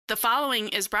The following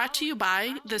is brought to you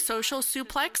by the Social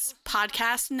Suplex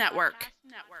Podcast Network.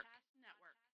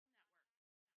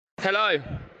 Hello,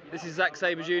 this is Zack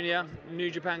Sabre Jr.,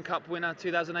 New Japan Cup winner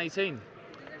 2018.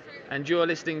 And you're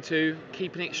listening to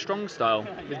Keeping It Strong Style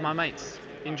with my mates.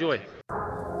 Enjoy.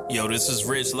 Yo, this is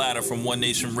Rich Latta from One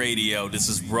Nation Radio. This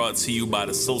is brought to you by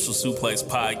the Social Suplex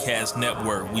Podcast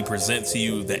Network. We present to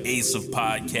you the Ace of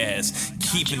Podcasts,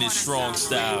 Keeping It Strong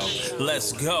Style.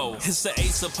 Let's go. It's the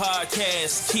Ace of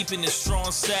Podcasts, Keeping It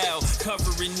Strong Style.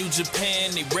 Covering New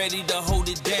Japan, they ready to hold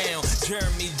it down.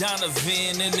 Jeremy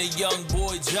Donovan and the young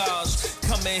boy Josh.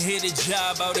 Come and hit a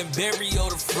job out and bury all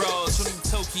the frauds. From the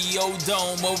Tokyo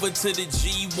Dome over to the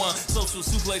G1. Social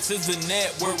Suplex is the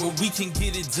network where we can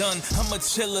get it done. I'ma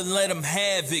chill and let them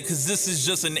have it, cause this is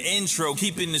just an intro.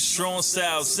 Keeping the strong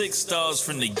style, 6 stars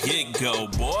from the get-go,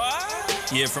 boy.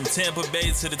 Yeah, from Tampa Bay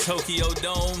to the Tokyo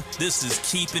Dome, this is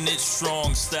Keeping It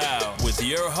Strong Style with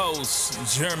your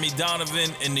hosts, Jeremy Donovan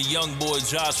and the young boy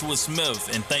Joshua Smith.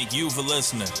 And thank you for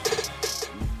listening.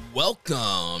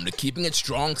 Welcome to Keeping It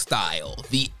Strong Style,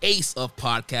 the ace of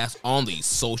podcasts on the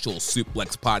Social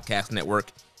Suplex Podcast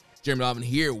Network. Jeremy Donovan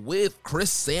here with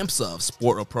Chris Samsa of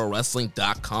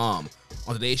SportOfProWrestling.com.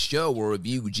 On today's show, we'll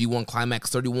review G1 Climax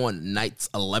 31, nights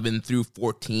 11 through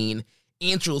 14,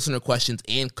 answer listener questions,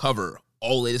 and cover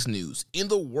all the latest news in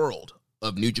the world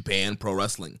of New Japan Pro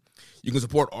Wrestling. You can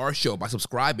support our show by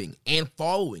subscribing and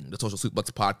following the Social Suplex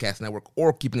Podcast Network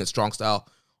or Keeping It Strong Style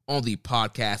on the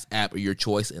podcast app of your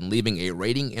choice and leaving a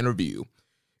rating and review. You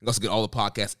can also get all the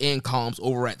podcasts and columns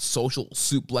over at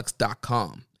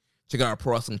socialsuplex.com. Check out our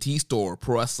Pro Wrestling Tees store,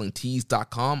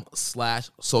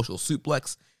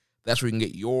 prowrestlingtees.com/socialsuplex. That's where you can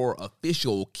get your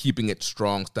official Keeping It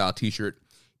Strong Style t-shirt.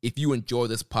 If you enjoy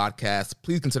this podcast,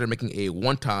 please consider making a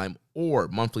one-time or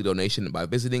monthly donation by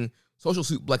visiting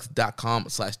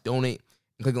socialsuplex.com/donate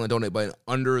and clicking on the donate button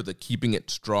under the Keeping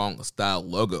It Strong Style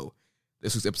logo.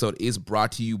 This week's episode is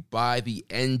brought to you by the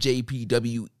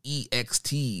NJPW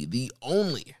EXT, the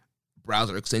only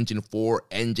browser extension for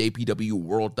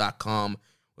NJPWWorld.com,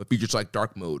 with features like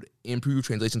dark mode, improved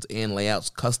translations and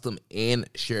layouts, custom and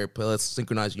shared playlists,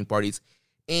 synchronizing parties,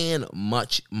 and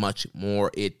much, much more.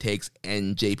 It takes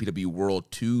NJPW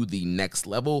World to the next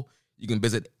level. You can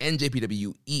visit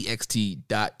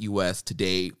njpwext.us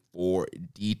today for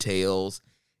details.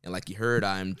 And like you heard,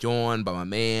 I'm joined by my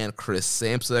man, Chris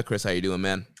Samsa. Chris, how you doing,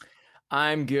 man?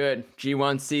 I'm good.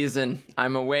 G1 season.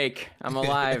 I'm awake. I'm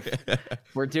alive.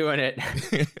 We're doing it.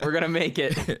 We're going to make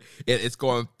it. It's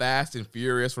going fast and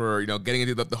furious. We're, getting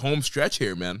into the home stretch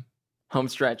here, man. Home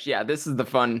stretch. Yeah, this is the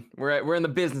fun. We're in the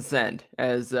business end,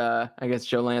 as I guess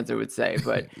Joe Lanza would say.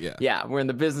 But yeah, we're in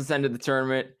the business end of the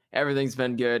tournament. Everything's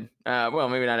been good. Well,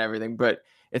 maybe not everything, but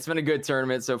it's been a good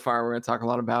tournament so far. We're going to talk a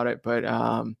lot about it. But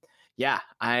yeah,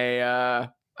 I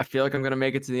feel like I'm going to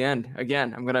make it to the end.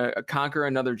 Again, I'm going to conquer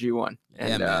another G1.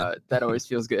 And that always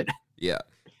feels good. Yeah.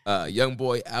 Young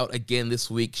boy out again this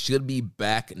week. Should be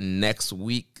back next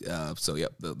week.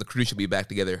 The crew should be back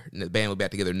together. The band will be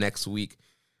back together next week.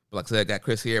 But like I said, I got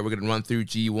Chris here. We're going to run through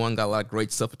G1. Got a lot of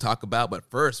great stuff to talk about. But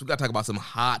first, we got to talk about some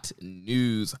hot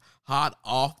news. Hot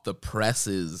off the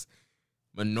presses.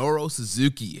 Minoru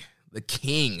Suzuki, the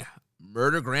king,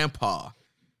 Murder Grandpa,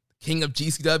 king of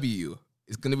GCW,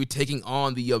 is going to be taking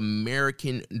on the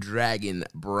American Dragon,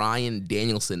 Bryan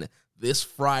Danielson, this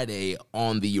Friday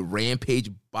on the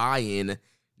Rampage buy-in,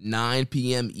 9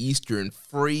 p.m. Eastern,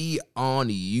 free on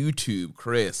YouTube.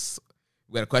 Chris,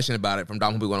 we got a question about it from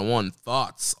Dom Hobie 101.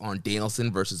 Thoughts on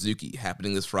Danielson versus Suzuki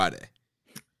happening this Friday?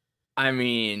 I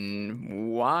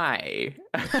mean, why?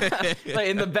 Like,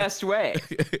 in the best way.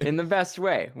 In the best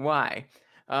way. Why?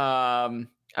 I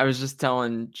was just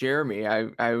telling Jeremy,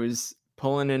 I was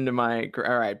pulled into my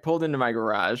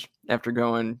garage after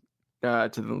going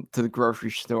to the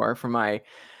grocery store for my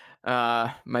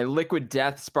Liquid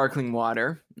Death sparkling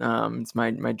water. It's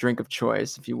my drink of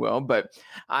choice, if you will. But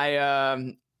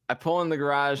I pull in the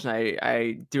garage and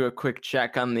I do a quick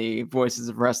check on the Voices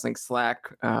of Wrestling Slack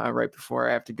right before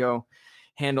I have to go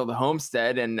handle the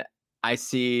homestead, and I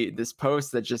see this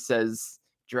post that just says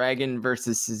Dragon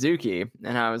versus Suzuki,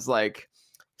 and I was like,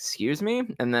 excuse me?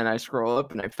 And then I scroll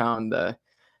up and I found the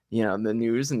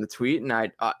news and the tweet, and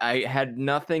I had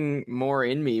nothing more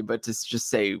in me but to just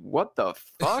say, what the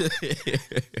fuck?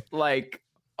 Like,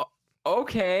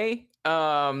 okay.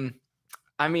 I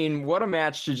mean, what a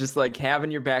match to just like have in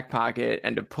your back pocket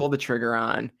and to pull the trigger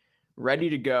on, ready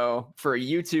to go for a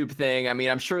YouTube thing. I mean,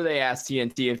 I'm sure they asked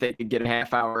TNT if they could get a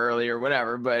half hour early or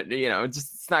whatever, but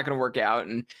it's not going to work out.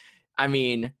 And I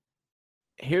mean,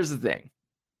 here's the thing.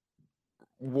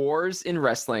 Wars in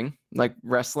wrestling, like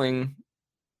wrestling,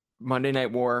 Monday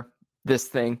Night War, this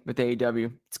thing with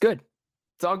AEW. It's good.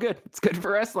 It's all good. It's good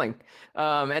for wrestling.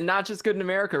 And not just good in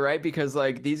America, right? Because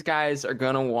like these guys are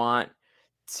going to want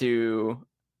to,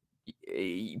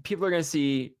 people are going to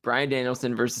see Bryan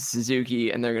Danielson versus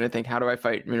Suzuki, and they're going to think, how do I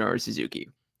fight Minoru Suzuki?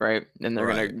 Right. And they're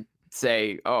going to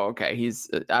say, oh, okay, he's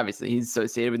obviously he's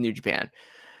associated with New Japan.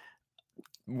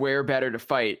 Where better to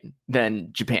fight than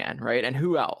Japan, right? And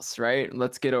who else, right?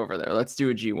 Let's get over there. Let's do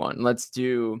a G1. Let's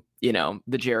do,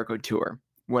 the Jericho tour,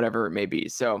 whatever it may be.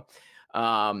 So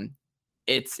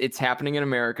it's happening in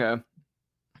America,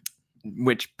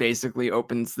 which basically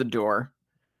opens the door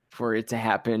for it to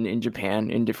happen in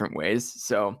Japan in different ways.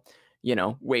 So,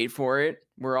 wait for it.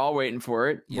 We're all waiting for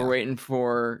it. Yeah. We're waiting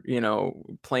for,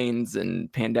 planes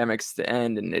and pandemics to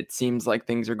end. And it seems like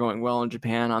things are going well in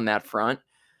Japan on that front.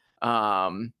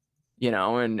 And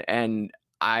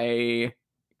I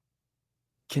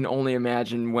can only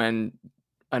imagine when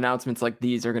announcements like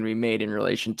these are going to be made in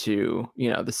relation to,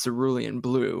 the cerulean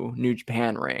blue New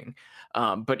Japan ring.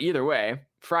 But either way,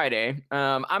 Friday,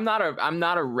 I'm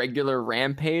not a regular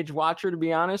Rampage watcher, to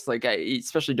be honest. Like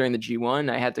especially during the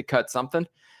G1, I had to cut something.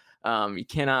 You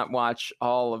cannot watch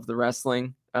all of the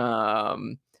wrestling.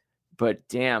 But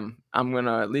damn, I'm going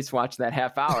to at least watch that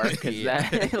half hour because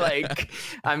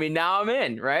now I'm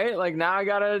in, right? Like now I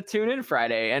got to tune in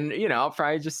Friday and, I'll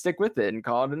probably just stick with it and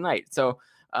call it a night. So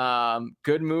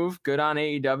good move. Good on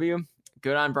AEW.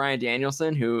 Good on Bryan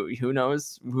Danielson, who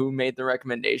knows who made the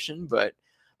recommendation, but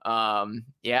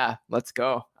yeah, let's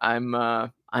go.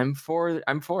 I'm for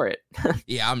it.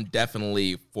 Yeah, I'm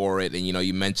definitely for it. And,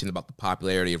 you mentioned about the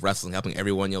popularity of wrestling helping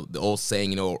everyone, the old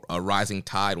saying, a rising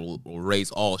tide will raise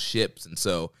all ships. And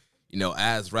so,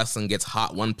 as wrestling gets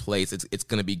hot one place, it's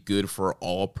going to be good for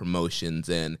all promotions.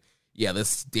 And yeah,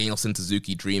 this Danielson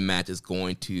Suzuki dream match is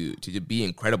going to be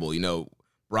incredible.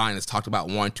 Bryan has talked about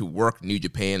wanting to work New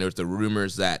Japan. There's the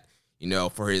rumors that,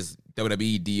 for his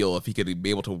WWE deal, if he could be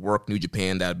able to work New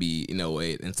Japan, that'd be,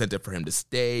 an incentive for him to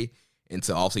stay. And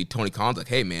so obviously Tony Khan's like,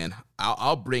 hey man,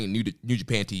 I'll bring New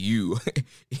Japan to you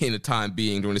in the time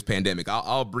being during this pandemic.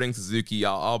 I'll bring Suzuki.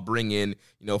 I'll bring in,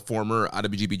 former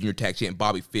IWGP Junior Tag Champ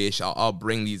Bobby Fish. I'll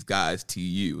bring these guys to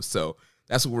you. So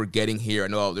that's what we're getting here. I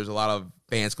know there's a lot of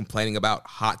fans complaining about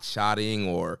hot-shotting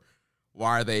or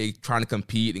why are they trying to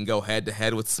compete and go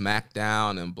head-to-head with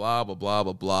SmackDown and blah, blah, blah,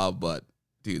 blah, blah. But,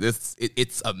 dude,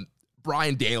 it's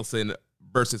Bryan Danielson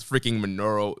versus freaking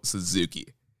Minoru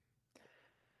Suzuki.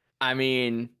 I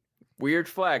mean, weird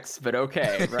flex, but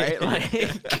okay, right? Like,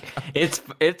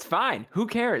 it's fine. Who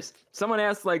cares? Someone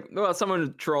asked,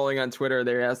 someone trolling on Twitter,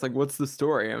 they asked, what's the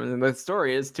story? I mean, the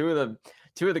story is two of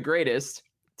the greatest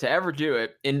to ever do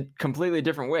it in completely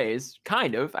different ways,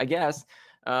 kind of, I guess,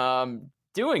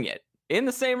 doing it in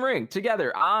the same ring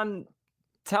together on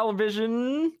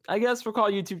television. I guess we'll call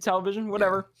YouTube television,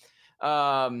 whatever.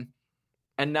 Yeah.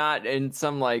 And not in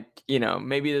some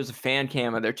maybe there's a fan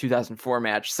cam of their 2004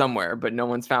 match somewhere, but no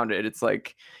one's found it. It's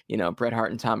Bret Hart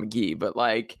and Tom McGee. But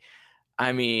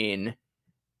I mean,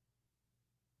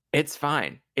 it's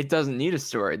fine. It doesn't need a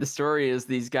story. The story is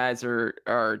these guys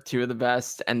are two of the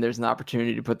best, and there's an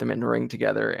opportunity to put them in the ring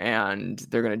together, and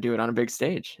they're going to do it on a big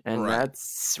stage. And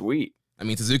That's sweet. I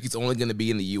mean, Suzuki's only going to be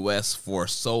in the U.S. for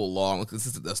so long.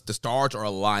 The stars are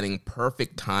aligning,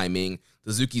 perfect timing.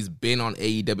 Suzuki's been on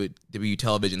AEW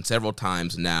television several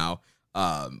times now.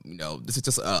 This is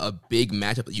just a big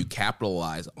matchup that you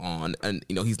capitalize on. And,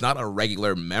 he's not a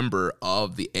regular member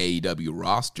of the AEW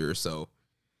roster. So,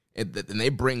 and they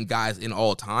bring guys in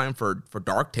all the time for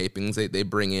dark tapings. They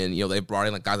bring in, they brought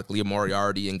in guys like Leo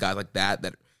Moriarty and guys like that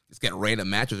just get random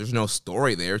matches. There's no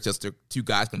story there. It's just two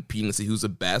guys competing to see who's the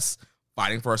best,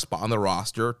 fighting for a spot on the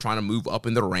roster, trying to move up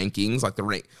in the rankings.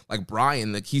 Like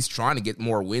Bryan, he's trying to get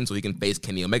more wins so he can face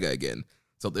Kenny Omega again.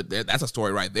 So that's a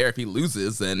story right there. If he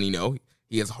loses, then,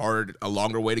 he has a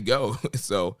longer way to go.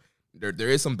 So there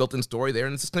is some built-in story there,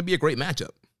 and it's just going to be a great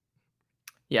matchup.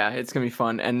 Yeah, it's going to be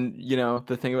fun. And,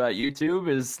 the thing about YouTube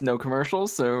is no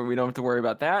commercials, so we don't have to worry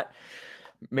about that.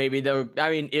 Maybe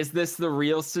is this the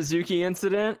real Suzuki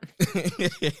incident?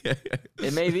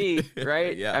 It may be,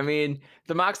 right? Yeah. I mean,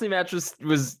 the Moxley match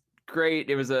was great.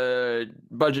 It was a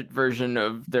budget version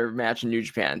of their match in New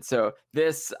Japan. So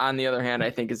this, on the other hand,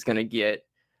 I think is going to get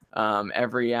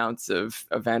every ounce of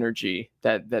energy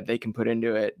that they can put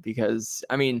into it, because,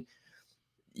 I mean,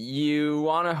 you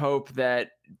want to hope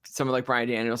that someone like Bryan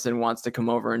Danielson wants to come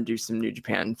over and do some New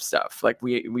Japan stuff. Like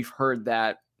we've heard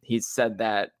that, he's said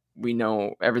that. We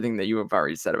know everything that you have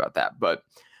already said about that, but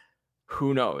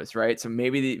who knows, right? So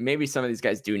maybe some of these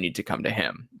guys do need to come to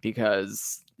him,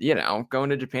 because going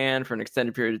to Japan for an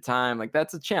extended period of time, like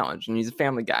that's a challenge, and he's a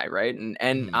family guy, right?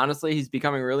 And honestly, he's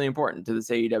becoming really important to this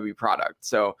AEW product.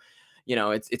 So,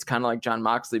 it's kind of like Jon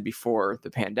Moxley before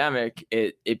the pandemic.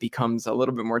 It becomes a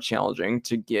little bit more challenging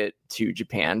to get to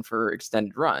Japan for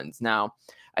extended runs. Now,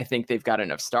 I think they've got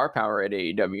enough star power at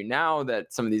AEW now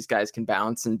that some of these guys can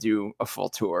bounce and do a full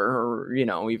tour, or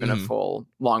even a full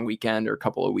long weekend or a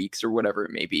couple of weeks or whatever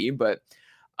it may be. But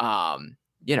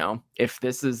if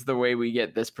this is the way we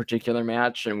get this particular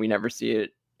match and we never see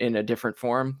it in a different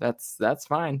form, that's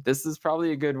fine. This is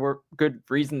probably a good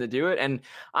reason to do it. And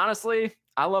honestly,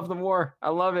 I love the war. I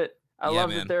love it. I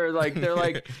love that they're like,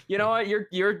 you know what,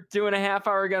 you're doing a half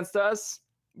hour against us.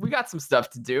 We got some stuff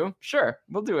to do. Sure,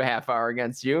 we'll do a half hour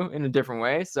against you in a different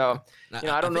way. So,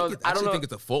 I don't know. I don't think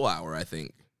it's a full hour. I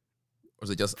think, or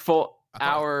is it just full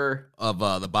hour of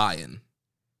the buy-in?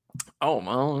 Oh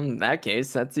well, in that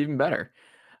case, that's even better.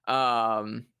 I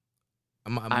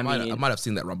might have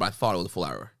seen that wrong, but I thought it was a full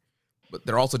hour. But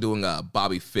they're also doing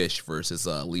Bobby Fish versus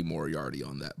Lee Moriarty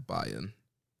on that buy-in.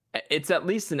 It's at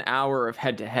least an hour of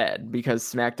head-to-head because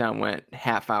SmackDown went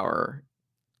half hour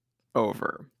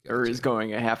over, or is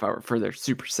going a half hour for their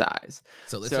super size.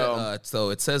 So it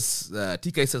says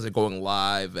TK says they're going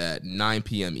live at 9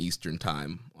 p.m. Eastern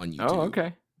time on YouTube. Oh,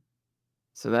 okay.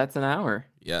 So that's an hour.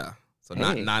 Yeah. So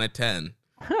not 9 to 10.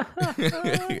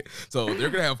 So they're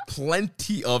gonna have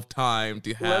plenty of time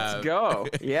to have. Let's go.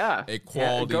 Yeah. A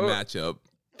quality matchup.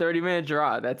 30-minute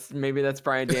draw. That's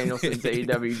Bryan Danielson's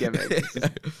AEW gimmick.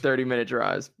 30-minute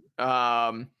draws.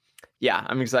 Yeah,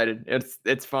 I'm excited.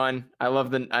 It's fun. I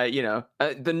love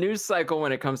the news cycle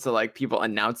when it comes to like people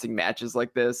announcing matches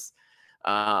like this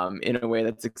in a way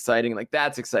that's exciting. Like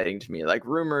that's exciting to me. Like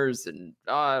rumors and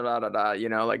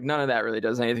like none of that really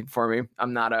does anything for me.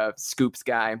 I'm not a Scoops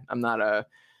guy. I'm not a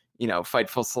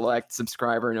Fightful Select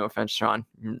subscriber. No offense, Sean.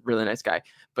 Really nice guy.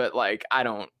 But like I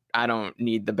don't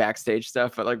need the backstage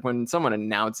stuff, but like when someone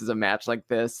announces a match like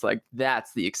this, like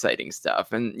that's the exciting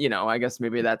stuff. And I guess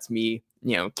maybe that's me,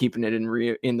 keeping it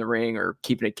in the ring or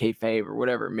keeping it kayfabe or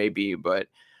whatever it may be. But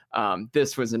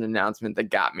this was an announcement that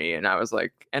got me, and I was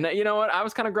like, and you know what? I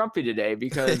was kind of grumpy today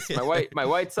because my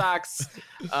White Sox,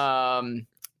 they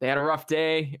had a rough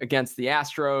day against the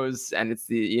Astros, and it's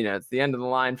the end of the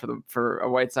line for a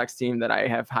White Sox team that I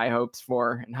have high hopes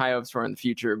for in the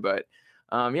future, but.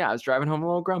 I was driving home a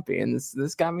little grumpy, and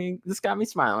this got me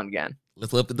smiling again.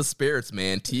 Let's lift the spirits,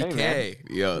 man. TK, hey,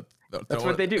 man. Yo, that's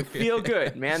what they do. Feel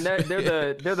good, man. They're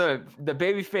the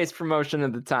babyface promotion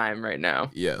of the time right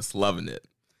now. Yes, loving it.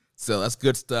 So that's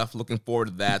good stuff. Looking forward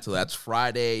to that. So that's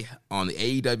Friday on the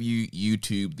AEW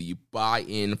YouTube. The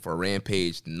buy-in for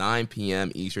Rampage, 9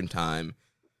 p.m. Eastern time.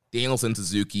 Danielson,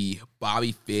 Suzuki,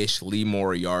 Bobby Fish, Lee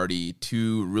Moriarty.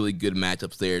 Two really good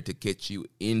matchups there to get you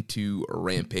into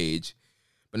Rampage.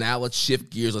 But now let's shift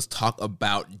gears. Let's talk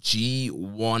about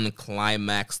G1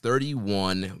 Climax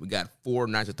 31. We got 4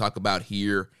 nights to talk about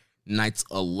here. Nights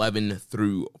 11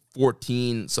 through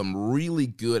 14. Some really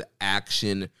good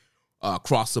action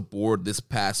across the board this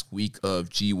past week of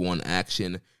G1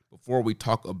 action. Before we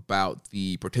talk about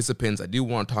the participants, I do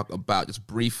want to talk about just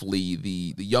briefly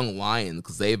the Young Lions,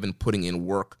 because they've been putting in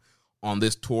work on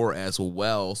this tour as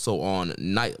well. So on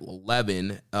night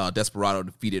 11, Desperado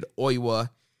defeated Oiwa.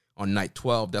 On night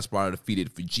 12, Desperado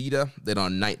defeated Fujita. Then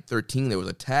on night 13, there was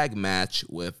a tag match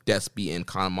with Despi and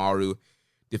Kanemaru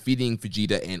defeating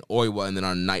Fujita and Oiwa. And then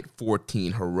on night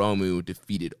 14, Hiromu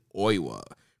defeated Oiwa.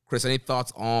 Chris, any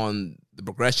thoughts on the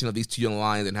progression of these two Young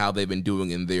Lions and how they've been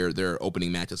doing in their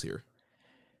opening matches here?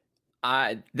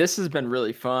 This has been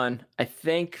really fun. I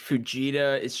think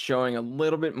Fujita is showing a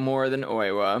little bit more than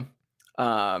Oiwa.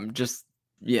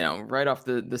 Right off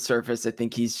the surface, I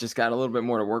think he's just got a little bit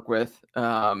more to work with.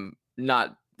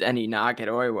 Not any knock at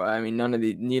Oiwa. I mean,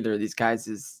 neither of these guys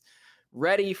is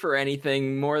ready for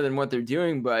anything more than what they're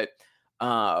doing, but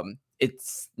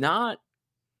it's not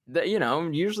that,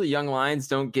 usually Young Lions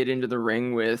don't get into the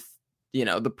ring with,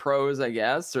 the pros, I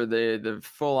guess, or the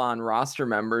full-on roster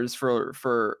members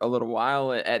for a little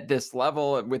while at this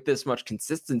level with this much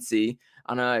consistency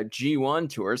on a G1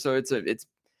 tour. So it's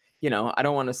I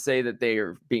don't want to say that they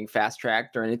are being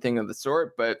fast-tracked or anything of the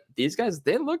sort, but these guys,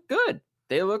 they look good.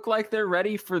 They look like they're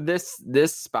ready for this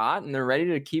spot, and they're ready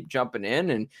to keep jumping in.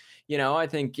 And, I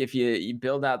think if you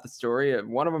build out the story,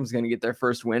 one of them is going to get their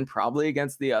first win probably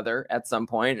against the other at some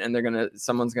point, and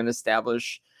someone's going to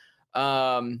establish,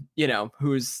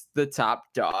 who's the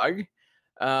top dog.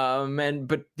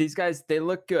 But these guys, they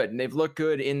look good, and they've looked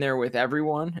good in there with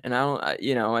everyone. And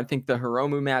I think the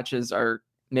Hiromu matches are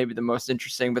maybe the most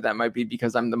interesting, but that might be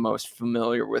because I'm the most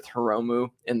familiar with Hiromu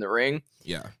in the ring.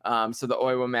 Yeah. So the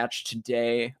Oiwa match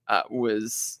today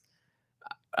was,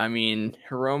 I mean,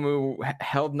 Hiromu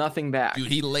held nothing back.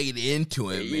 Dude, he laid into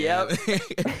him, man. Yep.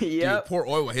 Dude, poor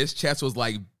Oiwa, his chest was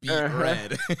like beat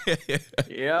red.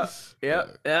 Yep.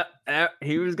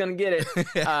 He was gonna get it.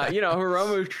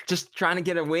 Hiromu just trying to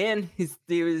get a win. He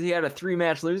had a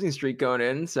 3-match losing streak going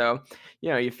in, so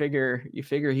you figure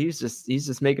he's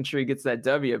just making sure he gets that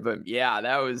W. But yeah,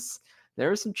 there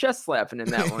was some chest slapping in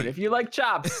that one. If you like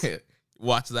chops,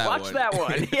 watch that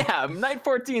one. Yeah, night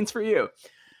 14's for you.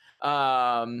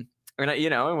 And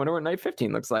I wonder what night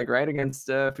 15 looks like, right, against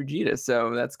Fujita.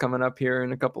 So that's coming up here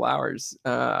in a couple hours.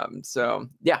 So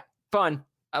yeah, fun.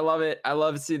 I love it. I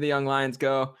love to see the young lions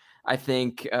go. I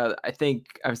think I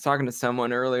was talking to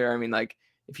someone earlier. I mean, like,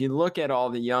 if you look at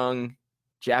all the young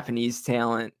Japanese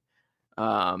talent,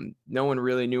 no one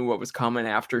really knew what was coming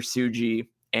after Tsuji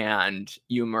and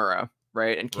Yumura,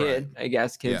 right? And Kid, right. I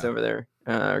guess Kid's over there.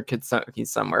 Or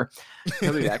he's somewhere.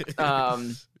 He'll be back.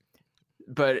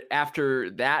 But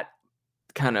after that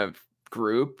kind of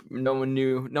group, no one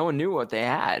knew what they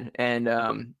had. And,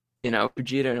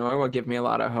 Fujita and Oiwa give me a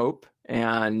lot of hope.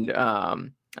 And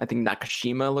I think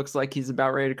Nakashima looks like he's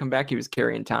about ready to come back. He was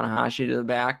carrying Tanahashi to the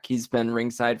back. He's been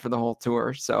ringside for the whole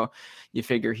tour. So you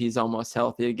figure he's almost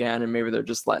healthy again. And maybe they're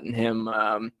just letting him,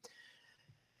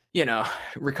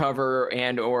 recover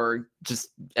and or just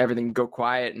everything go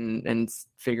quiet and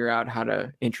figure out how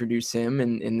to introduce him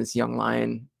in this young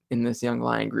lion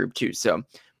group too. So,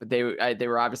 but they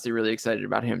were obviously really excited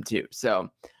about him too. So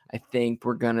I think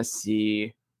we're going to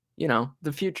see,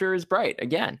 the future is bright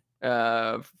again,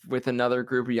 with another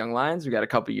group of young lions. We got a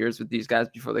couple years with these guys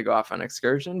before they go off on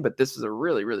excursion, but this is a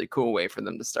really, really cool way for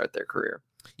them to start their career.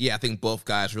 Yeah, I think both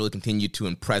guys really continue to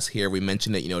impress here. We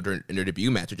mentioned it, during their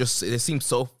debut match. They seem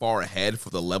so far ahead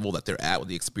for the level that they're at, with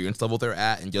the experience level they're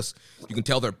at, and just you can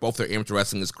tell their amateur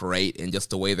wrestling is great, and just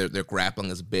the way their grappling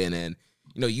has been. And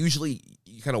usually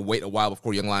you kind of wait a while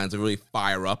before young lions to really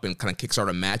fire up and kind of kickstart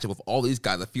a matchup. With all these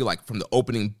guys, I feel like from the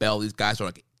opening bell, these guys are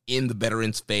like in the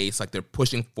veterans' face, like they're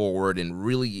pushing forward and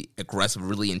really aggressive,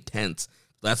 really intense.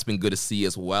 That's been good to see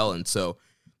as well. And so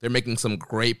they're making some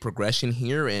great progression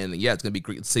here. And yeah, it's going to be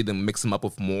great to see them mix them up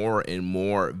with more and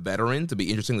more veterans. It'll be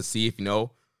interesting to see if,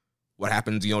 what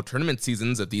happens, tournament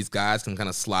seasons, if these guys can kind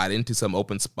of slide into some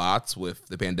open spots with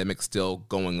the pandemic still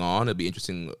going on. It'll be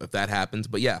interesting if that happens.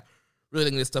 But yeah, really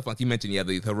thinking this stuff, like you mentioned,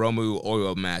 the Hiromu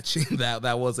Oiwa match,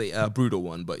 that was a brutal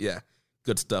one. But yeah,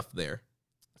 good stuff there.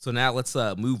 So now let's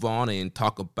move on and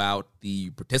talk about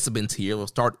the participants here. We'll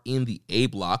start in the A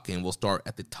block, and we'll start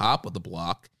at the top of the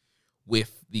block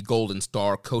with the Golden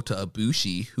Star Kota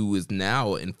Ibushi, who is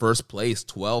now in first place,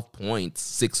 12 points,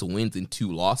 6 wins and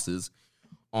 2 losses.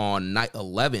 On night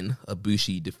 11,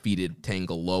 Ibushi defeated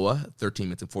Tangaloa, 13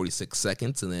 minutes and 46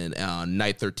 seconds. And then on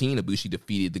night 13, Ibushi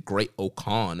defeated the Great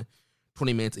Okan,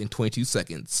 20 minutes and 22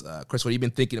 seconds. Chris, what have you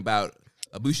been thinking about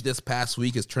Ibushi this past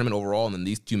week, his tournament overall, and then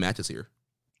these 2 matches here?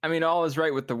 I mean, all is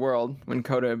right with the world when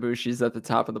Kota Ibushi's at the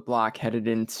top of the block, headed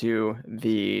into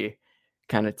the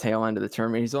kind of tail end of the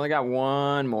tournament. He's only got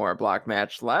one more block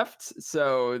match left.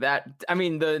 So the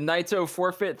Naito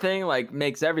forfeit thing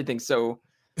makes everything so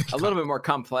a little bit more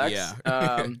complex,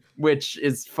 which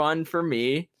is fun for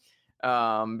me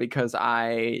because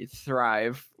I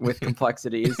thrive with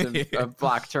complexities of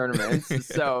block tournaments.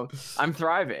 So I'm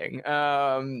thriving.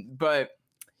 But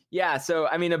yeah, so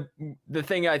the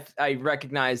thing I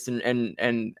recognized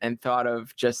and thought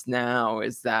of just now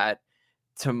is that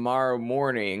tomorrow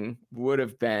morning would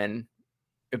have been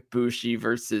Ibushi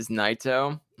versus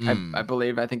Naito. I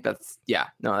believe. I think that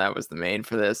was the main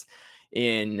for this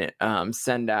in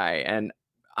Sendai, and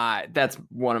that's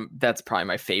probably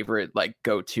my favorite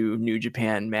go-to New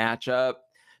Japan matchup.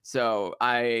 So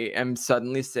I am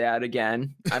suddenly sad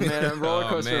again. I'm in a roller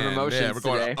coaster of emotions we're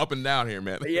going today. Up and down here,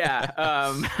 man. Yeah.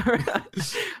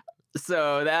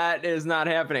 So that is not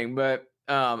happening. But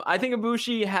I think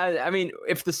Ibushi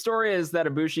if the story is that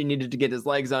Ibushi needed to get his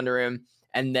legs under him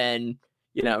and then,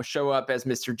 show up as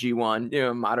Mr.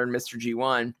 G1, modern Mr.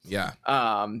 G1. Yeah.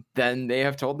 Then they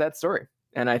have told that story.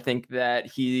 And I think that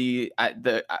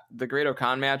the Great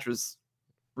Okan match was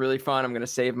really fun. I'm going to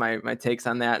save my takes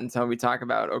on that until we talk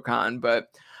about Okan, but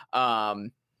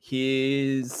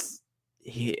he's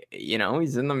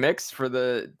in the mix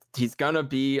he's going to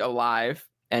be alive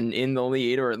and in the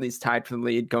lead, or at least tied for the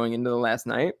lead going into the last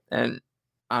night. And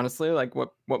honestly,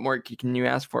 what more can you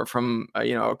ask for from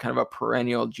kind of a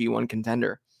perennial G1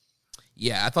 contender?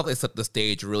 Yeah, I thought they set the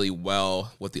stage really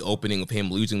well with the opening of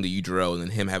him losing the Yujiro and then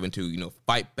him having to,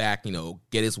 fight back,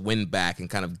 get his win back and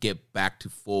kind of get back to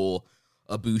full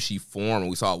Ibushi form. And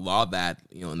we saw a lot of that,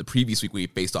 in the previous week when he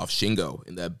faced off Shingo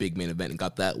in that big main event and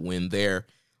got that win there.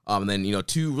 And then,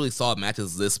 two really solid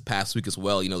matches this past week as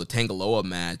well. The Tangaloa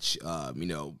match,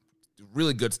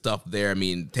 really good stuff there. I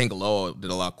mean, Tangaloa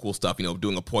did a lot of cool stuff,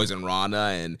 doing a Poison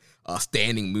Rana and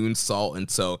standing moonsault. And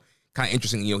so kind of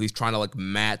interesting, he was trying to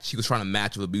match with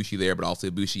Ibushi there, but also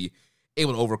Ibushi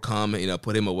able to overcome,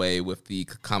 put him away with the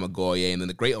Kamigoye. And then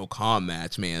the Great Okan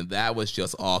match, man, that was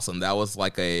just awesome. That was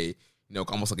like a,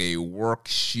 almost like a work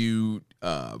shoot,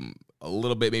 a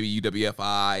little bit maybe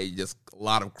UWFI, just a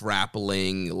lot of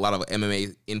grappling, a lot of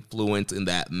MMA influence in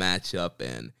that matchup.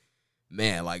 And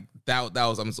man, that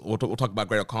was, we'll talk about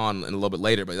Great Okan in a little bit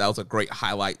later, but that was a great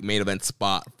highlight main event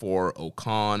spot for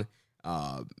Okan.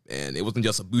 And it wasn't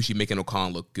just Ibushi making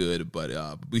Okan look good, but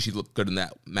Ibushi looked good in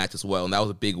that match as well. And that was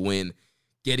a big win,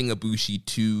 getting Ibushi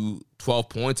to 12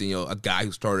 points. And, a guy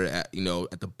who started at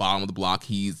the bottom of the block,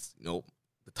 he's, the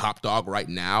top dog right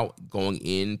now going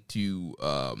into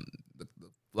the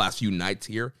last few nights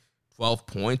here, 12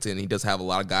 points. And he does have a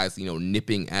lot of guys,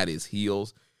 nipping at his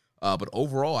heels. But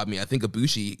overall, I mean, I think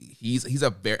Ibushi, he's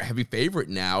a very heavy favorite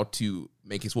now to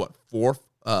make his, fourth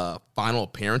final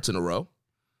appearance in a row?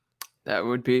 That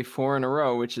would be 4 in a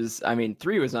row, which is,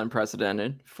 3 was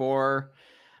unprecedented. 4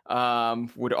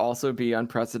 would also be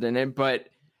unprecedented. But,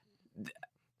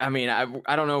 I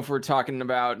don't know if we're talking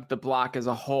about the block as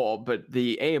a whole, but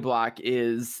the A block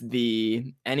is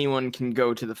the anyone can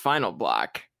go to the final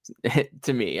block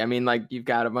to me. You've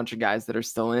got a bunch of guys that are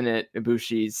still in it.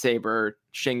 Ibushi, Sabre,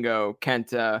 Shingo,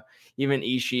 Kenta, even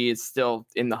Ishii is still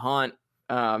in the hunt.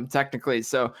 Technically.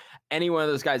 So any one of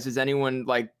those guys, is anyone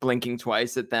blinking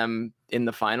twice at them in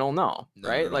the final? No,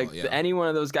 right? Any one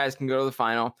of those guys can go to the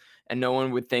final and no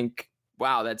one would think,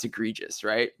 wow, that's egregious,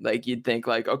 right? You'd think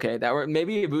okay,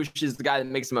 maybe Ibushi is the guy that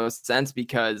makes the most sense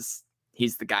because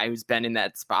he's the guy who's been in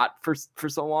that spot for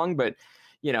so long. But,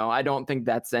 I don't think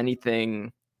that's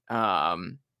anything.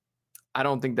 I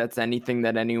don't think that's anything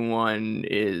that anyone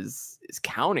is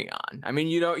counting on.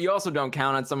 You also don't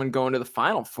count on someone going to the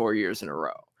final 4 years in a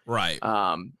row. Right.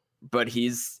 But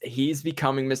he's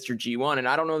becoming Mr. G1, and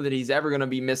I don't know that he's ever going to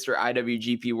be Mr.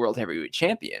 IWGP World Heavyweight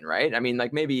Champion, right?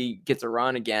 Maybe he gets a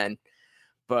run again,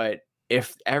 but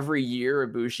if every year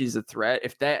Ibushi's a threat,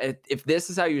 if this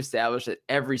is how you establish it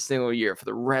every single year for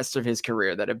the rest of his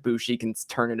career, that Ibushi can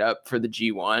turn it up for the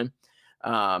G1,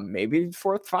 maybe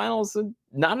fourth final is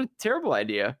not a terrible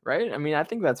idea, right? I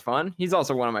think that's fun. He's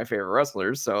also one of my favorite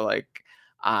wrestlers, so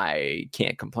I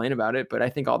can't complain about it. But I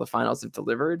think all the finals have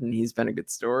delivered, and he's been a good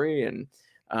story. And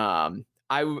I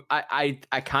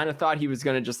kind of thought he was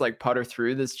going to just putter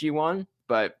through this G1,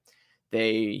 but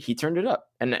he turned it up,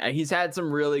 and he's had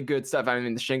some really good stuff. The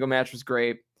Shingo match was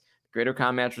great. The Great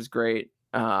Okan match was great.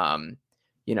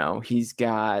 He's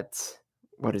got,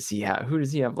 what does he have? Who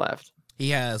does he have left? He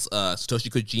has Satoshi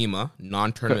Kojima,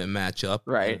 non-tournament matchup.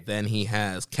 Right. And then he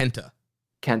has Kenta.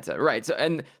 Right.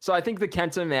 So I think the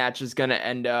Kenta match is going to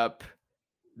end up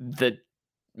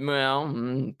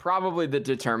probably the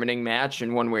determining match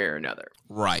in one way or another.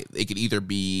 Right. It could either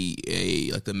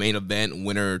be the main event,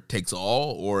 winner takes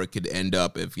all, or it could end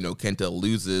up if, Kenta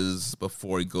loses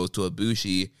before he goes to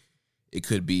Ibushi. It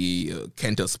could be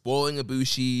Kenta spoiling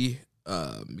Ibushi.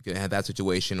 You can have that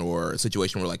situation, or a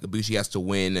situation where Ibushi has to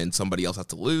win and somebody else has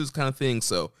to lose, kind of thing.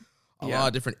 So a lot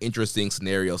of different interesting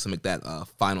scenarios to make that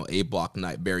final A block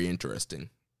night very interesting.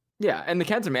 Yeah, and the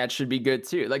Kenta match should be good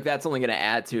too. That's only going to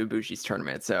add to Ibushi's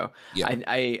tournament. So yeah.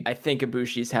 I think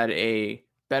Ibushi's had a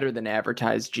better than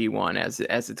advertised G1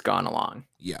 as it's gone along.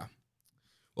 Yeah.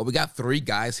 Well, we got 3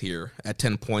 guys here at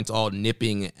 10 points, all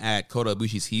nipping at Kota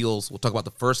Ibushi's heels. We'll talk about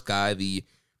the first guy, the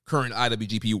current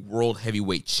IWGP World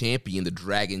Heavyweight Champion, the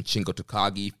Dragon, Shingo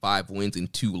Takagi, 5 wins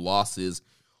and 2 losses.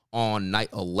 On night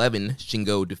 11,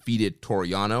 Shingo defeated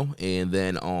Toriano, and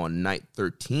then on night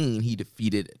 13, he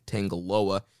defeated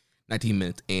Tangaloa, 19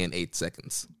 minutes and 8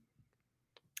 seconds.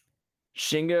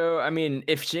 Shingo,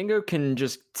 if Shingo can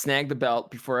just snag the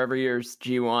belt before every year's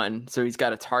G1, so he's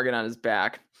got a target on his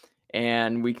back,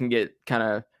 and we can get kind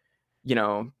of,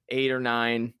 8 or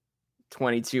 9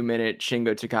 22-minute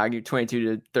Shingo Takagi,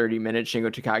 22 to 30-minute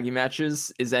Shingo Takagi matches,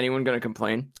 is anyone going to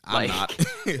complain? I'm not.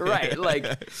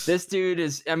 Right. This dude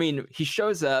is, he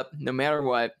shows up no matter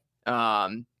what.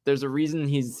 There's a reason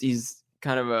he's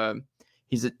kind of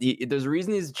there's a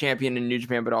reason he's a champion in New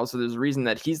Japan, but also there's a reason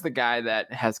that he's the guy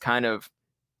that has kind of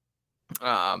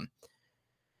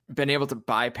been able to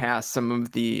bypass some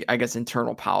of the, I guess,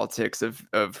 internal politics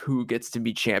of who gets to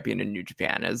be champion in New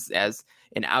Japan as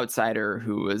an outsider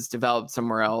who was developed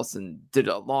somewhere else and did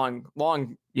a long,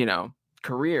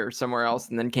 career somewhere else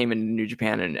and then came into New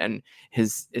Japan and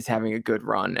is having a good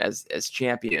run as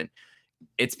champion.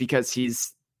 It's because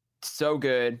he's so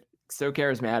good, so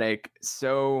charismatic,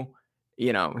 so,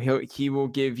 you know, he will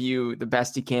give you the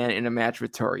best he can in a match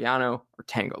with Toru Yano or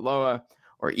Tangaloa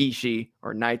or Ishii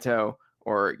or Naito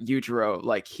or Yujiro.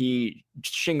 Like,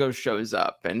 Shingo shows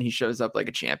up, and he shows up like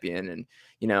a champion. And,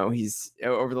 you know, he's,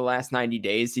 over the last 90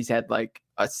 days, he's had like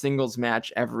a singles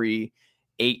match every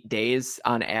 8 days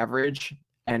on average.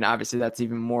 And obviously that's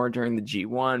even more during the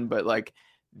G1, but like,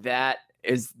 that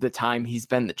is the time he's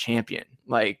been the champion.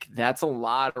 Like, that's a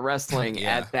lot of wrestling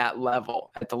at that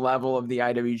level, at the level of the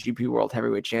IWGP World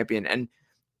Heavyweight Champion. And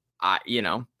I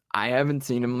haven't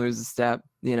seen him lose a step.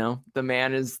 You know, the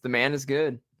man is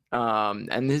good.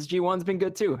 And his G1's been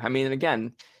good too. I mean,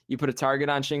 again, you put a target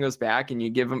on Shingo's back and you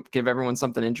give everyone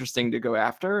something interesting to go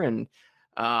after. And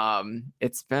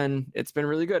it's been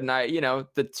really good. And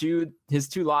his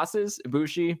two losses,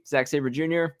 Ibushi, Zack Sabre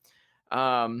Jr.,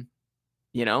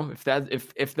 you know,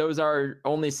 if those are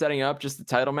only setting up just the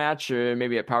title match or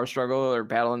maybe a Power Struggle or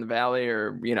Battle in the Valley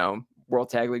or, you know, World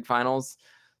Tag League Finals,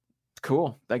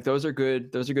 cool. Like, those are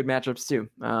good matchups too.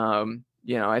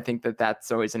 You know, I think that's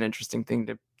always an interesting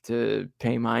thing to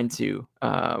pay mind to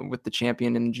with the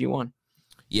champion in the G1.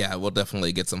 Yeah, we'll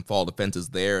definitely get some fall defenses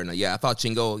there. And I thought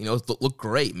Shingo, you know, looked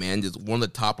great, man. Just one of the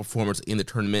top performers in the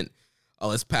tournament.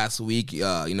 This past week, you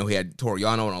know, he had Toru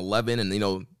Yano in 11, and, you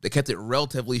know, they kept it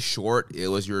relatively short. It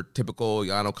was your typical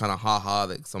Yano kind of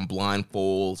like some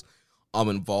blindfolds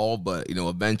involved, but, you know,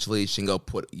 eventually Shingo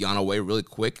put Yano away really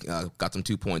quick, got some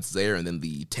 2 points there, and then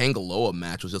the Tangaloa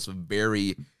match was just a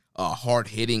very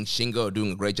hard-hitting. Shingo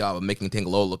doing a great job of making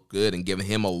Tangaloa look good and giving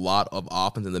him a lot of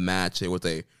offense in the match. It was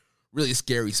a really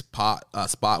scary spot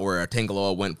where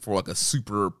Tangaloa went for like a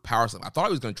super power slam. I thought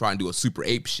he was going to try and do a super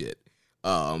ape shit.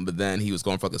 But then he was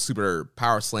going for like a super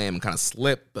power slam and kind of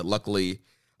slipped, but luckily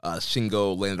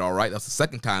Shingo landed all right. That's the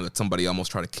second time that somebody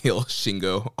almost tried to kill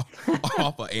Shingo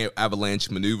off an avalanche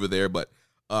maneuver there, but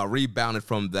rebounded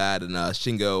from that, and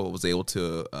Shingo was able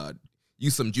to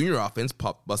use some junior offense,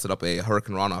 busted up a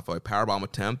Hurricane Rana off a powerbomb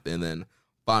attempt, and then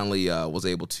finally was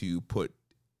able to put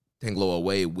Tangaloa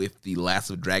away with the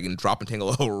Lasso Dragon, dropping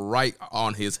Tangaloa right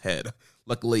on his head.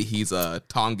 Luckily, he's a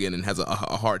Tongan and has a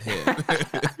hard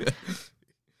head.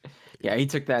 Yeah, he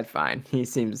took that fine. He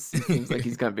seems like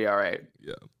he's gonna be all right.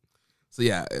 Yeah. So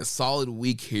yeah, a solid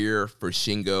week here for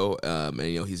Shingo. And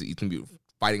you know, he's gonna be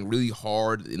fighting really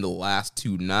hard in the last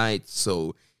 2 nights.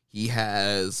 So he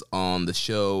has on the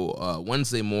show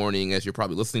Wednesday morning, as you're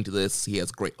probably listening to this, he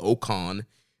has Great Okan.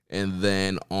 And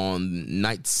then on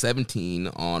night 17,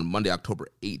 on Monday, October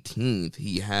 18th,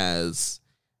 he has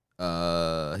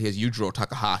Yujiro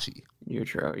Takahashi.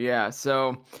 Yujiro, yeah.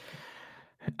 So,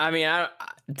 I mean,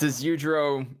 does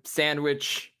Yujiro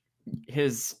sandwich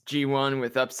his G1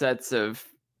 with upsets of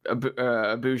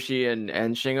Ibushi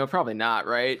and Shingo? Probably not,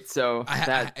 right? So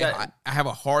I have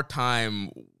a hard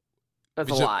time. That's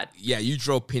a lot. Yeah,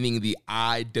 Yujiro pinning the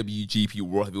IWGP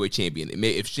World Heavyweight Champion.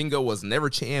 If Shingo was never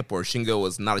champ or Shingo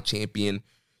was not a champion,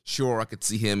 sure, I could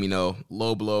see him, you know,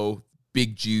 low blow,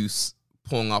 big juice,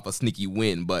 pulling off a sneaky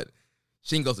win. But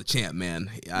Shingo's a champ, man.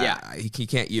 Yeah. He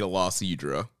can't eat a loss to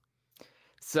Yujiro.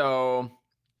 So,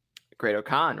 Great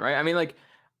Okan, right? I mean, like,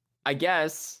 I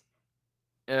guess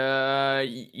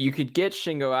you could get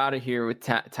Shingo out of here with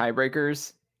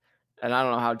tiebreakers. And I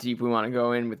don't know how deep we want to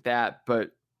go in with that,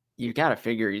 but you got to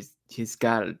figure he's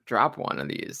got to drop one of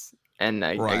these. And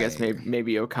I guess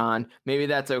maybe Okan, maybe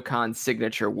that's Okan's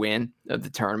signature win of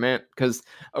the tournament, because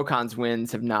Okan's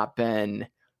wins have not been,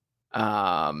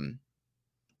 I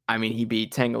mean, he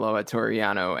beat Tangaloa, Toru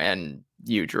Yano, and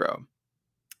Yujiro.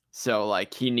 So,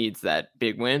 like, he needs that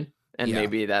big win, and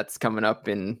maybe that's coming up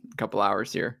in a couple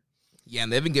hours here. Yeah,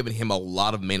 and they've been giving him a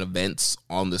lot of main events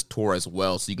on this tour as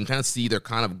well. So you can kind of see they're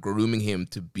kind of grooming him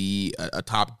to be a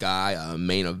top guy, a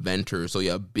main eventer. So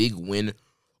yeah, a big win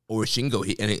over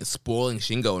Shingo and spoiling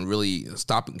Shingo and really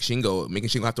stopping Shingo, making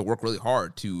Shingo have to work really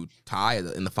hard to tie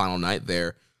in the final night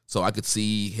there. So I could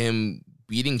see him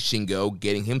beating Shingo,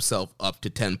 getting himself up to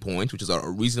 10 points, which is a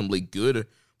reasonably good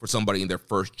for somebody in their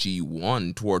first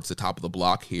G1 towards the top of the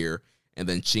block here. And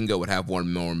then Shingo would have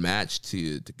one more match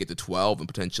to get to 12 and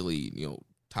potentially, you know,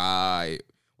 tie.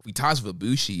 If he ties with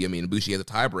Ibushi, I mean, Ibushi has a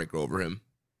tiebreaker over him.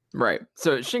 Right.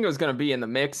 So Shingo's going to be in the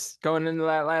mix going into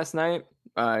that last night.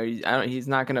 He's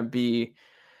not going to be.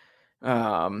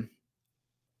 The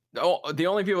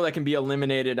only people that can be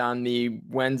eliminated on the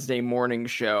Wednesday morning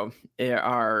show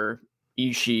are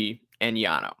Ishii and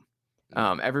Yano.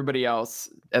 Everybody else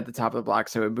at the top of the block,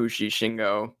 so Ibushi,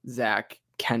 Shingo, Zack,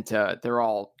 Kenta, they're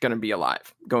all going to be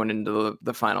alive going into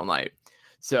the final night.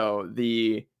 So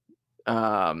the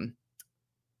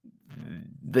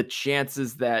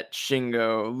chances that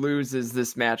Shingo loses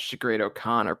this match to Great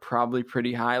O'Khan are probably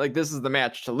pretty high. Like, this is the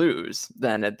match to lose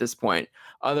then at this point.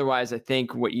 Otherwise, I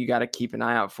think what you got to keep an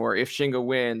eye out for, if Shingo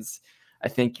wins, I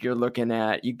think you're looking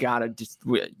at, you got to just,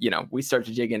 we start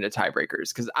to dig into tiebreakers,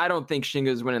 because I don't think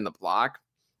Shingo's winning the block.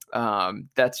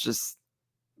 That's just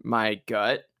my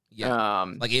gut. Yeah.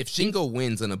 Like, if Shingo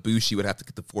wins, then Ibushi would have to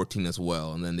get the 14 as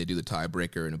well, and then they do the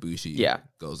tiebreaker and Ibushi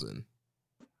goes in.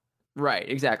 Right,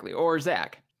 exactly. Or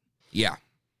Zach. Yeah.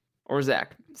 Or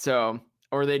Zach. So,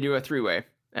 or they do a 3-way.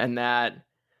 And that,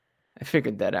 I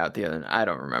figured that out the other night. I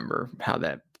don't remember how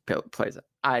that plays out.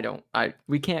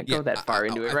 We can't go that far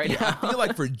into it right now. I feel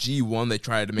like for G1, they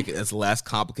tried to make it as less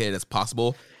complicated as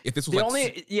possible. If this was the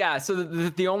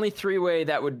only 3-way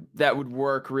that would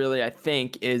work really, I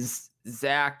think, is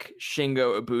Zach,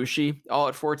 Shingo, Ibushi, all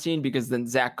at 14, because then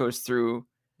Zach goes through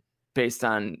based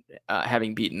on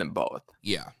having beaten them both.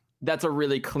 Yeah. That's a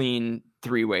really clean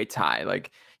 3-way tie. Like,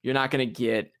 you're not going to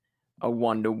get a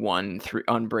 1-to-1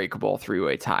 unbreakable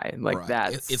 3-way tie like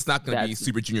that. It's not going to be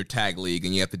Super Junior Tag League,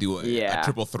 and you have to do a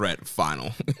triple threat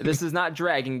final. This is not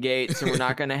Dragon Gate, so we're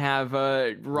not going to have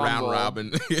a rumble. Round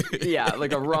robin.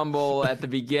 Like a rumble at the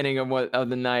beginning of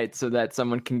the night, so that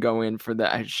someone can go in for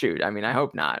the shoot. I mean, I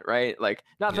hope not, right? Like,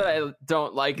 not that I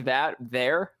don't like that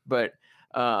there, but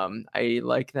I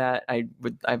like that. I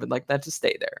would like that to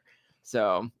stay there.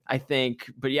 So I think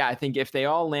if they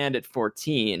all land at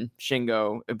 14,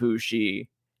 Shingo, Ibushi,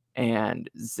 and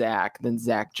Zach, then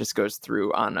Zach just goes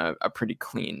through on a pretty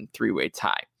clean 3-way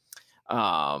tie.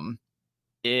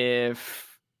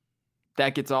 If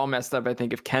that gets all messed up, I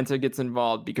think if Kenta gets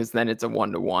involved, because then it's a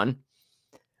 1-to-1.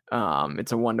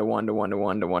 It's a 1-to-1 to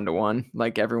 1-to-1 to 1-to-1.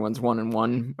 Like, everyone's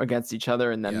 1-and-1 against each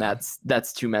other, and then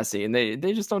that's too messy. And they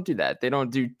just don't do that. They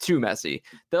don't do too messy.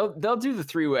 They'll do the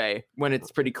 3-way when it's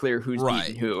pretty clear who's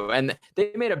beating who. And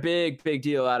they made a big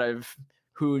deal out of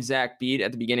who Zach beat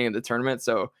at the beginning of the tournament.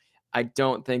 So I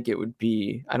don't think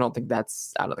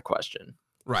that's out of the question.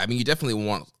 Right. I mean, you definitely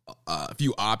want a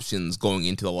few options going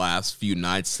into the last few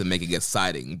nights to make it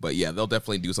exciting. But yeah, they'll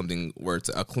definitely do something where it's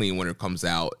a clean winner comes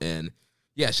out, and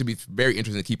yeah, it should be very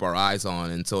interesting to keep our eyes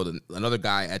on. And so another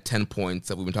guy at 10 points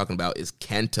that we've been talking about is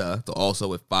Kenta, also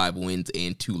with 5 wins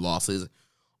and 2 losses.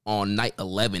 On night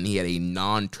 11, he had a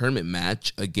non-tournament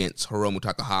match against Hiromu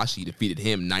Takahashi, defeated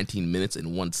him 19 minutes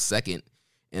and 1 second.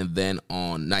 And then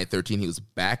on night 13, he was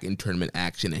back in tournament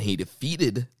action, and he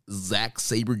defeated Zack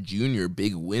Sabre Jr.,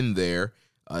 big win there,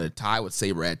 to tie with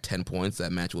Sabre at 10 points.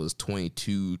 That match was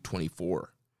 22-24.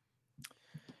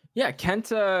 Yeah,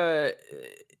 Kenta,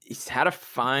 he's had a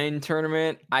fine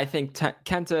tournament. I think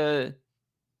Kenta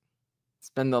has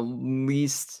been the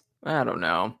least, I don't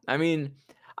know. I mean,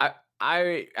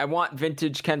 I want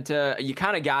vintage Kenta. You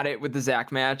kind of got it with the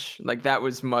Zach match. Like, that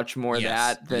was much more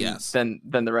than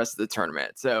the rest of the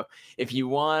tournament. So if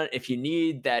you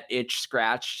need that itch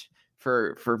scratched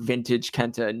for vintage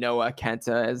Kenta, Noah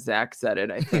Kenta, as Zach said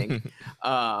it, I think,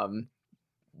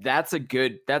 that's a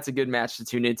good match to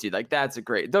tune into. Like,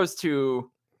 those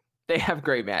two, they have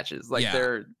great matches. Like,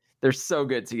 they're so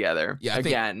good together. Yeah, I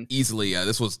think easily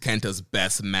this was Kenta's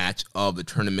best match of the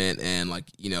tournament. And, like,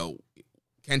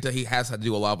 Kenta, he has had to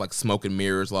do a lot of, like, smoke and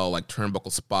mirrors, a lot of, like,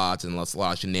 turnbuckle spots, and a lot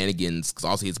of shenanigans, because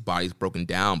obviously his body's broken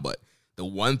down. But the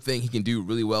one thing he can do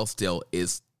really well still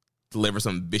is deliver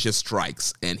some vicious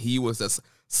strikes. And he was just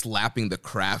slapping the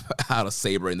crap out of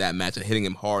Sabre in that match and hitting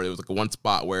him hard. It was like one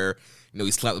spot where, he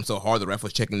slapped him so hard the ref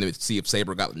was checking to see if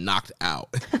Sabre got knocked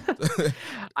out.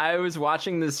 I was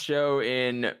watching this show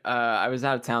I was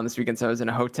out of town this weekend, so I was in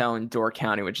a hotel in Door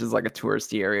County, which is like a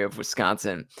touristy area of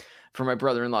Wisconsin, for my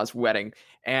brother-in-law's wedding.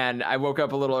 And I woke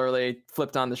up a little early,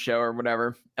 flipped on the show or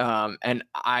whatever. And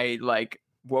I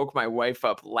woke my wife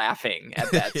up laughing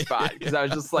at that spot, because I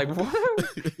was just like, what?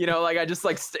 I just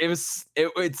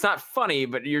it's not funny,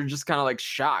 but you're just kind of like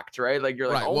shocked, right? Like, you're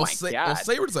like, oh my God. Well,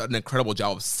 Sabre does an incredible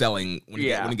job of selling when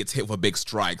he gets hit with a big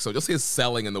strike. So just his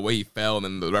selling and the way he fell, and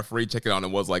then the referee checking on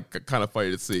him was like kind of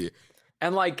funny to see.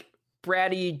 And like,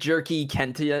 bratty, jerky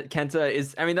Kenta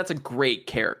is, I mean, that's a great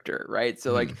character, right?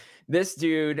 So like, this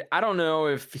dude, I don't know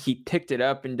if he picked it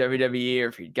up in WWE or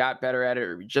if he got better at it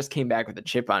or he just came back with a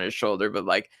chip on his shoulder, but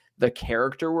like, the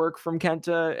character work from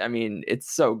Kenta, I mean,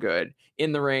 it's so good.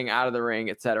 In the ring, out of the ring,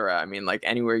 etc. I mean, like,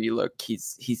 anywhere you look,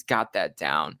 he's got that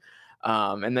down.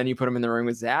 And then you put him in the ring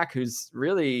with Zach, who's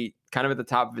really kind of at the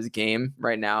top of his game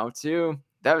right now too.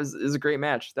 It was a great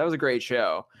match. That was a great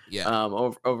show. Yeah.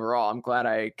 Overall, I'm glad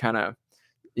I kind of,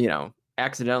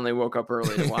 accidentally woke up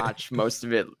early to watch most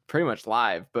of it pretty much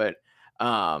live. But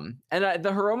the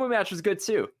Hiromu match was good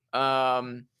too.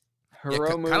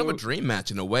 Hiromu, kind of a dream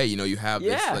match in a way. You have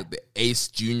this like the Ace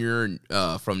Junior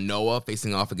from Noah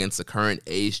facing off against the current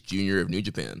Ace Junior of New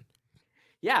Japan.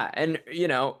 Yeah, and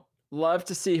love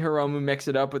to see Hiromu mix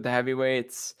it up with the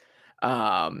heavyweights.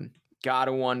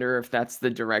 Gotta wonder if that's the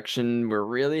direction we're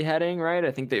really heading, right? I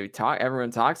think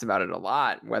everyone talks about it a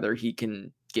lot, whether he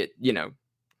can get,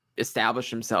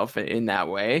 establish himself in that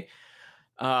way.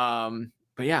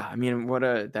 But yeah, I mean,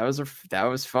 that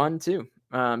was fun too.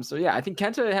 So yeah, I think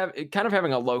Kenta kind of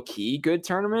having a low key good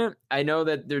tournament. I know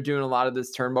that they're doing a lot of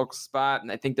this turnbuckle spot,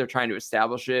 and I think they're trying to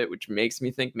establish it, which makes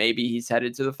me think maybe he's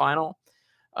headed to the final.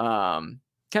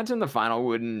 Kenta in the final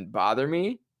wouldn't bother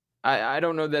me. I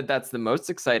don't know that that's the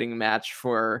most exciting match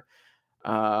for,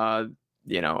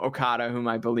 Okada, whom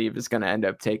I believe is going to end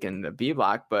up taking the B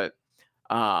block, but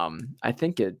I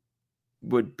think it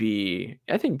could be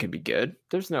good.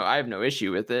 I have no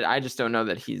issue with it. I just don't know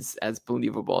that he's as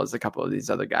believable as a couple of these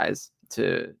other guys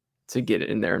to get it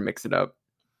in there and mix it up.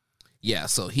 Yeah,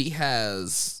 so he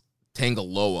has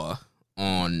Tangaloa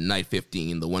on night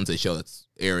 15, the Wednesday show that's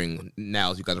airing now,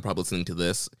 as you guys are probably listening to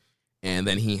this. And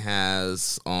then he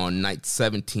has on night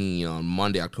 17 on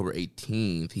Monday, October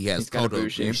 18th, he has Kota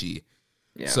Ibushi.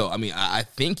 Yeah. So, I mean, I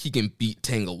think he can beat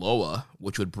Tangaloa,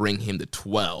 which would bring him to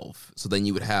 12. So then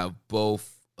you would have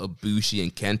both Ibushi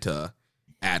and Kenta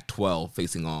at 12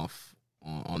 facing off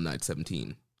on night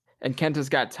 17. And Kenta's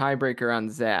got tiebreaker on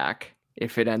Zach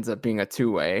if it ends up being a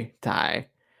two-way tie.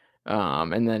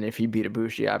 And then if he beat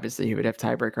Ibushi, obviously he would have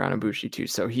tiebreaker on Ibushi too.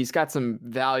 So he's got some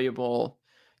valuable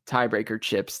tiebreaker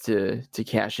chips to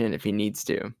cash in if he needs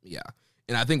to. Yeah.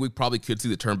 And I think we probably could see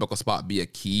the turnbuckle spot be a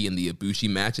key in the Ibushi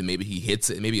match, and maybe he hits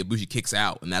it, and maybe Ibushi kicks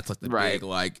out, and that's like the big,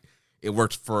 like, it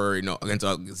worked for, against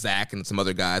Zach and some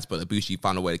other guys, but Ibushi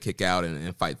found a way to kick out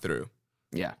and fight through.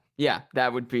 Yeah. Yeah,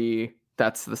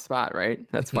 that's the spot, right?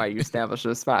 That's why you establish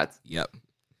those spots. Yep.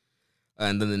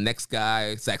 And then the next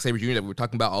guy, Zack Sabre Jr., that we were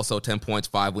talking about, also 10 points,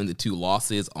 5 wins, and 2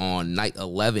 losses. On night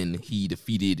 11, he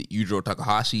defeated Yujiro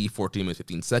Takahashi, 14 minutes,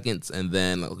 15 seconds. And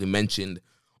then, like we mentioned,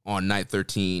 on night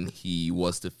 13, he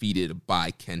was defeated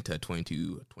by Kenta,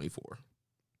 22-24.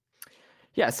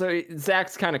 Yeah, so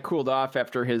Zach's kind of cooled off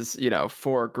after his,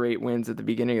 4 great wins at the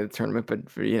beginning of the tournament, but,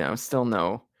 still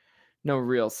no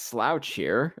real slouch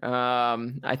here.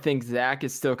 I think Zach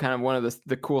is still kind of one of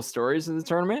the cool stories of the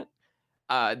tournament.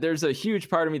 There's a huge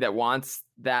part of me that wants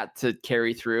that to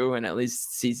carry through and at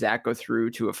least see Zach go through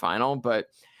to a final. But,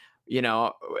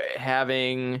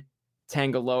 having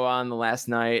Tangaloa on the last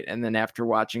night, and then after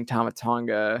watching Tama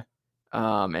Tonga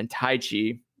and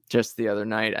Taichi just the other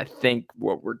night, I think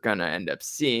what we're going to end up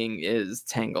seeing is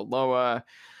Tangaloa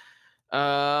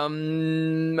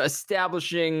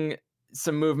establishing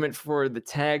some movement for the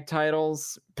tag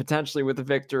titles, potentially with a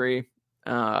victory.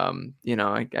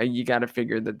 You got to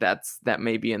figure that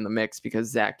may be in the mix because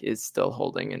Zach is still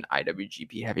holding an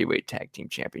IWGP Heavyweight Tag Team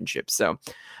Championship. So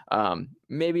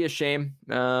maybe a shame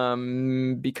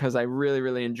because I really,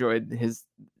 really enjoyed his,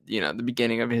 the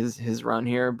beginning of his run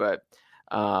here. But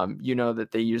that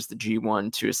they used the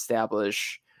G1 to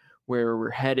establish where we're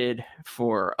headed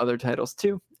for other titles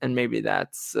too, and maybe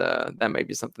that might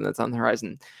be something that's on the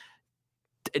horizon.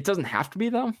 It doesn't have to be,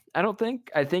 though. I don't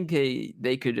think. I think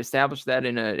they could establish that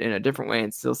in a different way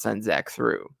and still send Zach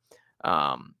through,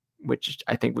 which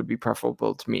I think would be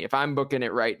preferable to me. If I'm booking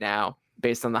it right now,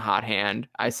 based on the hot hand,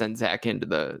 I send Zach into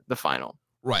the final.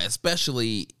 Right,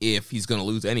 especially if he's going to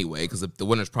lose anyway, because the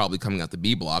winner's probably coming out the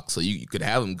B block, so you could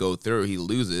have him go through. He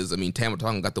loses. I mean, Tama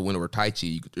Tonga got the win over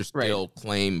Taichi. You could still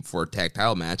claim for a tag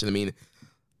title match. And I mean,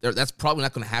 that's probably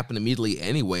not going to happen immediately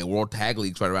anyway. World Tag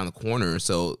League's right around the corner,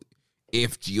 so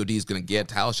if GOD is going to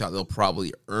get a title shot, they'll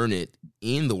probably earn it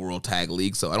in the World Tag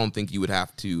League. So I don't think you would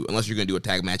have to, unless you're going to do a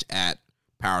tag match at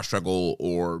Power Struggle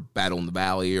or Battle in the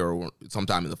Valley or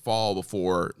sometime in the fall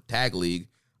before Tag League,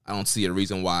 I don't see a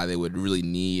reason why they would really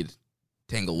need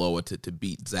Tangaloa to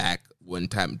beat Zach when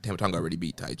Tama Tonga already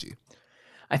beat Taichi.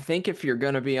 I think if you're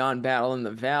going to be on Battle in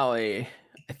the Valley,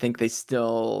 I think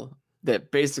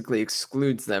that basically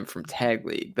excludes them from Tag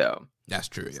League, though. That's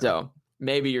true. Yeah. So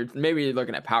maybe you're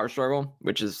looking at Power Struggle,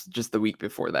 which is just the week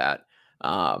before that.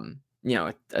 A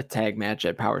tag match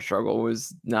at Power Struggle would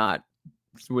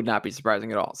not be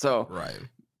surprising at all. So right.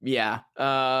 Yeah.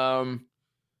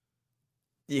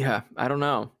 Yeah, I don't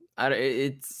know.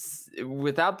 It's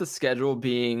without the schedule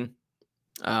being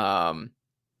kind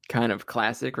of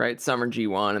classic, right? Summer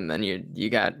G1, and then you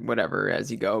got whatever as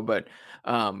you go, but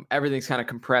everything's kind of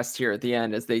compressed here at the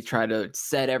end as they try to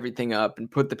set everything up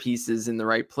and put the pieces in the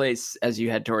right place as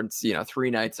you head towards 3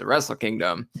 nights of Wrestle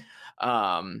Kingdom.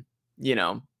 I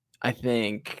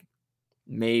think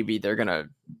maybe they're gonna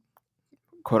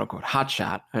quote unquote hot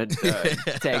shot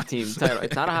tag team title.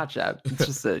 It's not a hot shot. It's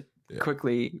just a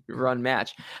quickly run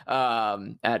match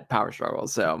at Power Struggle.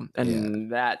 So,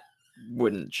 and that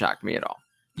wouldn't shock me at all.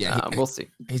 Yeah, we'll see.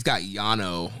 He's got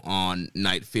Yano on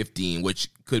night 15, which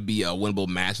could be a winnable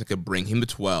match that could bring him to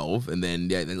 12. And then,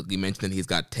 you mentioned that he's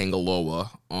got Tangaloa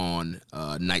on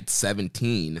night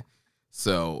 17.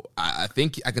 So I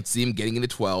think I could see him getting into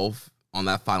 12 on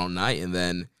that final night. And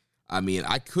then, I mean,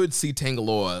 I could see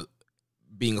Tangaloa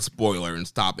being a spoiler and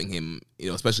stopping him,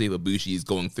 especially if Ibushi is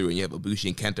going through and you have Ibushi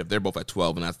and Kenta, if they're both at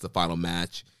 12 and that's the final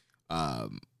match.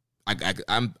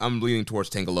 I'm leaning towards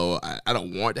Tangaloa. I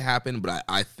don't want it to happen, but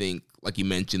I think, like you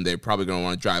mentioned, they're probably going to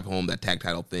want to drive home that tag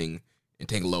title thing, and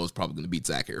Tangaloa is probably going to beat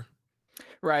Zack here.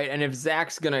 Right, and if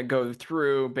Zack's going to go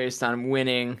through based on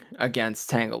winning against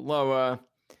Tangaloa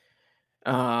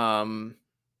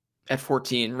at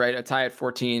 14, right, a tie at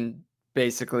 14,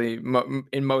 basically,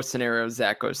 in most scenarios,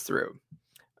 Zack goes through.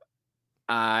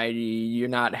 You're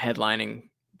not headlining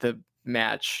the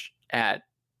match at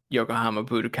Yokohama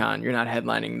Budokan. You're not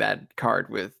headlining that card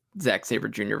with Zack Sabre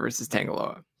Jr. versus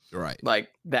Tangaloa. Right. Like,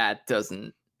 that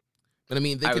doesn't... But I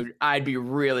mean, I'd be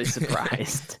really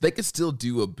surprised. They could still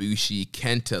do Ibushi,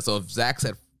 Kenta. So if Zack's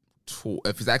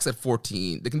at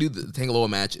 14, they can do the Tangaloa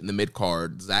match in the mid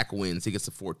card. Zack wins, he gets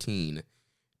to 14,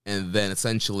 and then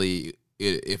essentially,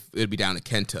 if it'd be down to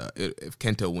Kenta. If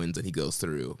Kenta wins, then he goes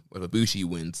through. If Ibushi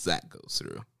wins, Zack goes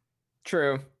through.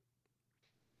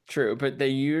 True, but they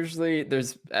usually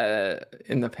there's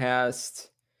in the past.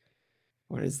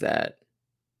 What is that?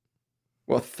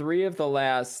 Well, 3 of the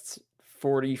last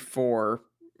 44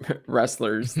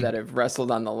 wrestlers that have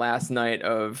wrestled on the last night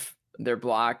of their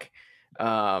block.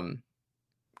 God,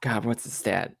 what's the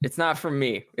stat? It's not from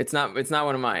me. It's not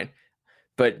one of mine.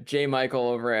 But Jay Michael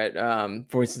over at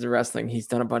Voices of Wrestling, he's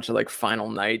done a bunch of like final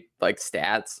night like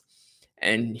stats,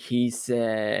 and he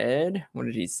said, what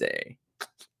did he say?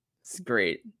 It's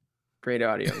great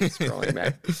audio. I'm scrolling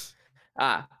back.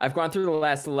 I've gone through the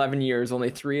last 11 years. Only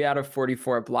 3 out of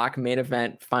 44 block main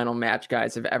event final match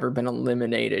guys have ever been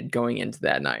eliminated going into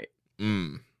that night.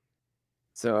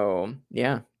 So,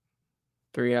 yeah,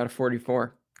 3 out of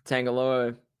 44.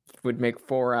 Tangaloa would make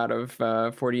 4 out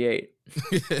of 48.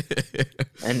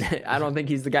 And I don't think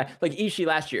he's the guy. Like Ishii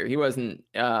last year, he wasn't.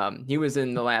 He was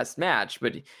in the last match,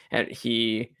 but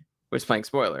he was playing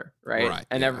spoiler, right?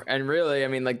 And really, I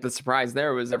mean, like the surprise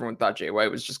there was everyone thought Jay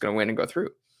White was just going to win and go through.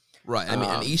 Right. I mean,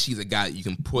 and Ishii's a guy that you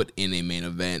can put in a main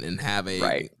event and have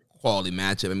a quality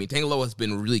matchup. I mean, Tangaloa has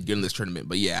been really good in this tournament,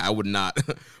 but yeah, I would not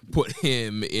put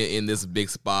him in this big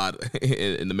spot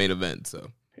in the main event.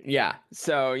 So yeah.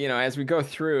 So, as we go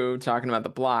through talking about the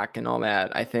block and all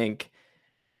that, I think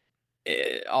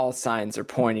all signs are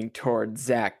pointing towards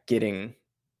Zack getting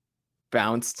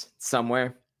bounced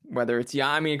somewhere. Whether it's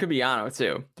it could be Yano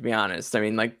too, to be honest. I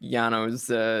mean, like Yano's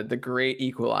the great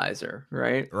equalizer,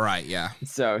 right? Right, yeah.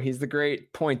 So he's the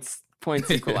great points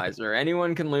equalizer.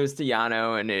 Anyone can lose to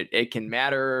Yano, and it can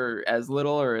matter as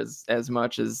little or as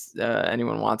much as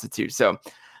anyone wants it to. So,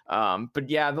 but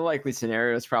yeah, the likely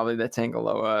scenario is probably that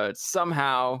Tangaloa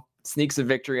somehow sneaks a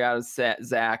victory out of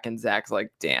Zack, and Zack's like,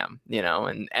 damn,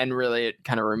 and really it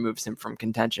kind of removes him from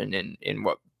contention in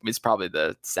what is probably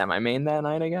the semi-main that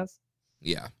night, I guess.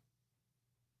 Yeah.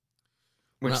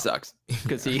 Which sucks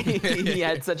because he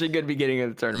had such a good beginning of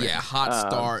the tournament. Yeah, hot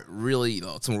start, really,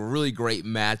 some really great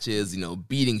matches,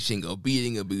 beating Shingo,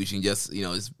 beating Ibushi, just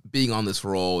being on this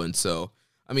roll. And so,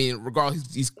 I mean,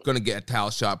 regardless, he's going to get a title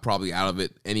shot probably out of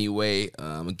it anyway,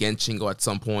 against Shingo at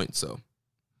some point. So,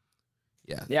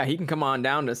 yeah. Yeah, he can come on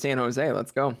down to San Jose.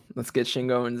 Let's go. Let's get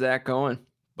Shingo and Zack going.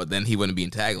 But then he wouldn't be in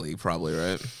tag league probably,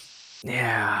 right?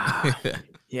 Yeah.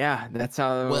 Yeah, that's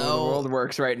how the world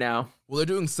works right now. Well, they're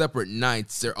doing separate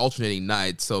nights. They're alternating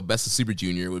nights. So Best of Super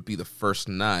Junior would be the first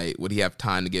night. Would he have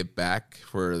time to get back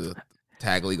for the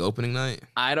tag league opening night?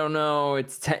 I don't know.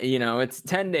 It's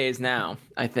 10 days now.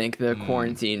 I think the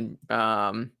quarantine.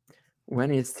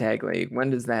 When is tag league?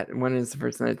 When is the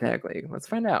first night of tag league? Let's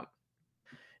find out.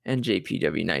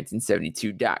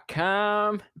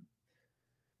 NJPW1972.com.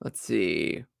 Let's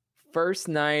see. First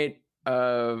night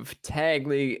of tag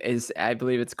league is, I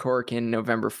believe it's Korakuen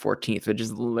November 14th, which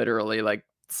is literally like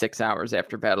 6 hours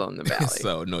after Battle in the Valley.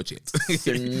 So no chance.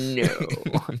 So no,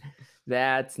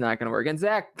 that's not going to work. And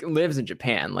Zack lives in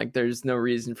Japan. Like there's no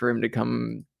reason for him to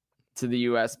come to the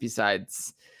US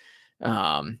besides,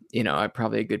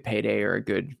 probably a good payday or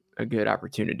a good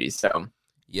opportunity. So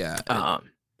yeah.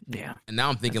 Yeah. And now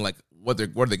I'm thinking like, what are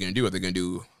they going to do? Are they going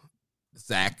to do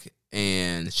Zack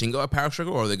and Shingo at Power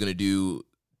Struggle, or are they going to do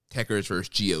Tekkers versus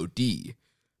GOD?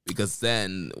 Because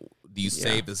then do you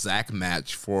save the Zack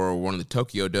match for one of the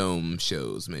Tokyo Dome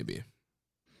shows? Maybe.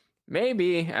 I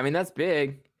mean, that's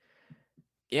big.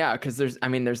 Yeah, because there's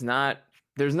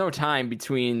no time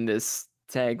between this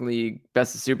Tag League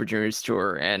Best of Super Juniors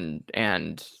tour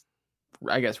and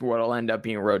I guess what'll end up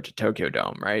being Road to Tokyo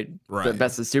Dome, right? Right. The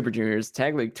Best of Super Juniors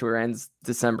Tag League tour ends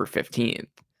December 15th.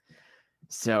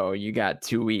 So you got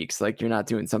 2 weeks. Like, you're not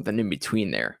doing something in between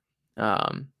there.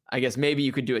 I guess maybe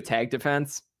you could do a tag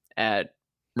defense at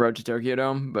Road to Tokyo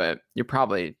Dome, but you're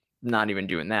probably not even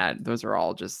doing that. Those are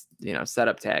all just,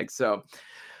 setup tags. So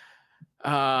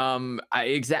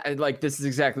this is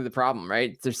exactly the problem,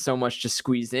 right? There's so much to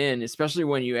squeeze in, especially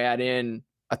when you add in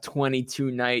a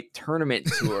 22-night tournament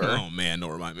tour. Oh man,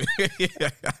 don't remind me.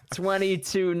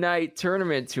 22-night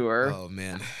tournament tour. Oh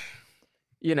man.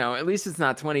 At least it's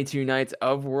not 22 nights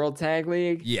of World Tag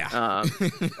League. Yeah.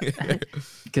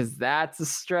 Because that's a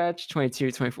stretch.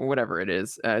 22, 24, whatever it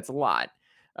is. It's a lot.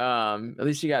 At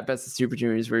least you got Best of Super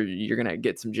Juniors where you're going to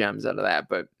get some gems out of that.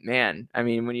 But man, I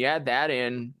mean, when you add that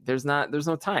in, there's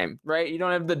no time, right? You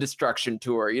don't have the Destruction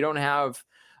Tour. You don't have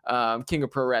King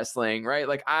of Pro Wrestling, right?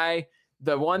 Like,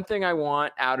 the one thing I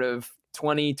want out of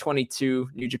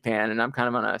 2022 New Japan, and I'm kind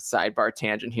of on a sidebar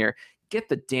tangent here, get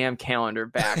the damn calendar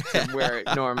back to where it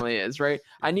normally is, right?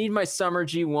 I need my summer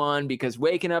G1 because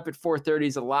waking up at 4:30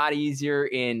 is a lot easier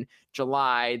in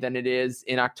July than it is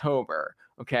in October,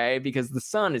 okay? Because the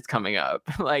sun is coming up.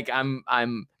 Like, I'm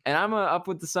a up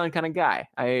with the sun kind of guy.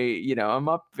 I'm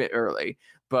up a bit early,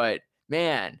 but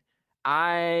man,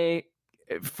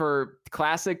 for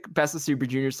classic Best of Super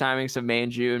Juniors timings of May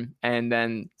and June, and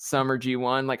then summer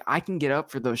G1, like, I can get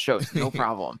up for those shows, no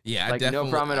problem. Yeah, like, no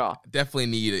problem at all. Definitely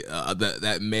need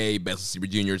that May Best of Super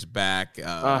Juniors back.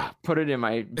 Put it in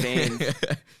my veins.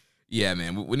 Yeah,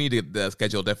 man, we need to get the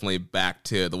schedule definitely back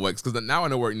to the weeks, because now I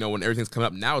know where when everything's coming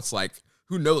up. Now it's like,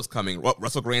 who knows what's coming? What,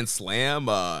 Wrestle Grand Slam,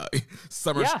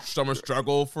 summer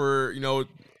struggle for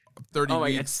 30 oh my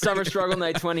weeks. God, Summer Struggle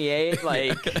Night 28.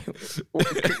 Like,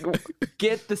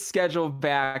 get the schedule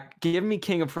back. Give me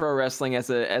King of Pro Wrestling as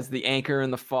the anchor in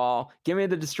the fall. Give me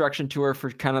the Destruction Tour for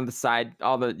kind of the side,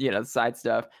 all the side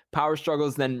stuff. Power Struggle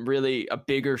is then really a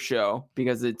bigger show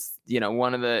because it's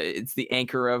it's the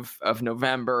anchor of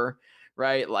November,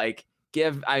 right? Like,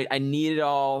 I need it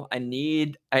all. I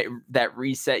need that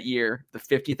reset year, the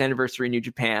 50th anniversary New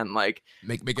Japan. Like,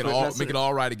 make it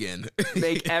all right again.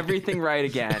 Make everything right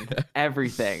again.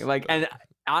 Everything. Like, and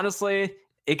honestly,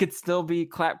 it could still be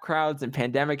clap crowds and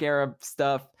pandemic era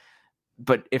stuff,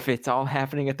 but if it's all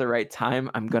happening at the right time,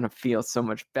 I'm gonna feel so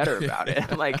much better about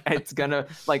it. Like, it's gonna,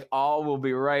 like, all will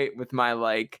be right with my,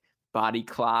 like, body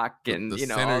clock and the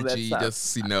all that synergy,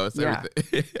 stuff. it's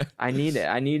everything. I need it.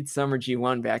 I need summer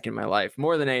G1 back in my life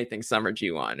more than anything. Summer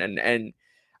G1, and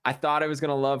I thought I was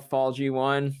gonna love fall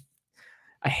G1.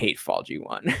 I hate fall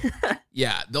G1.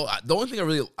 Yeah, the only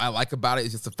thing I like about it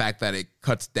is just the fact that it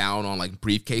cuts down on, like,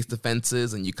 briefcase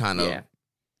defenses, and you kind of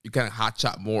hot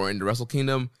shot more into Wrestle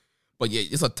Kingdom. But yeah,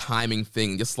 it's a timing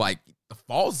thing. Just like the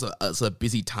fall's a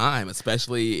busy time,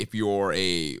 especially if you're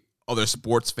a other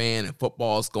sports fan and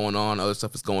football is going on, other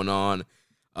stuff is going on.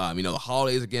 The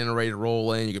holidays are getting ready to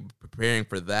roll in. You're preparing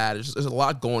for that. There's a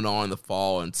lot going on in the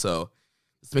fall, and so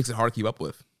this makes it hard to keep up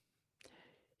with.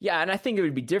 Yeah, and I think it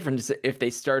would be different if they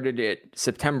started it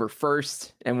September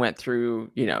 1st and went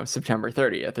through, September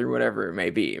 30th or whatever it may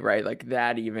be, right? Like,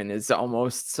 that even is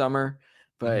almost summer.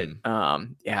 But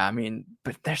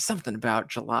but there's something about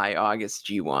July, August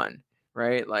G1.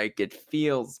 Right? Like, it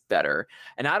feels better.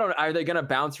 And are they going to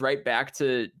bounce right back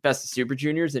to Best of Super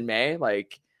Juniors in May?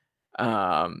 Like,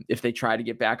 if they try to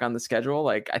get back on the schedule,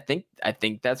 like, I think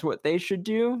that's what they should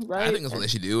do, right? I think that's what they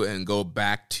should do, and go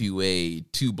back to a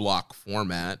 2-block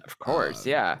format. Of course.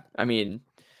 Yeah. I mean,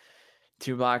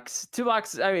 2 blocks,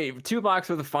 I mean, 2 blocks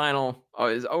with a final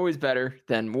is always better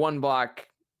than 1 block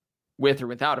with or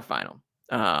without a final.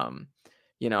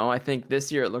 I think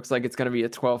this year it looks like it's going to be a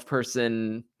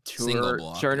 12-person tour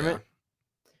tournament.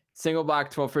 Single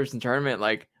block 12-person tournament.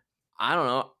 Like, I don't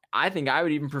know. I think I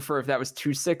would even prefer if that was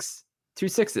 2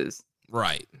 sixes.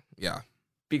 Right. Yeah.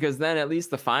 Because then at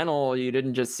least the final, you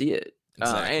didn't just see it.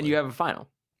 Exactly. And you have a final.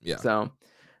 Yeah. So,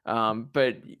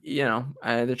 but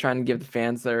they're trying to give the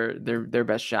fans their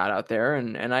best shot out there,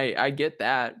 and I get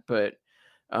that, but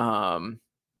I don't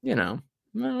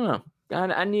know.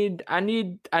 I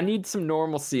need some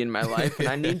normalcy in my life, and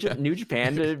I need New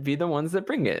Japan to be the ones that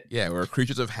bring it. Yeah, we're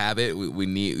creatures of habit. We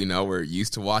need, we're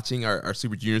used to watching our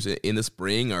Super Juniors in the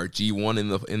spring, our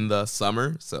G1 in the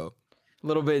summer. So a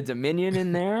little bit of Dominion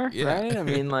in there, right? I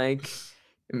mean, like,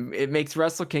 it makes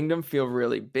Wrestle Kingdom feel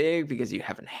really big because you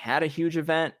haven't had a huge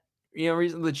event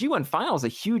reason. The G1 final is a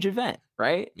huge event,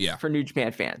 right? Yeah. For New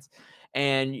Japan fans.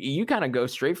 And you kind of go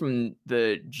straight from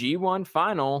the G1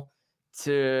 final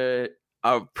to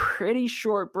a pretty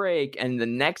short break. And the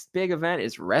next big event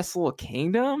is Wrestle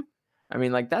Kingdom. I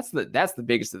mean, like that's the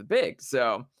biggest of the big.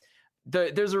 So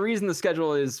there's a reason the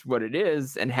schedule is what it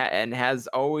is and has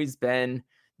always been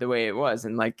the way it was.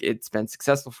 And like, it's been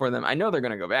successful for them. I know they're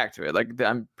going to go back to it. Like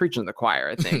I'm preaching to the choir,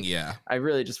 I think. Yeah. I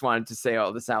really just wanted to say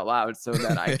all this out loud so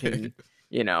that I can,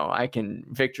 I can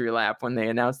victory lap when they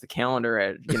announce the calendar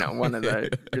at, one of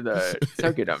the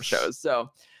Tokyo Dome shows.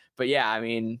 So, but yeah, I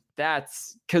mean,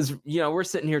 that's because, we're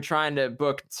sitting here trying to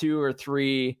book 2 or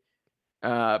 3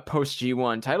 post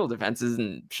G1 title defenses,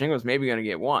 and Shingo's maybe going to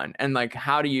get one. And like,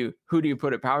 who do you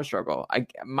put at Power Struggle?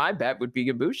 My bet would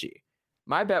be Ibushi.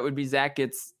 My bet would be Zach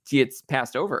gets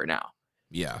passed over now.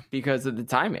 Yeah. Because of the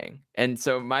timing. And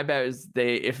so my bet is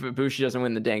if Ibushi doesn't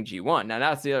win the dang G1, now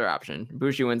that's the other option.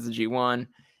 Ibushi wins the G1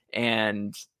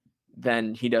 and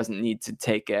then he doesn't need to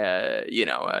take an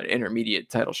intermediate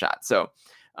title shot. So,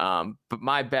 but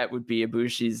my bet would be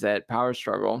Ibushi's at Power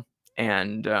Struggle,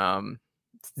 and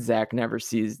Zach never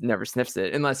sniffs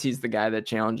it unless he's the guy that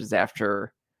challenges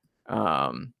after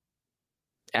Wrestle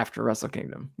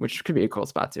Kingdom, which could be a cool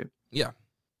spot too. Yeah.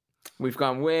 We've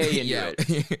gone way into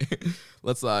it.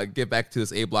 Let's get back to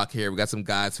this A block here. We got some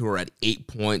guys who are at 8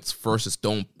 points. First is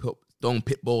Stone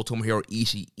Pitbull Tomohiro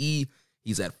Ishii.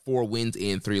 He's at 4 wins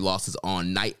and 3 losses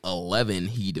on night 11.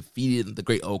 He defeated the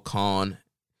Great Okan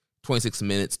 26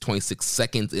 minutes, 26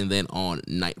 seconds. And then on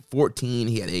night 14,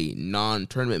 he had a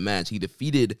non-tournament match. He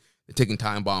defeated the Ticking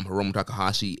Time Bomb Hiromu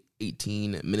Takahashi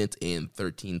 18 minutes and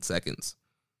 13 seconds.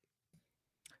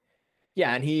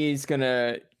 Yeah, and he's going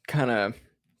to kind of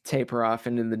taper off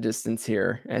into the distance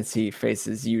here as he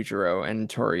faces Yujiro and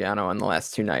Toriano on the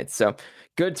last 2 nights. So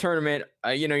good tournament.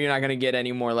 You're not going to get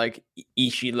any more like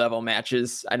Ishii level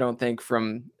matches, I don't think,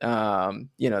 from the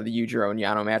Yujiro and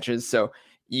Yano matches. So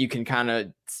you can kind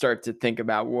of start to think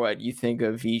about what you think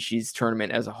of Ishii's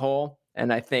tournament as a whole.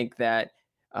 And I think that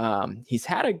he's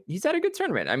had a good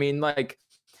tournament. I mean, like,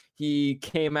 he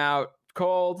came out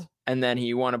cold and then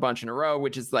he won a bunch in a row,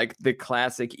 which is like the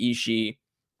classic Ishii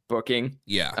booking.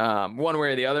 Yeah. One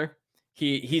way or the other.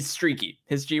 He's streaky.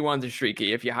 His G1s are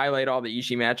streaky. If you highlight all the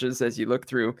Ishii matches as you look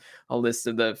through a list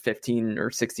of the 15 or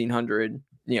 1600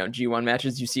 G1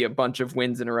 matches, you see a bunch of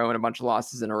wins in a row and a bunch of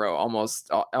losses in a row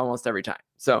almost every time.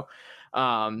 So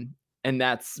and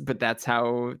that's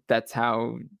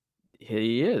how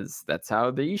he is. That's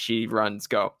how the Ishii runs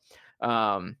go.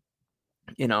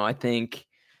 I think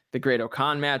the Great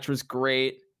Okan match was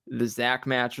great. The Zach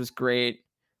match was great.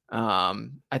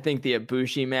 I think the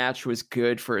Ibushi match was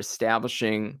good for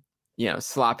establishing,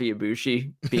 sloppy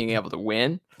Ibushi being able to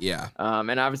win. Yeah.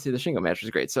 And obviously the Shingo match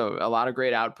was great. So a lot of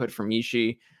great output from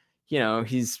Ishii.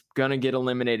 He's going to get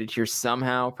eliminated here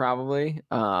somehow, probably.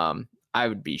 I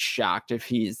would be shocked if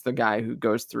he's the guy who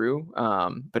goes through.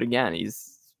 But again, if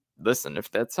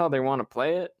that's how they want to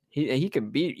play it, he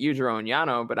could beat Yujiro and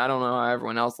Yano, but I don't know how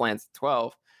everyone else lands at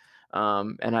 12.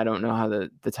 And I don't know how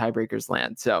the tiebreakers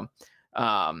land. So,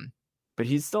 but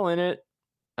he's still in it.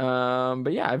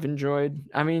 But yeah, I've enjoyed.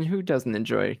 I mean, who doesn't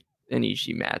enjoy an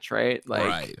Ishii match, right? Like,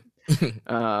 right.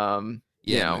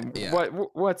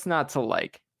 What's not to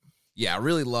like? Yeah, I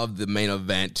really loved the main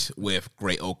event with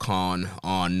Great Okan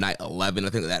on night 11. I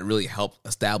think that really helped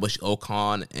establish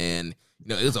Okan, and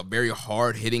it was a very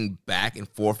hard hitting back and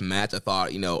forth match. I thought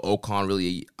Okan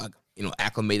really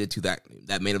acclimated to that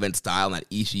main event style and that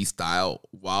Ishii style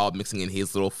while mixing in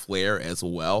his little flair as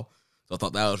well. So I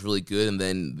thought that was really good. And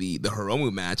then the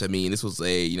Hiromu match, I mean, this was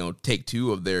a take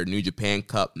 2 of their New Japan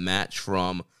Cup match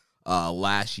from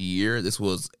last year. This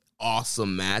was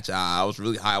awesome match. I was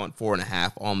really high. I went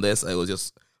 4.5 on this. It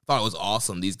was thought it was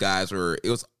awesome. These guys it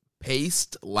was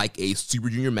paced like a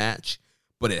Super Junior match,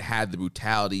 but it had the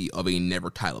brutality of a never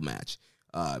title match.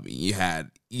 You had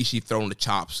Ishii throwing the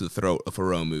chops to the throat of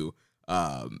Hiromu.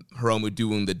 Hiromu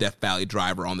doing the Death Valley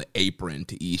driver on the apron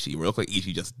to Ishii, where it looked like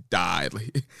Ishii just died.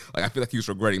 Like I feel like he was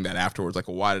regretting that afterwards. Like,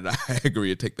 why did I agree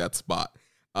to take that spot?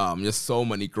 Just so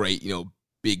many great,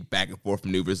 big back and forth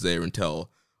maneuvers there until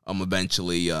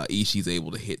eventually Ishii's able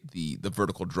to hit the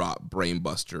vertical drop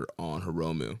brainbuster on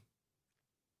Hiromu.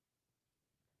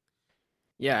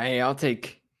 Yeah, hey, I'll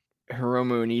take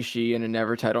Hiromu and Ishii in a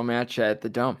never title match at the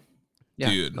Dome. Yeah,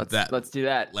 dude, let's do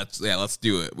that. Let's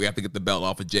do it. We have to get the belt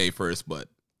off of Jay first, but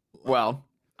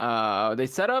they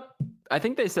set up. I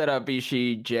think they set up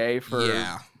Ishii Jay for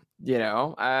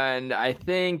and I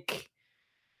think,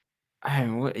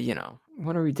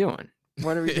 what are we doing?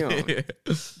 What are we doing,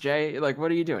 Jay? Like,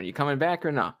 what are you doing? You coming back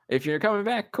or not? If you're coming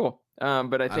back, cool.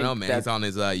 But I think know, man. He's on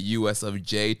his US of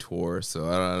J tour, so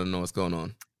I don't know what's going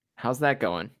on. How's that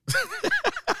going?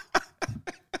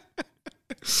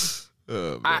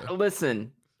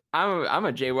 Listen, I'm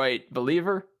a Jay White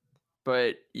believer,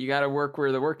 but you got to work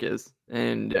where the work is,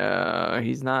 and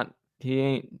he's not. He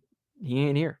ain't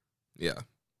here. Yeah,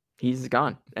 he's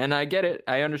gone, and I get it.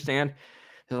 I understand.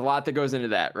 There's a lot that goes into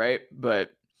that, right?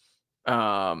 But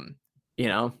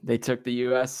they took the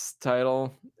U.S.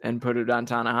 title and put it on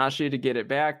Tanahashi to get it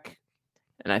back,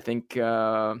 and I think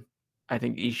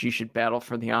Ishii should battle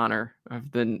for the honor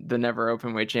of the never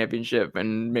openweight championship,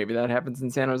 and maybe that happens in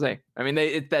San Jose. I mean,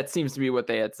 that seems to be what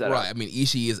they had set up. Right. I mean,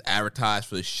 Ishii is advertised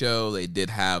for the show.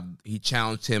 He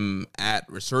challenged him at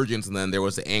Resurgence, and then there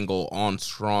was the angle on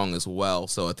Strong as well.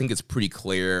 So I think it's pretty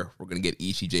clear we're going to get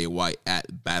Ishii Jay White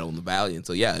at Battle in the Valley. And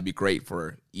so, yeah, it'd be great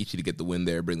for Ishii to get the win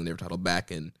there, bring the never title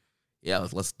back, and yeah,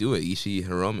 let's do it. Ishii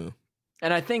Hiromu.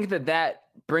 And I think that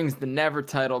brings the never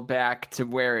title back to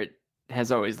where it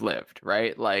has always lived,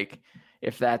 right? Like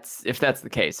if that's the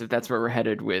case, if that's where we're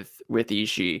headed with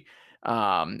Ishii,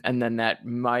 and then that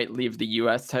might leave the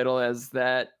US title as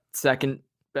that second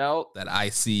belt, that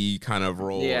IC kind of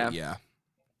role. Yeah.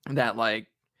 That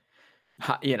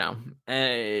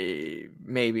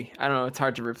maybe, I don't know. It's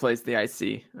hard to replace the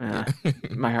IC.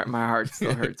 My heart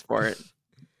still hurts for it.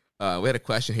 We had a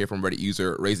question here from Reddit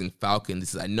user Raising Falcon.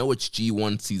 This is, I know it's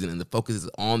G1 season and the focus is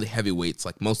on the heavyweights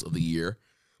like most of the year,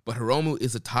 but Hiromu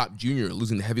is a top junior,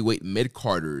 losing the heavyweight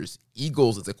mid-carders.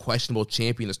 Eagles is a questionable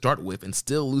champion to start with and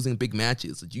still losing big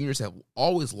matches. The juniors have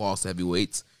always lost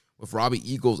heavyweights, with Robbie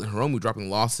Eagles and Hiromu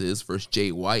dropping losses versus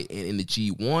Jay White. And in the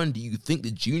G1, do you think the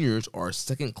juniors are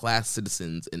second-class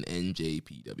citizens in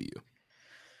NJPW?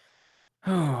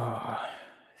 Oh,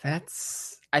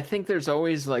 I think there's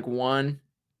always like one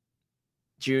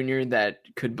junior that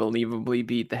could believably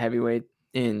beat the heavyweight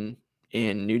in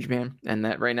New Japan, and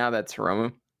that right now that's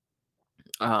Hiromu.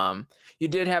 You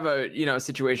did have a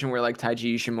situation where like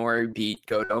Taiji Ishimori beat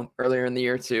Goto earlier in the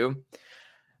year too.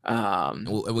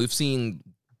 We've seen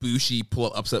Bushi pull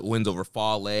up upset wins over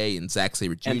Fale and Zack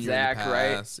Sabre Jr. And Zack,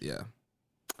 right?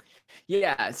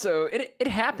 Yeah. So it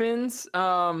happens.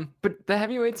 But the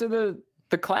heavyweights are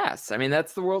the class. I mean,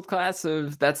 that's the world class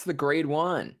that's the grade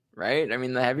one, right? I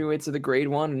mean, the heavyweights are the grade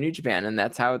one in New Japan, and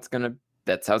that's how it's gonna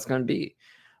be.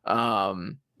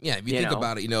 Yeah, if you think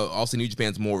about it, also New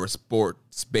Japan's more of a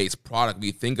sports-based product. If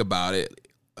you think about it,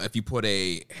 if you put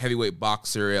a heavyweight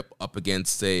boxer up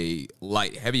against a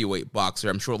light heavyweight boxer,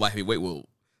 I'm sure light heavyweight will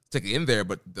stick it in there,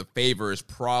 but the favor is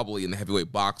probably in the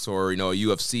heavyweight boxer, or,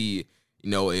 UFC,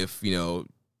 if,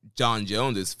 John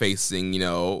Jones is facing,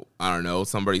 I don't know,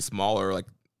 somebody smaller, like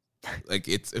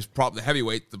it's probably the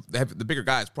heavyweight, the bigger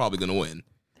guy is probably going to win.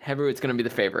 Heavyweight's going to be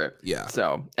the favorite. Yeah.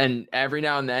 So, and every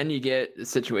now and then you get a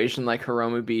situation like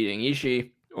Hiromu beating Ishii,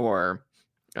 or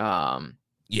you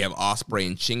have Ospreay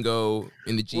and Shingo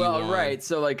in the G1. Well, right.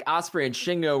 So like Ospreay and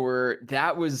Shingo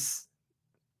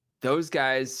those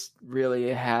guys really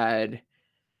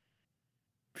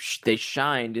they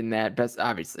shined in that best,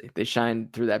 obviously they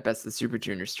shined through that Best of the Super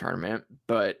Juniors tournament,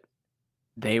 but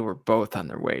they were both on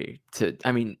their way to,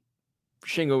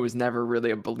 Shingo was never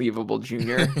really a believable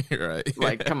junior. Right.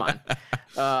 Like, come on.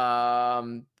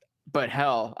 But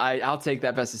hell, I'll take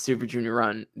that Best of Super Junior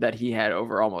run that he had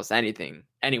over almost anything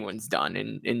anyone's done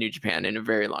in New Japan in a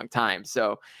very long time.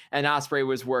 So, and Ospreay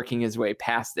was working his way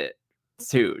past it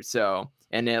too. So,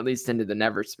 and at least into the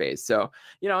never space. So,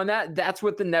 and that's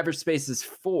what the never space is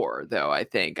for, though. I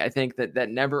think that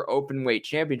never open weight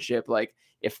championship, like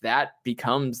if that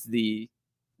becomes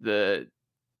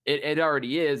it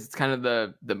already is. It's kind of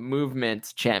the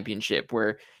movement championship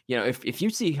where, if you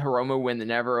see Hiromu win the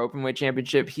never openweight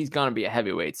championship, he's going to be a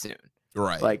heavyweight soon.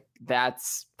 Right. Like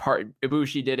that's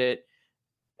Ibushi did it.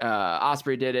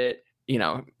 Ospreay did it.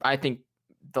 I think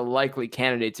the likely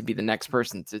candidate to be the next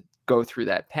person to go through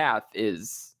that path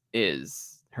is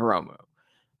Hiromu.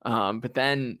 But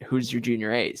then who's your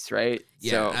junior ace, right?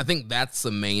 Yeah. So, I think that's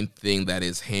the main thing that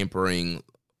is hampering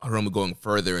Hiromu going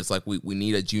further. It's like we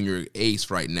need a junior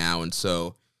ace right now, and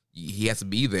so he has to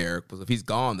be there, because if he's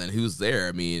gone, then who's there?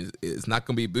 I mean, it's not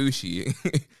going to be Bushi.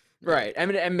 Right.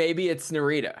 And maybe it's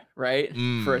Narita, right?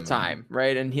 For a time,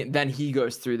 right? And then he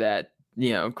goes through that,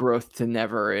 growth to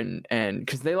never, and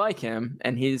because they like him,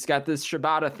 and he's got this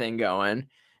Shibata thing going,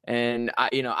 and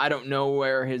I don't know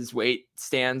where his weight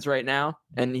stands right now,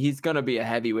 and he's going to be a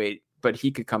heavyweight, but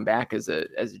he could come back as a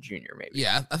junior, maybe.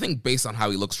 Yeah, I think based on how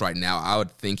he looks right now, I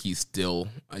would think he's still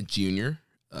a junior.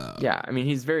 Yeah,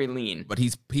 he's very lean. But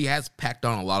he has packed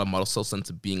on a lot of muscle since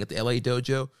being at the LA dojo.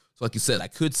 So like you said, I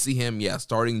could see him,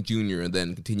 starting junior and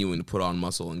then continuing to put on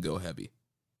muscle and go heavy.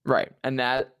 Right. And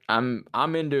that I'm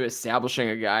into establishing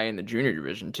a guy in the junior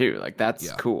division too. Like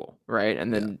that's cool. Right.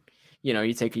 And then,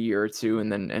 you take a year or two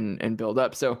and then and build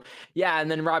up. So and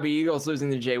then Robbie Eagles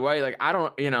losing to Jay White. Like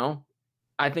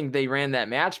I think they ran that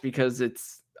match because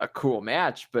it's a cool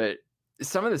match, but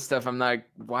some of the stuff I'm like,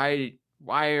 why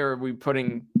are we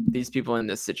putting these people in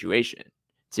this situation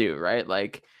too? Right.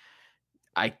 Like,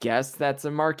 I guess that's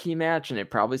a marquee match and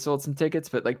it probably sold some tickets,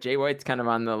 but like Jay White's kind of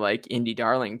on the like indie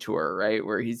darling tour, right?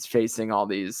 Where he's facing all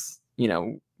these,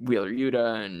 Wheeler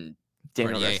Yuta and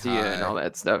Daniel Garcia and all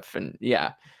that stuff. And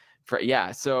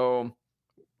so,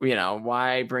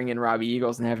 why bring in Robbie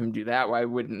Eagles and have him do that? Why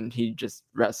wouldn't he just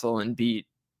wrestle and beat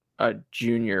a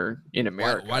junior in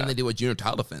America? Why didn't they do a junior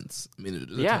title defense? I mean,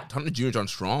 a ton of juniors on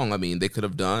Strong. I mean, they could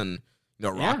have done...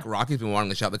 Rocky's been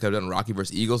wanting to shout. They could have done Rocky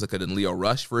versus Eagles. They could have done Leo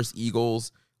Rush versus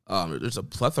Eagles. There's a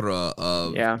plethora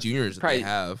of juniors that they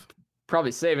have.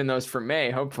 Probably saving those for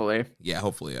May, hopefully. Yeah,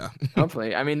 hopefully, yeah.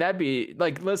 Hopefully. I mean, that'd be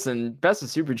like, listen, Best of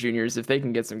Super Juniors, if they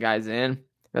can get some guys in,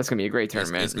 that's going to be a great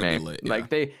tournament. It's gonna be lit, Like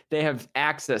they have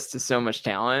access to so much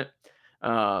talent.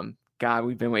 God,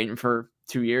 we've been waiting for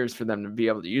 2 years for them to be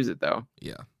able to use it, though.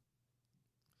 Yeah.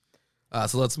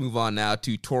 So let's move on now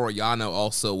to Toru Yano,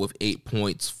 also with 8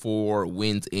 points, 4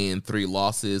 wins and 3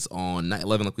 losses. On night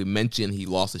 11, like we mentioned, he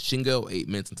lost to Shingo, 8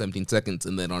 minutes and 17 seconds.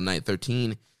 And then on night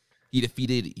 13, he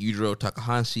defeated Yujiro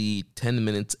Takahashi, 10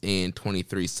 minutes and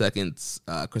 23 seconds.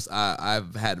 Chris,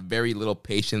 I've had very little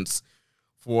patience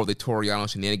for the Toru Yano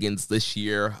shenanigans this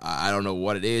year. I don't know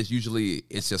what it is. Usually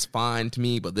it's just fine to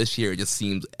me, but this year it just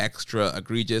seems extra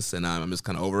egregious, and I'm just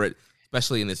kind of over it,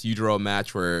 especially in this Yujiro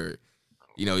match where...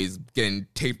 he's getting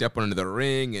taped up under the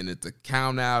ring and it's a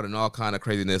count out and all kind of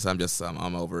craziness.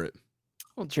 I'm over it.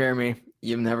 Well, Jeremy,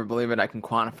 you'll never believe it. I can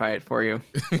quantify it for you.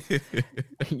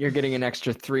 You're getting an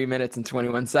extra 3 minutes and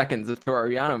 21 seconds of Toru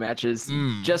Yano matches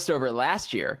just over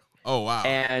last year. Oh, wow.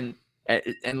 And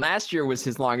last year was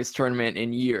his longest tournament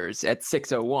in years at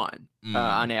 6:01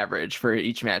 on average for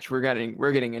each match. We're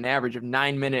getting an average of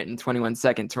 9 minute and 21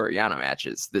 second Toru Yano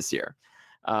matches this year.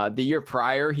 The year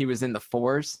prior, he was in the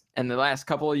 4s, and the last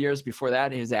couple of years before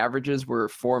that, his averages were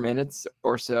 4 minutes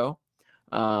or so,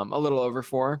 a little over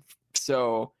 4.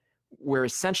 So we're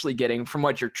essentially getting from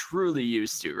what you're truly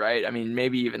used to, right? I mean,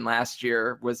 maybe even last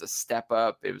year was a step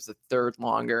up. It was a third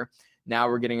longer. Now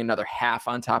we're getting another half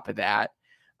on top of that.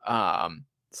 And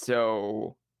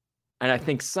I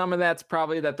think some of that's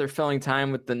probably that they're filling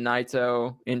time with the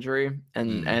Naito injury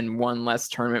and one less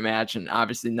tournament match, and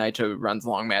obviously Naito runs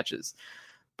long matches.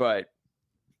 But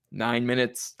 9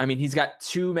 minutes, I mean, he's got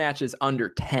 2 matches under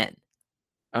 10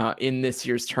 in this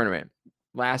year's tournament.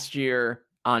 Last year,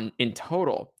 in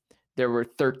total, there were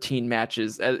 13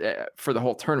 matches for the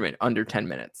whole tournament under 10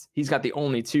 minutes. He's got the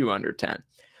only 2 under 10.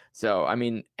 So, I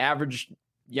mean, average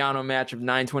Yano match of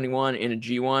 9:21 in a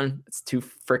G1, it's too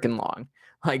freaking long.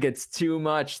 Like, it's too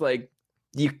much. Like,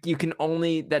 you can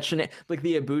only, that shouldn't, like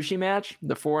the Ibushi match,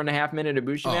 the 4.5 minute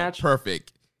Ibushi match.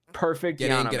 Perfect.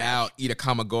 Get in, get match. Out, eat a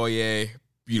Kamagoye.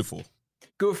 Beautiful.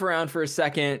 Goof around for a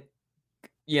second.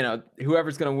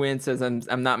 Whoever's going to win says,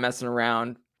 I'm not messing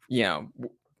around,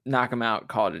 knock him out,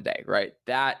 call it a day, right?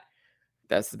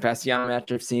 That's the best Yano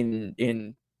match I've seen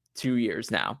in 2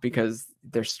 years now, because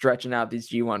they're stretching out these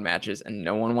G1 matches and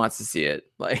no one wants to see it.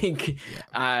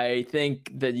 I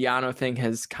think the Yano thing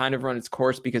has kind of run its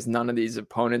course because none of these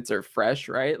opponents are fresh,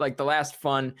 right? Like the last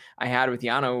fun I had with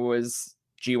Yano was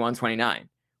G1 29.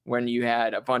 When you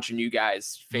had a bunch of new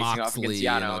guys facing off against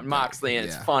Yano and Moxley, and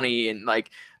it's funny, and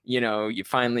you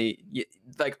finally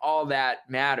like all that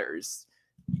matters.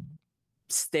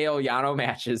 Stale Yano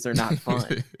matches are not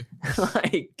fun.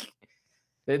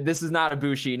 This is not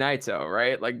Ibushi Naito,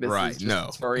 right? Like this is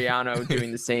just Toru Yano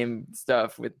doing the same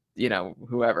stuff with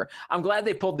whoever. I'm glad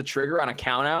they pulled the trigger on a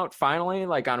count out finally,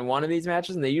 like on one of these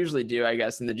matches, and they usually do, I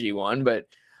guess, in the G1, but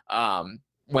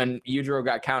when Yujiro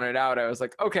got counted out, I was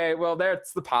like, okay, well,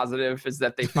 that's the positive, is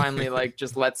that they finally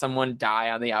just let someone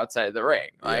die on the outside of the ring,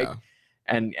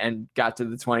 and got to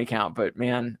the 20 count. But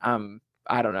man,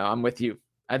 I don't know. I'm with you.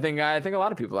 I think a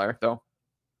lot of people are though.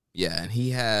 Yeah, and he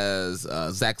has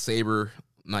Zack Sabre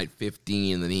night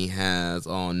 15, and then he has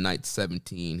on night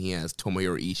 17 he has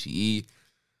Tomohiro Ishii.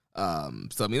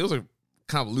 So I mean, those are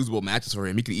kind of losable matches for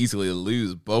him. He could easily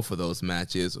lose both of those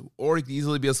matches, or he could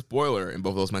easily be a spoiler in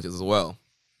both of those matches as well.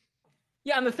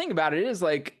 Yeah, and the thing about it is,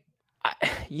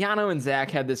 Yano and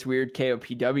Zach had this weird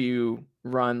KOPW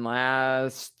run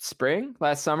last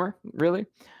summer, really.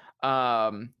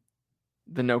 The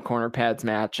no corner pads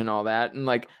match and all that. And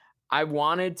I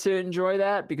wanted to enjoy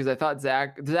that because I thought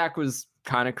Zach was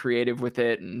kind of creative with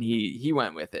it, and he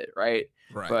went with it, right?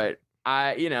 Right. But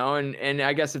and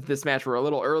I guess if this match were a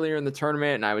little earlier in the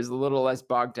tournament and I was a little less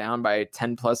bogged down by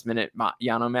 10+ minute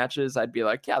Yano matches, I'd be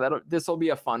like, yeah, this will be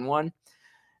a fun one.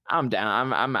 I'm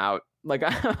down. I'm out. Like,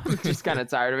 I'm just kind of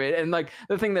tired of it. And like,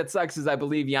 the thing that sucks is I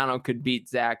believe Yano could beat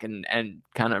Zach and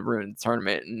kind of ruin the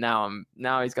tournament. And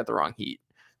now he's got the wrong heat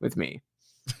with me.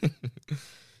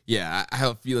 Yeah, I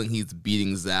have a feeling he's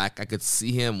beating Zach. I could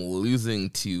see him losing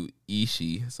to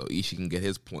Ishii, so Ishii can get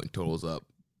his point totals up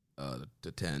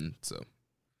to 10. So,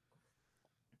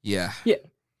 yeah.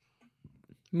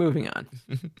 Moving on.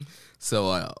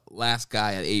 So, last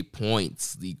guy at 8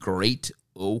 points, the Great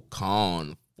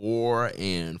Okan,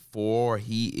 4-4.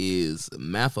 He is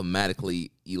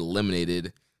mathematically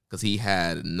eliminated because he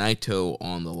had Naito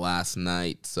on the last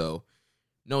night. So,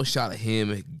 no shot at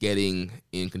him getting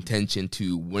in contention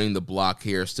to winning the block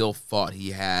here. Still thought he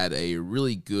had a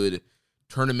really good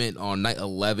tournament on night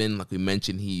 11. Like we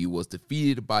mentioned, he was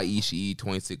defeated by Ishii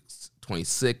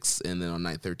 26-26. And then on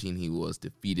night 13, he was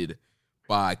defeated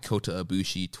by Kota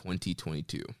Ibushi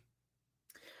 20-22.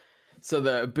 So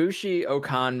the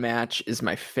Ibushi-Okan match is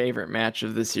my favorite match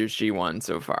of this year's G1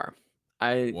 so far.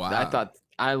 I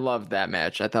loved that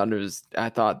match. I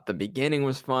thought the beginning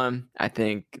was fun. I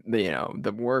think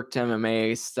the worked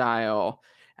MMA style,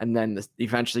 and then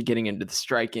eventually getting into the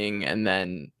striking, and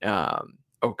then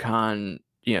Okan,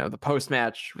 the post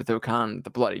match with Okan,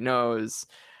 the bloody nose,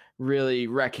 really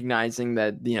recognizing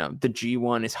that the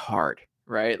G1 is hard,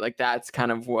 right? Like that's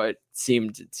kind of what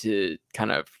seemed to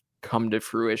kind of come to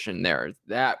fruition there.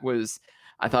 I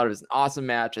thought it was an awesome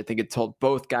match. I think it told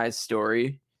both guys'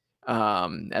 story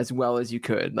as well as you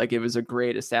could. Like, it was a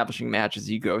great establishing match as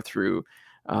you go through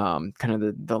kind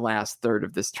of the last third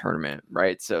of this tournament,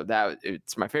 right? So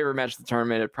it's my favorite match of the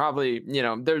tournament. It probably,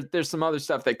 there's some other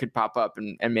stuff that could pop up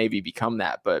and maybe become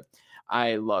that, but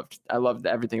I loved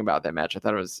everything about that match. I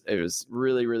thought it was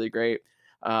really, really great.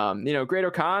 Great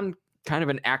Okan, kind of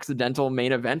an accidental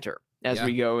main eventer as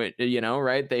we go,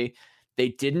 right? They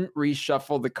didn't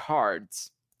reshuffle the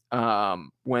cards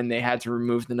when they had to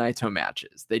remove the Naito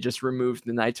matches. They just removed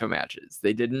the Naito matches.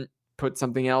 They didn't put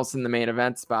something else in the main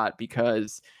event spot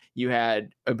because you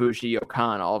had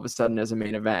Ibushi-Okan all of a sudden as a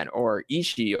main event, or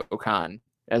Ishii-Okan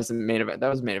as a main event. That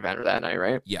was a main event that night,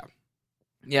 right?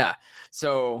 Yeah.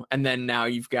 So, and then now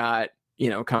you've got,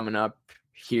 coming up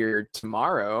here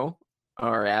tomorrow,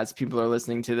 or as people are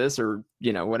listening to this, or,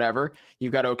 whatever,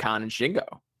 you've got Okan and Shingo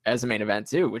as a main event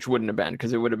too, which wouldn't have been,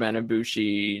 because it would have been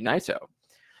Ibushi-Naito.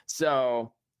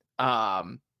 So,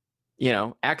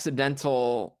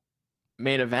 accidental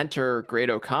main eventer Great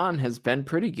Okan has been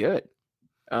pretty good.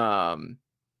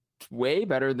 Way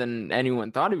better than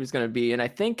anyone thought he was going to be. And I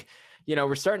think,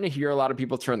 we're starting to hear a lot of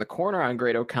people turn the corner on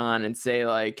Great Okan and say,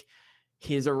 like,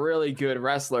 he's a really good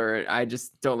wrestler. I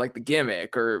just don't like the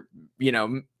gimmick, or,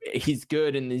 he's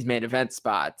good in these main event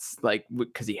spots, like,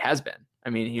 because he has been. I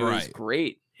mean, he was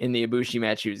great in the Ibushi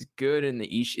match. He was good in the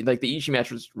Ishii. Like, the Ishii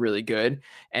match was really good.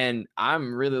 And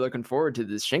I'm really looking forward to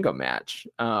this Shingo match,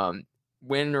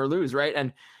 win or lose, right?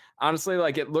 And honestly,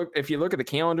 like, if you look at the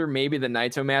calendar, maybe the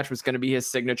Naito match was going to be his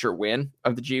signature win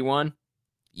of the G1.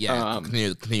 Yeah,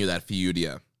 continue that feud,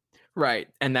 yeah. Right,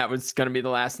 and that was going to be the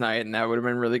last night, and that would have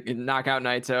been really knock out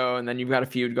Naito, and then you've got a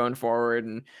feud going forward,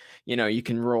 and you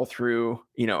can roll through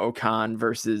Okan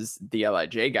versus the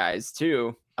LIJ guys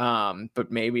too. But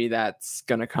maybe that's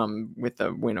going to come with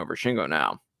a win over Shingo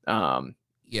now.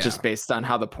 Just based on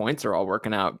how the points are all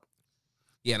working out.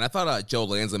 Yeah, and I thought Joe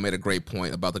Lanza made a great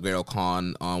point about the Great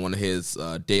Okan on one of his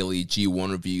daily G1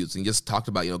 reviews, and he just talked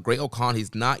about, Great Okan,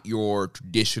 he's not your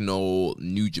traditional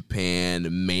New Japan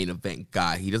main event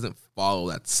guy. He doesn't follow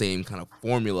that same kind of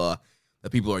formula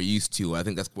that people are used to. I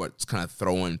think that's what's kind of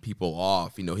throwing people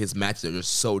off. His matches are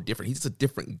just so different. He's just a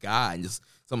different guy, and just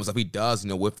some of the stuff he does,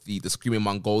 with the Screaming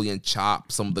Mongolian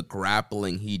chop, some of the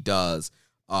grappling he does,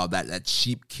 that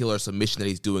sheep killer submission that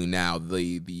he's doing now,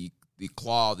 the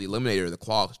claw, the eliminator, the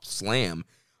claw slam.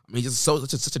 I mean, he's just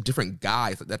such a different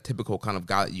guy. It's like that typical kind of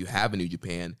guy that you have in New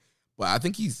Japan. But I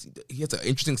think he has an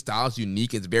interesting style. It's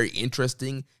unique. It's very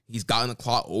interesting. He's gotten the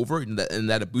claw over in that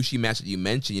Ibushi match that you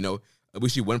mentioned.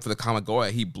 Ibushi went for the Kamigoya.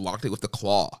 He blocked it with the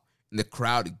claw, and the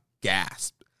crowd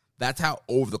gasped. That's how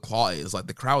over the claw is. Like,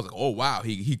 the crowd was like, "Oh wow!"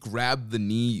 He grabbed the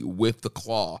knee with the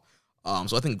claw.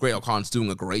 So I think Great Okan's doing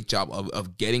a great job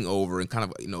of getting over and kind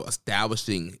of,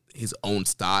 establishing his own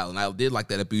style. And I did like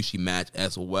that Ibushi match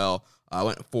as well. I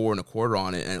went 4 1/4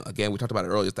 on it. And again, we talked about it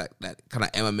earlier, it's that kind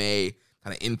of MMA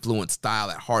kind of influence style,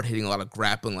 that hard hitting, a lot of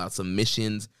grappling, a lot of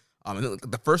submissions. And then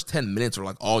the first 10 minutes are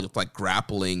all just like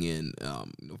grappling and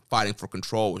fighting for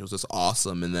control, which was just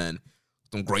awesome. And then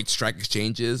some great strike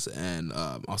exchanges, and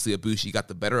obviously Ibushi got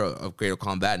the better of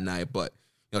Great-O-Khan that night. But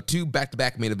 2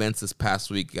 back-to-back main events this past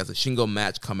week. He has a Shingo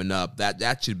match coming up.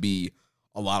 That should be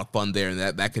a lot of fun there, and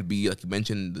that could be, like you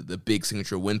mentioned, the big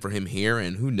signature win for him here.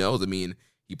 And who knows? I mean,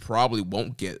 he probably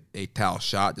won't get a title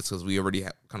shot just because we already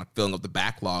have kind of filling up the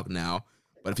backlog now.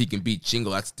 But if he can beat Shingo,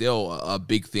 that's still a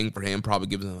big thing for him. Probably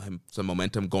gives him some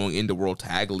momentum going into World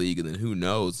Tag League, and then who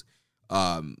knows?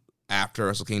 After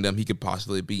Wrestle Kingdom, he could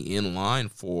possibly be in line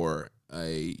for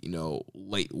a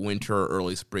late winter,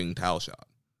 early spring title shot.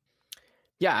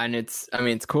 Yeah, and it's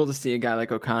cool to see a guy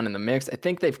like O-Khan in the mix. I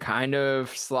think they've kind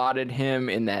of slotted him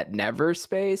in that never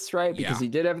space, right? Because he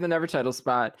did have the never title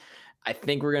spot. I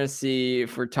think we're going to see,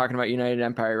 if we're talking about United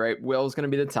Empire, right, Will's going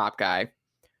to be the top guy.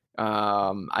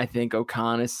 I think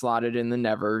O-Khan is slotted in the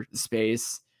never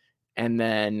space. And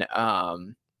then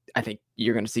I think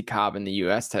you're going to see Cobb in the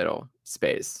U.S. title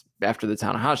space after the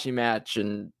Tanahashi match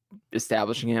and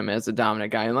establishing him as a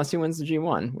dominant guy, unless he wins the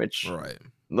G1, which,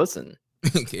 listen,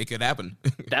 it could happen.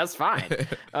 That's fine.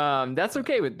 That's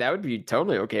okay that would be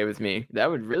totally okay with me. That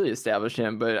would really establish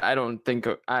him, but I don't think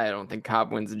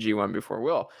Cobb wins the G1 before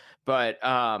Will. But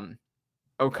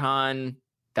O-Khan,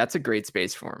 that's a great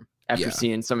space for him after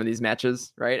seeing some of these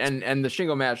matches, right? And the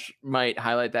Shingo match might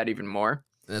highlight that even more.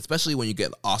 And especially when you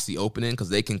get Aussie Open in, because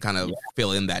they can kind of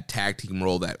fill in that tag team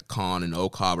role that Khan and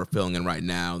O-Cobb are filling in right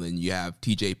now. Then you have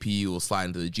TJP who will slide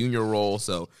into the junior role.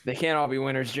 So they can't all be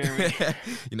winners, Jeremy.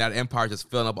 Empire just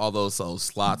filling up all those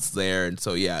slots there. And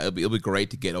so, it'll be great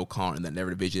to get O-Khan in that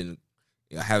never division,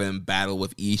 having him battle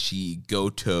with Ishii,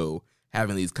 Goto,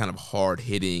 having these kind of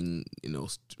hard-hitting,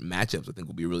 matchups, I think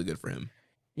will be really good for him.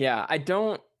 Yeah, I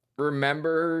don't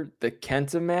remember the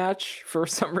Kenta match for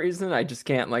some reason. I just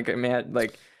can't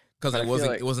because it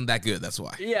wasn't that good. That's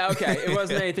why. Yeah, okay. It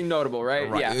wasn't anything notable, right?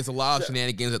 Right. Yeah. It's a lot of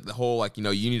shenanigans at the whole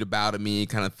you need to bow to me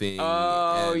kind of thing.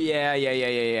 Oh, and,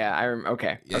 yeah. I remember.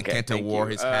 Okay. Yeah, okay. Kenta wore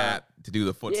his hat to do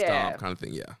the foot stomp kind of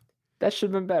thing. Yeah. That should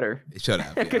have been better. It should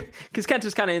have. Because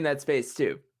Kenta's kind of in that space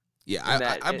too.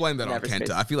 Yeah, I blame that on Kenta. Space.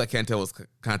 I feel like Kenta was kind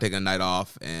of taking a night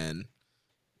off, and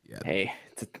hey,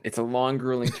 it's a long,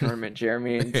 grueling tournament,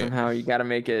 Jeremy, and somehow you got to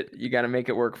make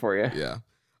it work for you. Yeah.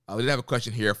 We did have a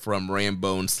question here from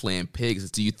Rambone Slam Pigs.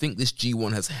 Do you think this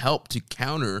G1 has helped to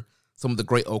counter some of the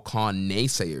great O-Khan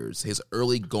naysayers? His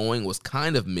early going was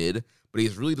kind of mid, but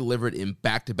he's really delivered in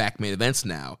back-to-back main events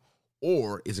now.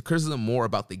 Or is the criticism more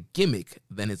about the gimmick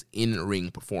than his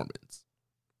in-ring performance?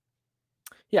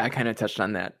 Yeah, I kind of touched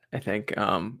on that, I think.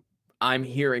 I'm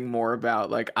hearing more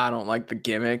about, I don't like the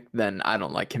gimmick than I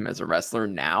don't like him as a wrestler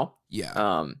now.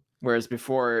 Yeah. Whereas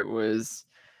before it was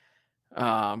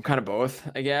kind of both,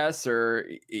 I guess. Or,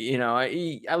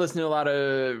 I listen to a lot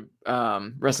of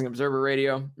Wrestling Observer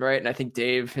Radio, right? And I think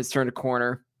Dave has turned a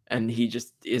corner, and he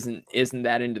just isn't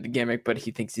that into the gimmick, but he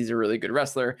thinks he's a really good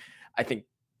wrestler. I think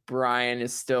Brian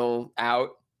is still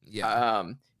out. Yeah.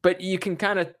 But you can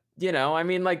kind of,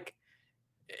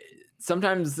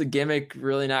 sometimes the gimmick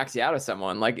really knocks you out of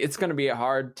someone. It's going to be a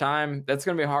hard time. That's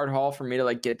going to be a hard haul for me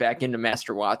to get back into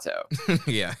Master Wato.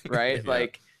 Yeah. Right. Yeah.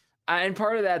 And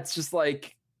part of that's just I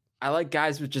like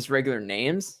guys with just regular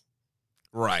names.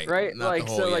 Right. Right.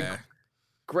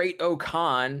 Great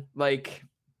O-Khan,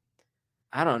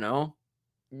 I don't know.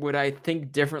 Would I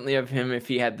think differently of him if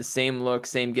he had the same look,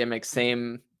 same gimmick,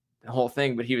 same whole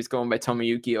thing, but he was going by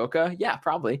Tomoyuki Oka? Yeah,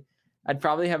 probably. I'd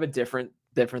probably have a different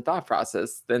thought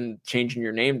process than changing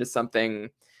your name to something,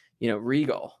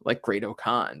 regal, like Great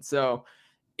O-Khan. So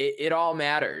it all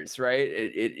matters,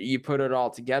 right? You put it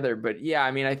all together. But yeah,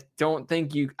 I don't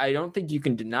think you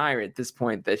can deny at this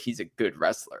point that he's a good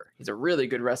wrestler. He's a really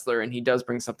good wrestler, and he does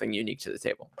bring something unique to the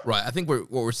table. Right. I think what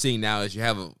we're seeing now is you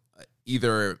have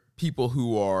either people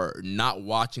who are not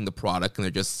watching the product and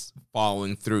they're just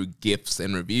following through GIFs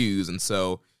and reviews, and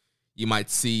so you might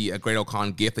see a Great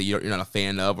O-Khan GIF that you're not a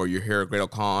fan of, or you hear a Great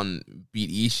O-Khan beat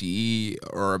Ishii,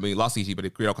 or lost Ishii,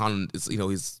 but Great O-Khan is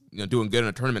he's doing good in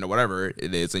a tournament or whatever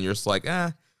it is, and you're just like,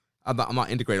 I'm not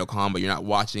into Great O-Khan, but you're not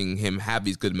watching him have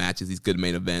these good matches, these good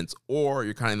main events, or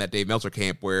you're kind of in that Dave Meltzer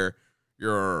camp where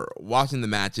you're watching the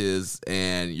matches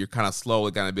and you're kind of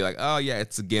slowly going to be like, oh yeah,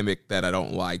 it's a gimmick that I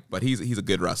don't like, but he's a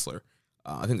good wrestler.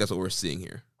 I think that's what we're seeing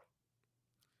here,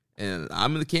 and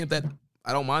I'm in the camp that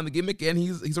I don't mind the gimmick, and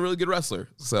he's a really good wrestler.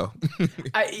 So,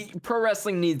 pro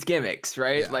wrestling needs gimmicks,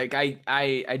 right? Yeah.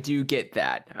 I do get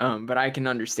that, but I can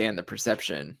understand the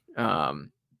perception, and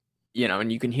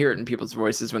you can hear it in people's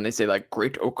voices when they say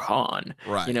Great O-Khan,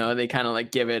 right? They kind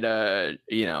of give it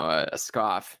a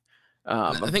scoff.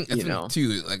 I think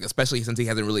too, especially since he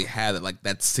hasn't really had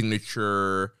that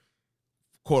signature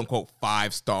quote unquote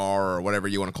 5-star or whatever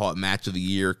you want to call it, match of the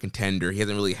year contender. He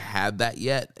hasn't really had that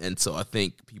yet. And so I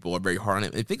think people are very hard on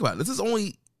him. And think about it, this is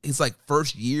only his like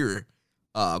first year,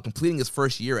 completing his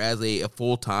first year as a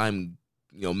full-time,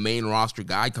 main roster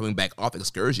guy coming back off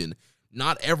excursion.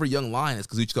 Not every young lion is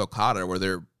Kazuchika Okada where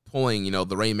they're pulling,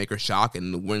 the Rainmaker shock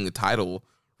and winning the title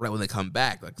right when they come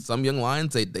back. Like some young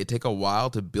lions, they take a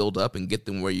while to build up and get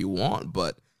them where you want.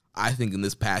 But I think in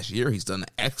this past year, he's done an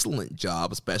excellent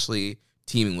job, especially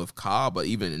teaming with Cobb. But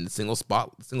even in the single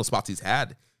spots he's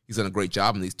had, he's done a great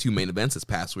job. And these two main events this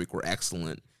past week were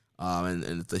excellent.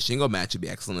 And the Shingo match should be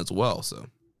excellent as well. So,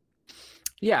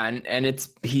 yeah, and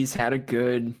he's had a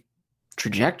good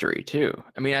trajectory too.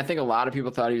 I mean, I think a lot of people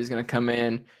thought he was going to come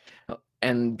in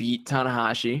and beat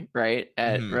Tanahashi, right,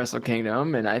 at Wrestle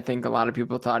Kingdom, and I think a lot of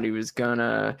people thought he was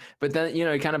gonna, but then he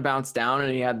kind of bounced down,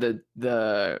 and he had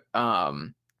the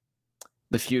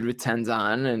feud with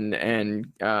Tenzan,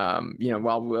 and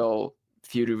while Will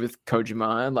feuded with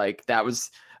Kojima, like that was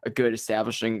a good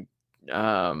establishing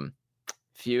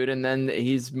feud, and then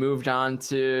he's moved on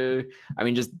to,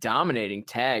 just dominating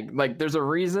tag. Like there's a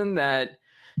reason that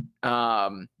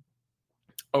Okan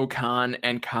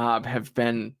and Cobb have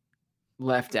been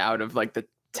left out of like the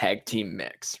tag team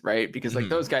mix, right? Because like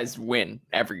those guys win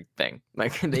everything.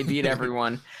 Like they beat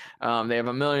everyone. They have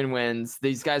a million wins.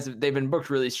 These guys, they've been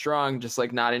booked really strong, just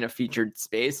like not in a featured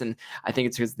space. And I think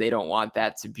it's because they don't want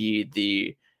that to be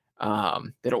they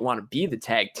don't want to be the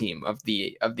tag team of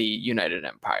the United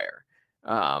Empire.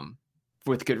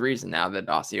 With good reason now that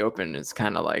Aussie Open is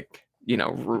kind of like,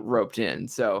 roped in.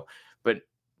 So, but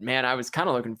man, I was kind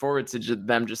of looking forward to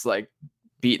them just like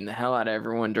beating the hell out of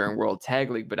everyone during World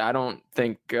Tag League, but I don't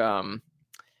think,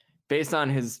 based on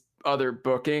his other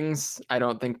bookings, I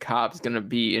don't think Cobb's going to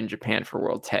be in Japan for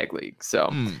World Tag League.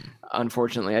 So,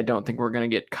 unfortunately, I don't think we're going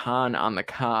to get Khan on the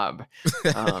Cobb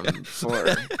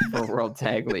for World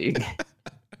Tag League.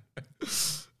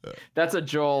 That's a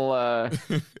Joel.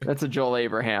 That's a Joel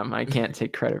Abraham. I can't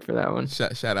take credit for that one.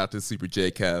 Shout out to Super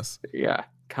J Cast. Yeah,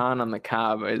 Khan on the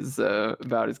Cobb is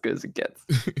about as good as it gets.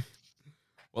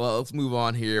 Well, let's move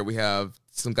on here. We have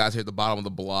some guys here at the bottom of the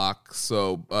block.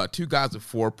 So, two guys with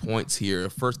 4 points here.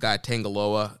 First guy,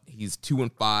 Tangaloa. He's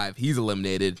 2-5. He's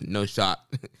eliminated. No shot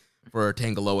for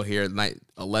Tangaloa here. Night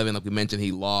 11, like we mentioned,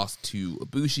 he lost to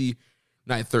Ibushi.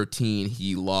 Night 13,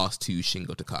 he lost to Shingo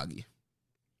Takagi.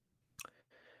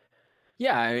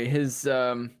 Yeah, his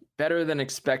better than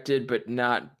expected, but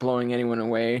not blowing anyone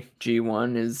away.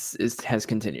 G1 has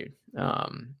continued.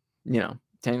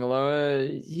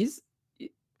 Tangaloa, he's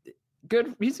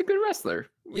good. He's a good wrestler.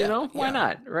 Why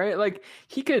not? Right? Like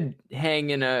he could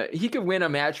win a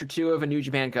match or two of a New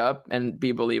Japan Cup and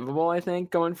be believable, I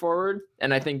think, going forward.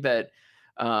 And I think that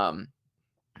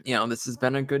this has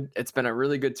been it's been a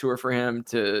really good tour for him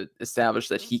to establish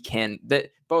that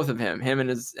that both of him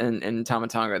and Tama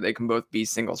Tonga, they can both be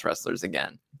singles wrestlers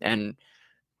again and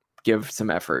give some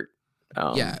effort.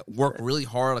 Work really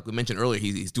hard. Like we mentioned earlier,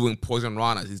 he's doing poison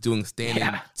ranas. He's doing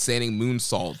standing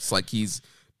moonsaults. Like he's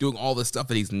doing all this stuff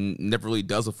that he's never really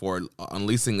does before,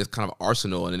 unleashing this kind of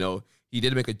arsenal. And he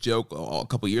did make a joke a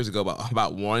couple years ago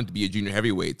about wanting to be a junior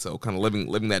heavyweight. So kind of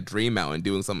living that dream out and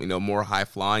doing something more high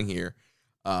flying here.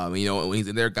 When he's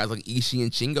in there, guys like Ishii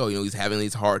and Shingo, he's having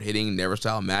these hard hitting, never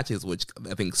style matches, which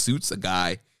I think suits a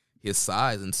guy his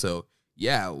size. And so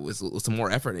with some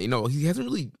more effort. He hasn't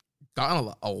really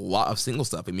gotten a lot of single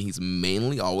stuff. I mean, he's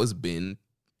mainly always been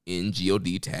in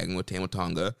GOD tagging with Tama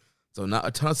Tonga. So not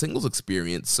a ton of singles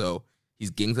experience. So he's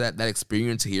getting that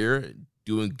experience here,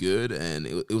 doing good, and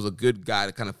it was a good guy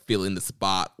to kind of fill in the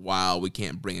spot while we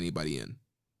can't bring anybody in.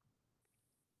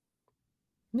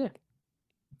 Yeah.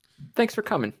 Thanks for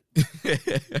coming.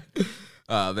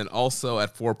 Then also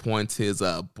at 4 points, his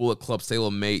Bullet Club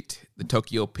stablemate, the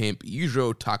Tokyo Pimp,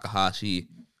 Yujiro Takahashi,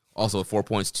 also 4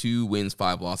 points, 2 wins,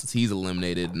 5 losses. He's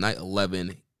eliminated. Night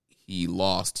 11, he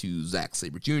lost to Zack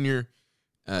Sabre Jr.,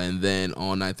 and then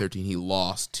on night 13, he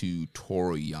lost to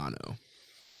Toru Yano.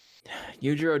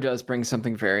 Yujiro does bring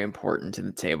something very important to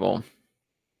the table,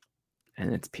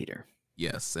 and it's Peter.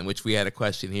 Yes, in which we had a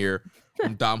question here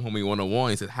from Dom Homie 101.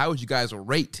 He said, how would you guys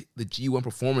rate the G1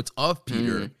 performance of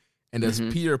Peter? And does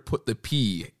Peter put the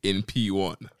P in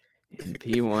P1? In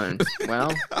P1.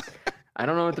 Well, I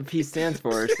don't know what the P stands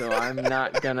for, so I'm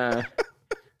not going to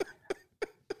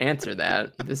answer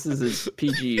that. This is a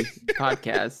PG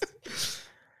podcast.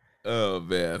 Oh,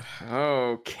 man.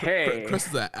 Okay. Chris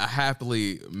is a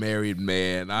happily married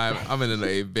man. I'm in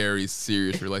a very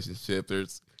serious relationship.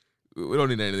 We don't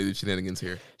need any of these shenanigans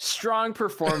here. Strong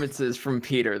performances from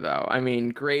Peter, though. I mean,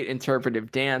 great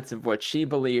interpretive dance of what she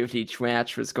believed each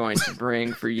match was going to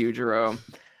bring for Yujiro.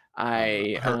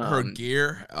 Her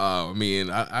gear. I mean,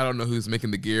 I don't know who's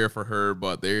making the gear for her,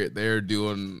 but they're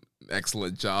doing an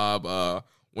excellent job.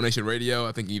 One Nation Radio,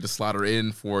 I think you need to slot her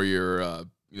in for your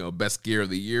best gear of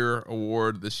the year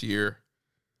award this year.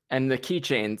 And the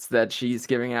keychains that she's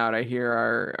giving out, I hear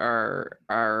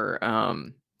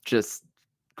are just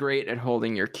great at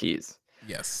holding your keys.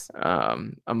 Yes.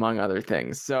 Among other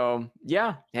things. So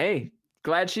yeah, hey,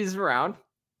 glad she's around.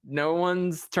 No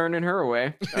one's turning her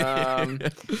away.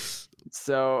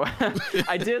 So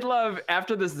I did love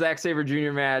after this Zack Sabre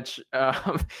Jr. match.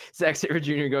 Zack Sabre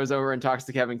Jr. goes over and talks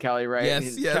to Kevin Kelly, right?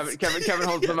 Yes, yes. Kevin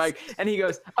holds the mic and he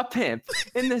goes, "A pimp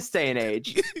in this day and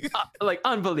age, like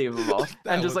unbelievable,"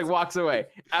 and just like walks away.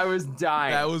 I was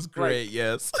dying. That was great.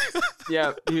 yes.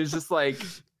 Yeah, he was just like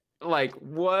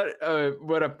what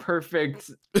a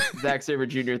perfect Zack Sabre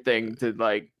Jr. thing to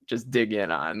like just dig in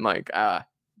on. Like,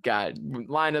 God,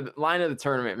 line of the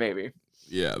tournament maybe.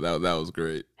 Yeah, that was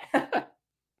great.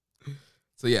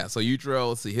 So Yujiro,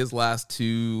 let's see, his last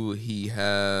two, he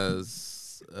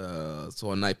has so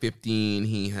on night 15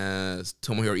 he has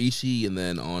Tomohiro Ishii, and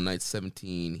then on night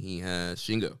 17 he has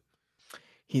Shingo.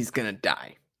 He's gonna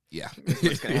die. Yeah.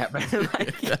 What's gonna happen?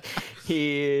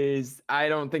 I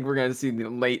don't think we're gonna see the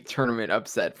late tournament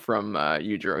upset from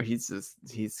Yujiro.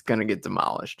 He's gonna get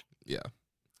demolished. Yeah.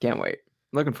 Can't wait.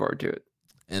 Looking forward to it.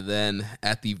 And then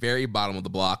at the very bottom of the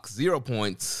block, 0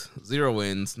 points, 0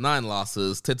 wins, 9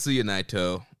 losses. Tetsuya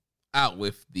Naito out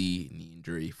with the knee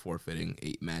injury, forfeiting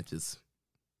 8 matches.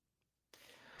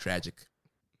 Tragic.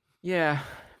 Yeah,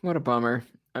 what a bummer.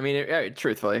 I mean,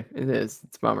 truthfully, it is.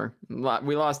 It's a bummer.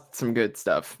 We lost some good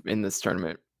stuff in this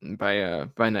tournament by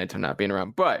Naito not being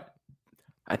around. But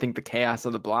I think the chaos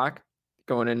of the block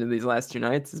going into these last 2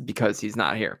 nights is because he's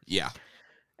not here. Yeah.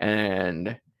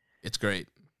 And it's great.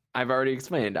 I've already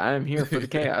explained. I am here for the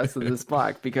chaos of this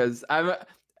block because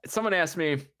someone asked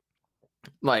me,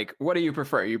 like, what do you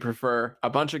prefer? You prefer a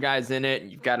bunch of guys in it, and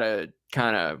you've got to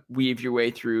kind of weave your way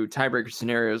through tiebreaker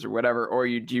scenarios or whatever, or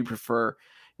do you prefer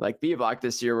like B block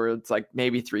this year where it's like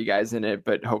maybe 3 guys in it,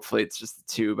 but hopefully it's just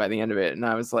 2 by the end of it? And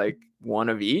I was like, one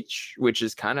of each, which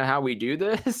is kind of how we do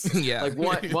this. Yeah.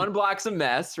 Like one block's a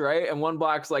mess, right? And one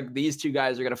block's like these 2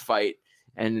 guys are going to fight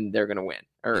and they're going to win,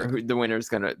 or the winner's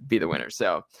going to be the winner.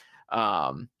 So,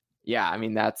 yeah, I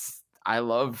mean, I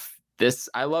love this.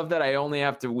 I love that I only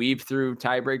have to weave through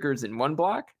tiebreakers in one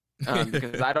block,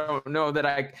 because I don't know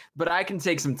that but I can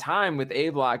take some time with A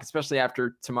block, especially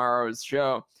after tomorrow's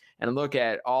show, and look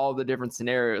at all the different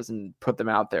scenarios and put them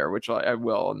out there, which I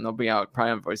will, and they'll be out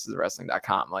probably on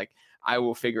voicesofwrestling.com. Like, I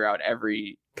will figure out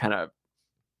every kind of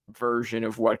version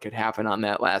of what could happen on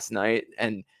that last night,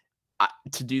 and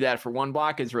to do that for one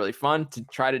block is really fun. To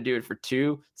try to do it for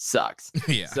 2 sucks.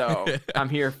 Yeah. So I'm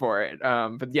here for it.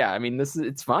 But yeah, I mean,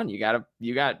 it's fun. You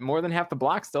got more than half the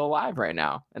block still alive right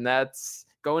now, and that's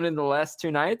going into the last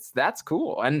 2 nights. That's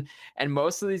cool. And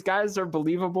most of these guys are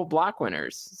believable block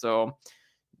winners. So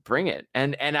bring it.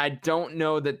 And I don't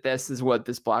know that this is what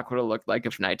this block would have looked like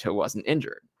if Naito wasn't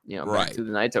injured. Right. Back to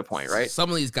the Naito point, right?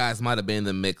 Some of these guys might have been in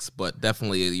the mix, but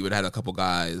definitely you would have had a couple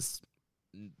guys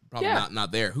probably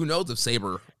not there. Who knows if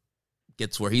Sabre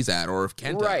gets where he's at, or if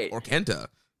Kenta,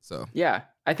 So yeah,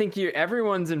 I think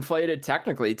everyone's inflated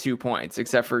technically 2 points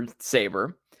except for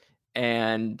Sabre,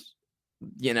 and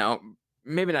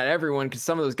maybe not everyone, because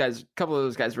a couple of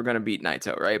those guys were going to beat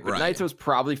Naito, right? But Naito's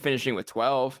probably finishing with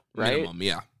 12, right? Minimum,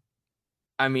 yeah.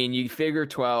 I mean, you figure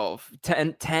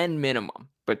 10 minimum,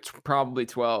 but probably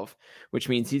 12, which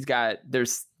means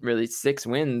there's really 6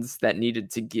 wins that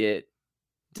needed to get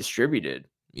distributed.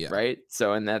 Yeah. Right.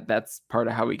 So, and that's part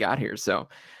of how we got here. So,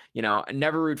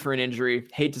 never root for an injury.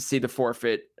 Hate to see the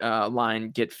forfeit line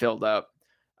get filled up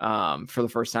for the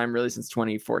first time really since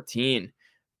 2014.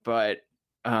 But,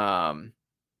 and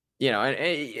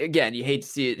again, you hate to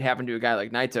see it happen to a guy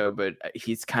like Naito, but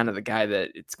he's kind of the guy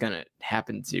that it's going to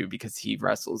happen to because he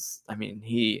wrestles. I mean,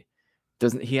 he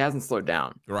hasn't slowed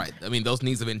down. Right. I mean, those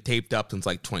knees have been taped up since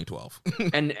like 2012.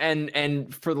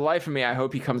 and for the life of me, I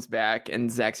hope he comes back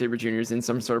and Zack Sabre Jr. is in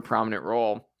some sort of prominent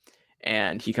role,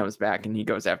 and he comes back and he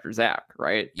goes after Zack,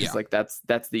 right? Yeah. Like that's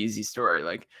the easy story.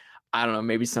 Like, I don't know,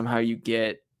 maybe somehow you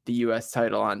get the U.S.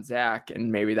 title on Zack,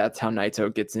 and maybe that's how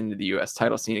Naito gets into the U.S.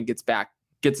 title scene and gets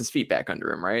his feet back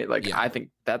under him, right? Like, I think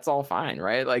that's all fine,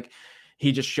 right? Like,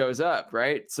 he just shows up,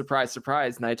 right? Surprise,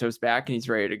 surprise. Naito's back and he's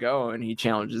ready to go, and he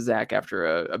challenges Zack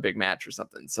after a big match or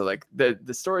something. So like the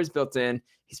story's built in.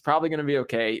 He's probably going to be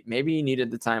okay. Maybe he needed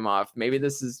the time off. Maybe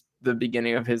this is the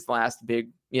beginning of his last big,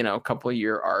 couple of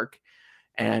year arc.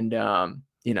 And,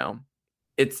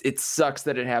 it sucks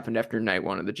that it happened after night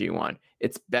 1 of the G1.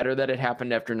 It's better that it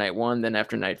happened after night 1 than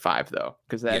after night 5, though,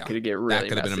 because that could get really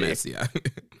messy. That could have been a mess, yeah.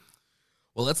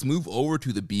 Well, let's move over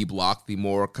to the B block, the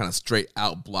more kind of straight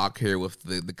out block here with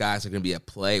the guys that are going to be at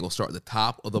play. We'll start at the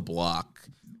top of the block.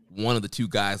 One of the two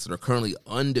guys that are currently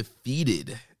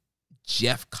undefeated,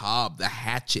 Jeff Cobb, the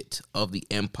hatchet of the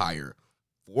Empire.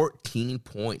 14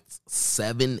 points,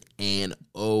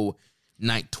 7-0.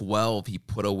 Night 12, he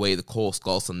put away the Cole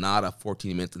Skull Sonata,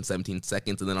 14 minutes and 17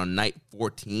 seconds. And then on night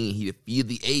 14, he defeated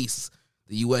the ace,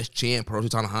 the U.S. champ, Hiroshi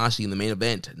Tanahashi, in the main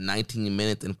event, 19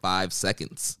 minutes and 5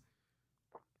 seconds.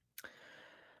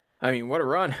 I mean, what a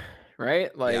run,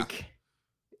 right? Like,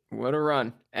 what a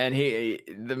run. And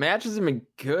the matches have been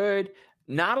good.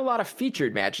 Not a lot of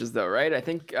featured matches, though, right? I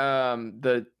think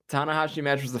the Tanahashi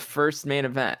match was the first main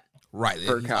event. Right.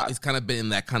 He's kind of been in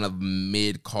that kind of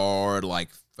mid-card, like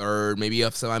third, maybe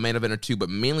a semi-main event or two, but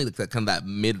mainly like that kind of that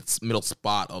middle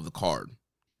spot of the card.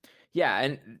 Yeah,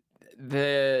 and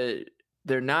they're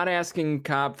not asking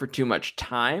Cobb for too much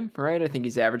time, right? I think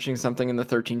he's averaging something in the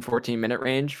 13, 14-minute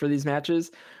range for these matches,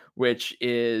 which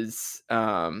is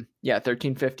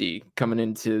 1350 coming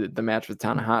into the match with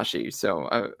Tanahashi.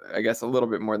 So I guess a little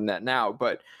bit more than that now,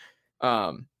 but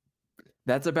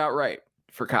that's about right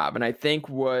for Cobb. And I think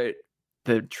what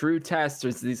the true test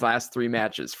is these last 3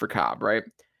 matches for Cobb, right?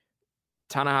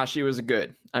 Tanahashi was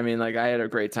good. I mean, like, I had a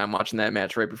great time watching that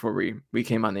match right before we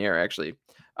came on the air, actually.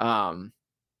 Then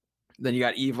you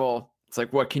got Evil. It's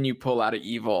like, what can you pull out of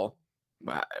Evil?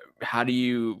 How do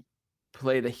you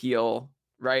play the heel,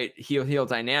 right? Heel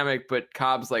dynamic, but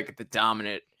Cobb's like the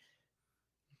dominant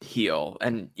heel,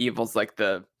 and Evil's like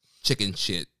the chicken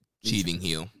shit cheating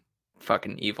heel.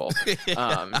 Fucking evil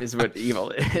is what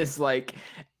Evil is like.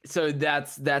 So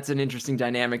that's an interesting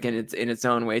dynamic in its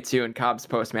own way too. And Cobb's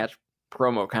post-match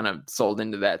promo kind of sold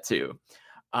into that too.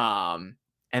 And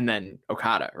then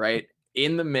Okada, right,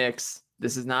 in the mix.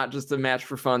 This is not just a match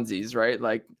for funsies, right?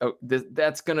 Like,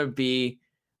 that's gonna be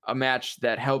a match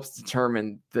that helps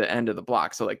determine the end of the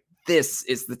block. So like, this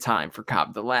is the time for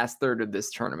Cobb. The last third of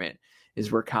this tournament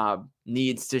is where Cobb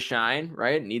needs to shine,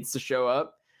 right? Needs to show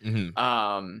up.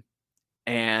 Mm-hmm.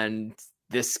 And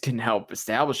this can help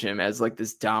establish him as like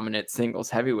this dominant singles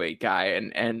heavyweight guy.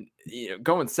 And you know,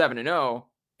 going 7-0,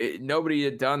 nobody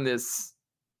had done this.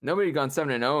 Nobody had gone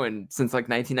 7-0 since like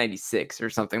 1996 or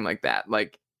something like that.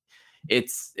 Like,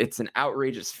 it's an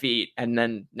outrageous feat. And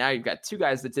then now you've got 2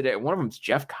 guys that did it. One of them's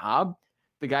Jeff Cobb,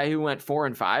 the guy who went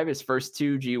 4-5 his first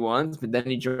 2 G1s, but then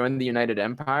he joined the United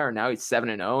Empire, and now he's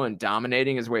 7-0 and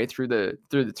dominating his way through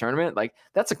the tournament. Like,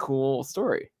 that's a cool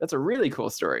story. That's a really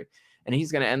cool story. And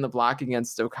he's going to end the block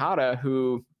against Okada,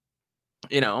 who,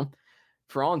 you know,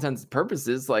 for all intents and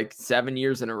purposes, like 7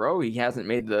 years in a row, he hasn't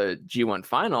made the G1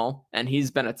 final, and he's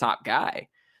been a top guy.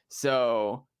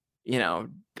 So, you know,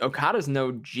 Okada's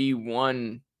no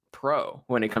G1 pro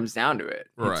when it comes down to it.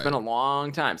 Right. It's been a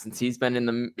long time since he's been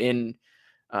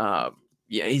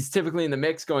he's typically in the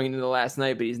mix going into the last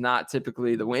night, but he's not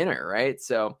typically the winner, right?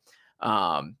 So,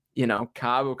 you know,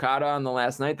 Cobb Okada on the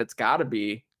last night, that's got to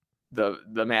be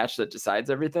the match that decides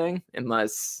everything,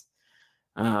 unless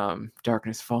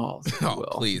Darkness Falls. Oh,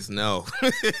 please, no.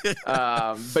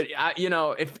 But you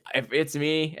know, if it's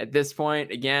me at this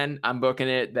point, again, I'm booking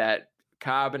it that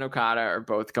Cobb and Okada are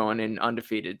both going in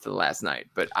undefeated to the last night.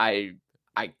 But I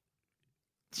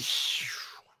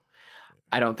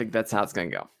don't think that's how it's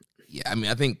going to go. Yeah, I mean,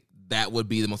 I think that would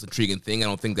be the most intriguing thing. I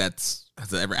don't think that's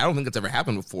ever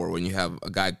happened before when you have a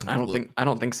guy. I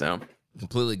don't think so.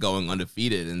 Completely going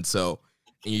undefeated, and so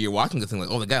you're watching this thing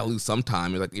like, oh, the guy will lose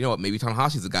sometime. You're like, you know what? Maybe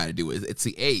Tanahashi's the guy to do it. It's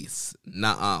the ace,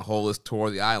 not Hollis Tour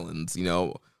of the Islands. You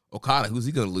know, Okada, who's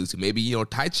he going to lose to? Maybe, you know,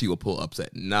 Taichi will pull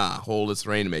upset. Nah, Hollis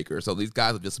Rainmaker. So these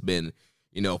guys have just been,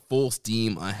 you know, full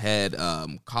steam ahead.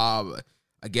 Cobb,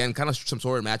 again, kind of some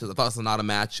sort of matches. I thought Sonata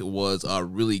match was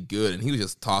really good, and he was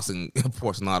just tossing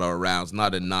poor Sonata around.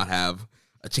 Sonata did not have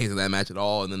a chance in that match at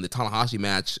all. And then the Tanahashi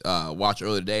match, watched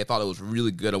earlier today, I thought it was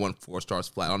really good. I went 4 stars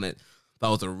flat on it. Thought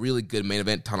it was a really good main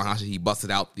event. Tanahashi, he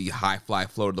busted out the high fly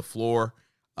flow to the floor.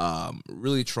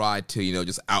 Really tried to, you know,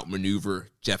 just outmaneuver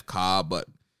Jeff Cobb, but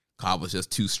Cobb was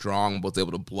just too strong, was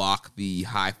able to block the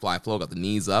high fly flow, got the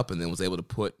knees up, and then was able to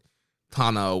put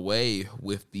Tana away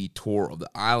with the Tour of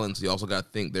the Islands. You also got to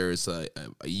think there's a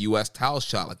U.S. title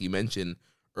shot, like you mentioned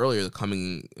earlier,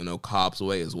 coming, you know, Cobb's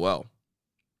way as well.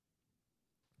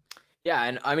 Yeah,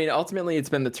 and I mean, ultimately, it's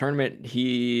been the tournament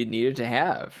he needed to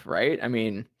have, right? I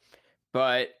mean,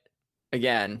 but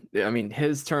again, I mean,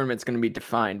 his tournament's going to be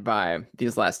defined by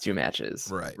these last 2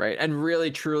 matches, right? And really,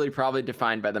 truly, probably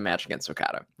defined by the match against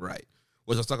Okada, right?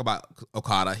 Well, let's talk about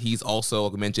Okada. He's also,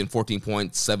 like I mentioned, 14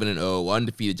 points, 7-0,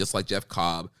 undefeated, just like Jeff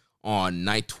Cobb. On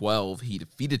night 12, he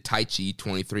defeated Taichi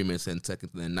 23 minutes and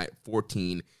seconds. And then night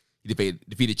 14, he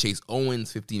defeated Chase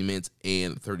Owens 15 minutes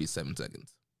and 37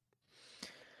 seconds.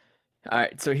 All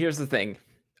right, so here's the thing.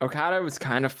 Okada was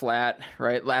kind of flat,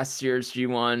 right? Last year's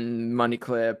G1 money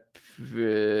clip,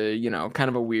 kind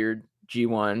of a weird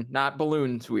G1. Not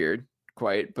balloons weird,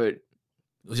 quite, but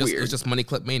It was just money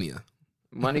clip mania.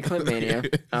 Money clip mania.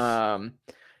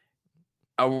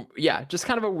 Just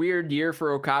kind of a weird year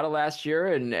for Okada last year,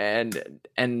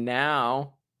 and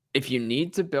now if you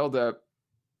need to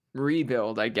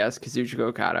rebuild, I guess, Kazuchika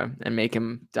Okada and make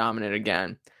him dominant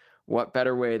again, what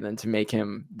better way than to make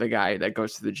him the guy that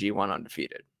goes to the G1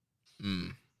 undefeated?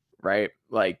 Right?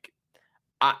 Like,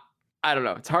 I don't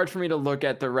know. It's hard for me to look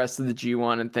at the rest of the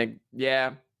G1 and think,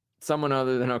 yeah, someone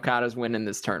other than Okada's winning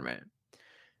this tournament.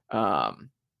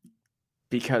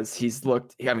 Because he's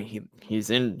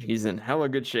in hella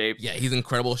good shape. Yeah, he's in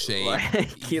incredible shape.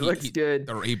 he looks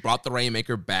good. He brought the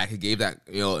Rainmaker back. He gave that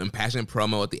impassioned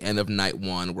promo at the end of night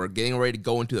 1. We're getting ready to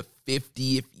go into the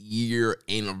 50th year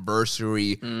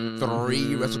anniversary.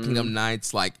 3 Wrestle Kingdom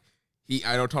nights. Like,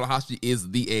 I know Tanahashi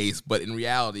is the ace, but in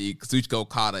reality, Kazuchika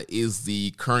Okada is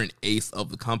the current ace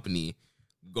of the company.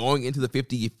 Going into the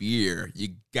 50th year,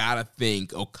 you gotta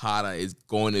think Okada is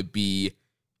going to be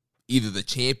either the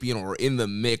champion or in the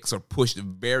mix or pushed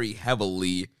very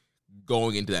heavily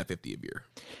going into that 50th year.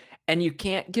 And you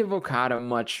can't give Okada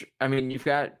much. I mean, you've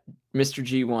got Mr.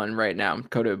 G1 right now,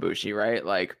 Kota Ibushi, right?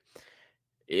 Like,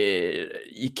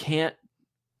 you can't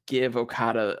give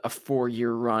Okada a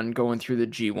 4-year run going through the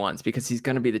G1s because he's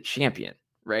going to be the champion,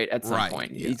 right? At some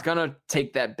point. Yeah. He's going to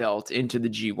take that belt into the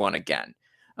G1 again.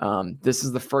 This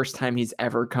is the first time he's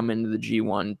ever come into the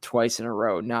G1 twice in a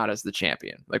row, not as the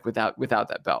champion, like without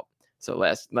that belt. So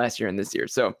last year and this year.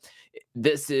 So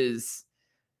this is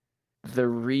the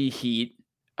reheat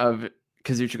of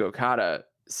Kazuchika Okada.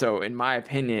 So in my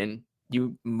opinion,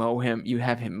 you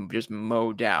have him just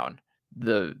mow down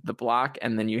the block,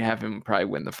 and then you have him probably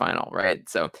win the final, right?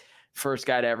 So first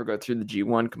guy to ever go through the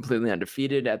G1 completely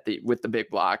undefeated with the big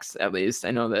blocks, at least.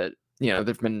 I know that,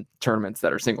 there've been tournaments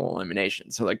that are single elimination.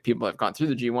 So like people have gone through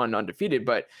the G1 undefeated,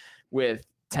 but with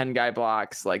 10 guy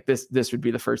blocks, like this would be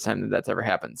the first time that's ever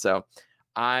happened. So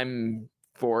I'm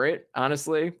for it,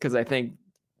 honestly, because I think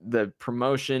the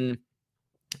promotion,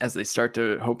 as they start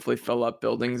to hopefully fill up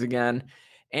buildings again,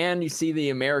 and you see the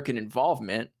American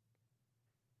involvement,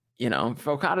 if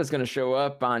Okada's going to show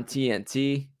up on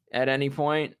TNT at any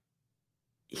point,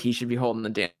 he should be holding the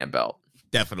damn belt.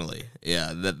 Definitely.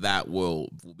 Yeah, that will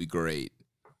be great.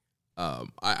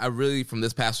 I really, from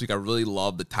this past week, I really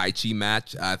loved the Taichi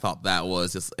match. I thought that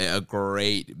was just a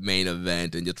great main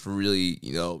event and just really,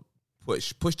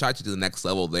 push Taichi to the next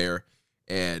level there.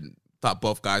 And thought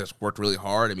both guys just worked really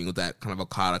hard. I mean, with that kind of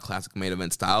Okada classic main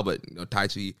event style, but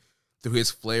Taichi threw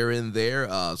his flair in there.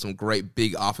 Some great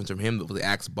big offense from him with the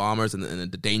axe bombers and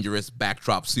the dangerous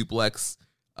backdrop suplex.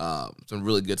 Some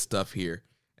really good stuff here.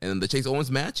 And then the Chase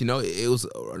Owens match, it was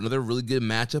another really good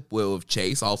matchup with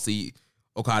Chase. I'll see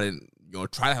Okada,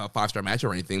 try to have a 5-star match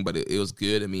or anything, but it was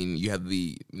good. I mean, you have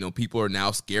people are now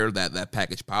scared that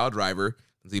package pile driver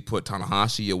because he put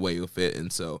Tanahashi away with it,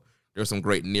 and so there's some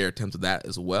great near attempts of that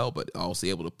as well. But also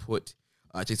able to put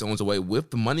Chase Owens away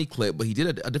with the money clip, but he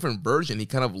did a different version. He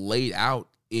kind of laid out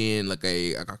in like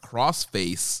a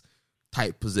crossface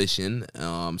type position.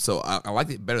 So I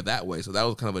liked it better that way. So that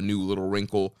was kind of a new little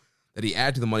wrinkle that he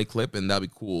added to the money clip, and that'd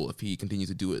be cool if he continues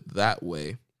to do it that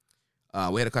way.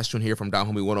 We had a question here from Down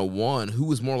Homie 101.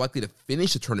 Who is more likely to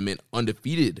finish the tournament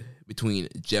undefeated between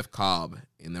Jeff Cobb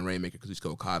and the Rainmaker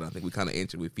Kazuchika Okada? I think we kind of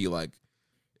answered. We feel like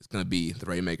it's going to be the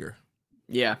Rainmaker.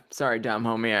 Yeah, sorry, Dom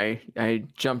Homie. I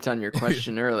jumped on your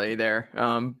question early there.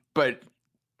 But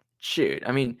shoot,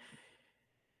 I mean,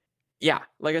 yeah,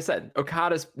 like I said,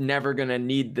 Okada's never going to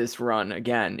need this run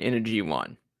again in a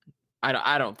G1.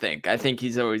 I don't think. I think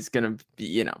he's always going to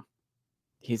be,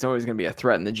 he's always going to be a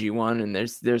threat in the G1, and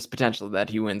there's potential that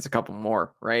he wins a couple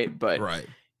more, right? But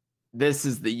this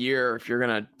is the year if you're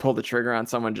going to pull the trigger on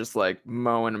someone, just like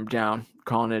mowing him down,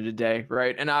 calling it a day,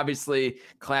 right? And obviously,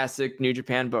 classic New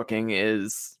Japan booking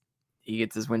is he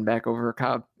gets his win back over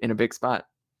Cobb in a big spot,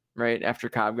 right? After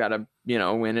Cobb got a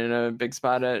win in a big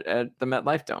spot at the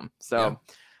MetLife Dome. So,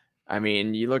 yeah. I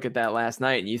mean, you look at that last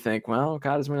night and you think, well,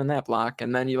 Okada's winning that block.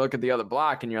 And then you look at the other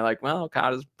block and you're like, well,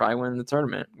 Okada's probably winning the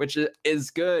tournament, which is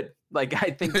good. Like, I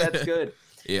think that's good.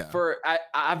 Yeah. For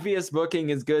obvious booking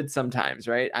is good sometimes,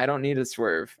 right? I don't need a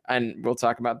swerve. And we'll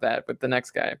talk about that with the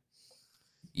next guy.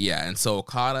 Yeah. And so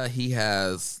Okada, he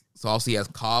has So also he has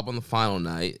Cobb on the final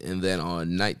night, and then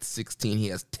on night 16 he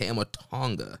has Tama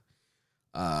Tonga.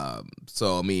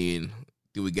 So I mean,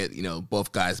 do we get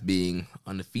both guys being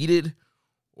undefeated,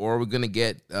 or are we gonna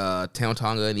get Tama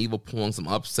Tonga and Evil pulling some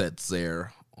upsets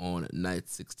there on night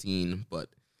 16? But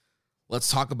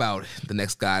let's talk about the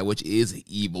next guy, which is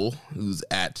Evil, who's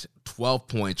at 12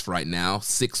 points right now,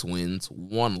 6 wins,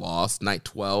 1 loss. Night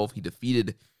 12, he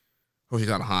defeated Hiroshi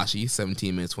Tanahashi,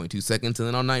 17 minutes, 22 seconds. And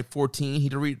then on night 14, he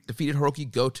defeated Hiroki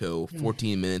Goto,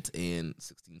 14 minutes and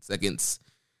 16 seconds.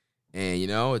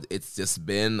 And, it's just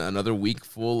been another week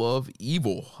full of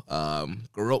Evil.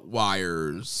 Garrote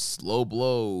wires, low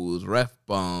blows, ref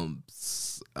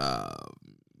bumps,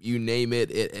 you name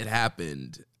it, it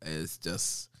happened. It's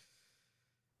just...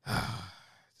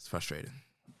 it's frustrating.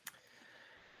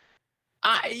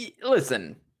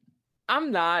 Listen,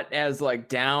 I'm not as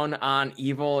down on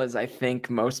Evil as I think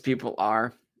most people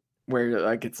are,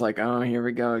 where it's oh, here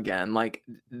we go again.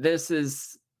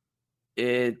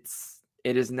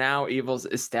 It is now Evil's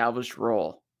established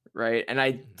role, right? And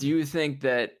I do think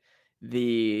that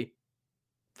the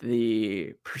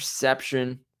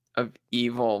perception of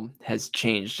Evil has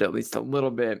changed at least a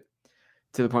little bit,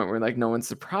 to the point where no one's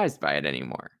surprised by it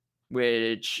anymore,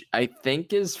 which I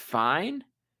think is fine.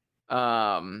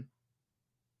 To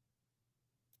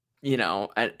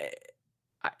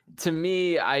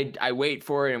me, I wait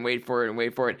for it and wait for it and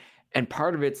wait for it. And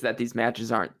part of it's that these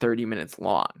matches aren't 30 minutes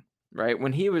long, right?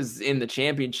 When he was in the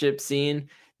championship scene,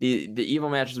 the Evil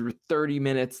matches were 30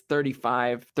 minutes,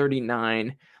 35,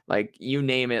 39. You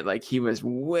name it, he was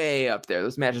way up there.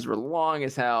 Those matches were long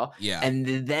as hell. Yeah.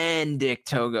 And then Dick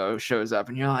Togo shows up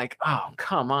and you're like, oh,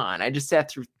 come on. I just sat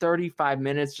through 35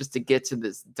 minutes just to get to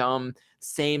this dumb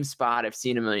same spot I've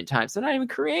seen a million times. They're not even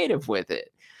creative with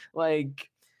it.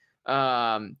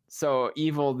 So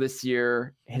Evil this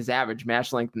year, his average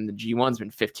match length in the G1's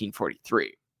been 15:43.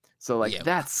 So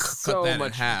that's so that much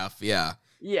in half. Yeah.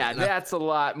 Yeah, that's a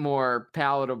lot more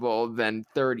palatable than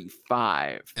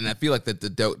 35. And I feel like that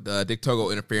the Dick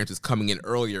Togo interference is coming in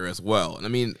earlier as well. And I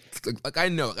mean, I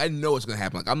know it's gonna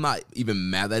happen. I'm not even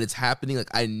mad that it's happening.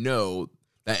 I know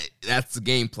that that's the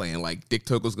game plan. Dick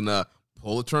Togo's gonna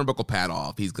pull the turnbuckle pad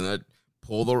off. He's gonna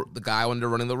pull the guy when they're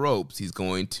running the ropes. He's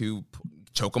going to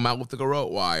choke him out with the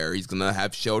garrote wire. He's gonna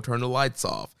have Show turn the lights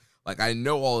off. I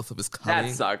know all this stuff is coming.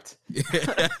 That sucked.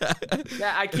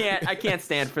 I can't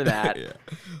stand for that. Yeah.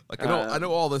 I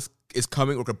know all this is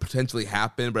coming or could potentially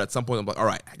happen, but at some point I'm all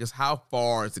right, just how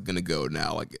far is it gonna go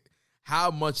now?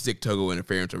 How much Dick Togo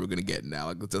interference are we gonna get now?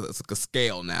 It's a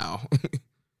scale now.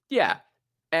 Yeah,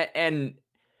 and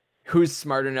who's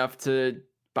smart enough to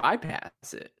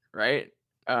bypass it, right?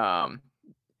 And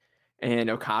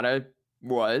Okada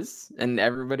was, and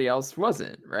everybody else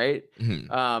wasn't, right?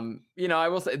 Mm-hmm. I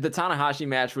will say the Tanahashi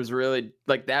match was really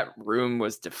that room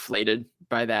was deflated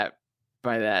by that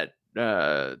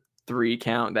 3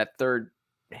 count, that third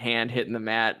hand hitting the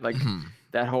mat,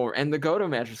 that whole, and the Goto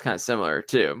match was kind of similar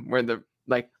too, where the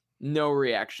no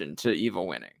reaction to Evil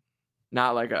winning,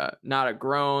 not a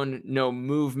groan, no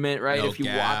movement, right? No if you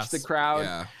gas. watch the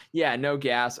crowd, yeah, no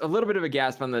gas, a little bit of a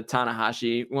gasp on the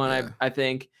Tanahashi one, I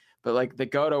think. But the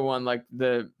Goto one,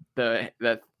 the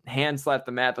hand slapped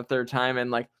the mat the third time,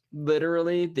 and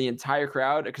literally the entire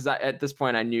crowd, because at this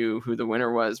point I knew who the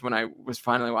winner was when I was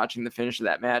finally watching the finish of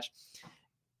that match.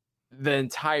 The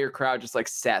entire crowd just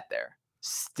sat there,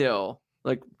 still,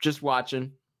 just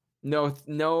watching,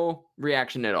 no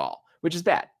reaction at all, which is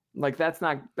bad. That's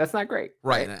not great.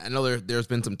 Right. I know there's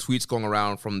been some tweets going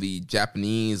around from the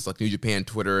Japanese, New Japan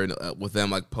Twitter, and with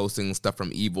them posting stuff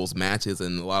from Evil's matches,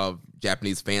 and a lot of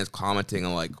Japanese fans commenting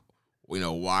on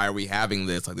why are we having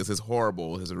this? This is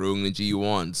horrible. This is ruining the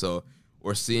G1. So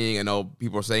we're seeing, I know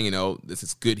people are saying, this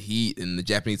is good heat, and the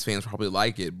Japanese fans probably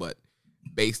like it, but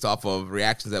based off of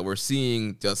reactions that we're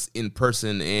seeing just in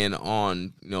person and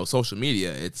on social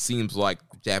media, it seems like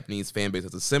the Japanese fan base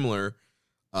has a similar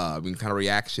kind of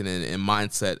reaction and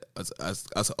mindset as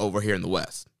us over here in the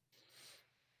West.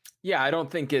 Yeah, I don't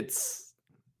think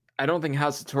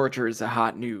House of Torture is a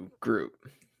hot new group,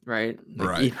 right?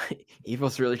 Right.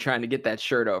 Evil's really trying to get that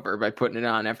shirt over by putting it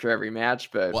on after every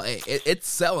match, but it's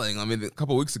selling. I mean, a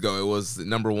couple weeks ago it was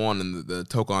number 1 in the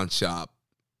Tokon shop.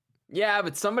 Yeah,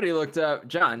 but somebody looked up,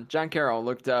 John Carroll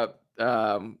looked up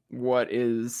what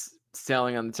is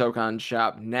selling on the Tokon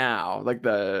shop now,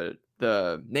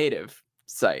 the native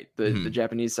site, the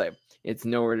Japanese site. It's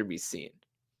nowhere to be seen.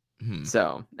 Mm-hmm.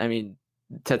 So, I mean,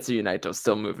 Tetsuya Naito's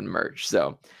still moving merch.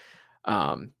 So,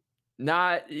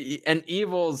 not, and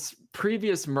Evil's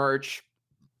previous merch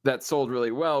that sold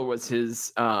really well was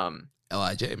his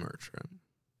LIJ merch, right?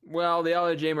 Well, the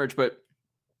LIJ merch, but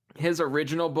his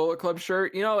original Bullet Club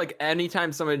shirt. You know, like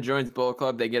anytime somebody joins Bullet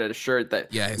Club, they get a shirt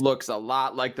that looks a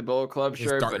lot like the Bullet Club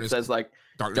shirt, but says like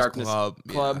Darkness Club.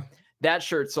 Yeah. That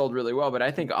shirt sold really well, but I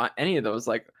think any of those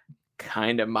like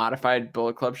kind of modified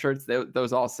Bullet Club shirts,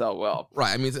 those all sell well.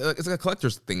 Right. I mean, it's like a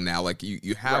collector's thing now. Like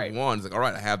you have one. It's like, all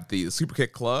right, I have the Super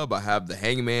Kick Club. I have the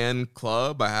Hangman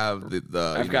Club. I have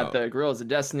the I've got the Guerrillas of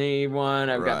Destiny one.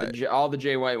 I've got all the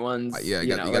Jay White ones. You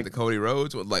got the Cody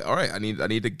Rhodes one. Like, all right, I need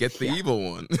to get the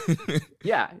evil one.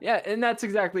 yeah, and that's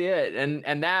exactly it.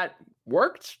 And that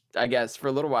worked, I guess, for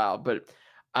a little while. But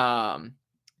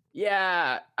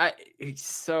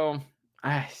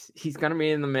he's gonna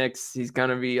be in the mix. He's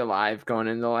gonna be alive going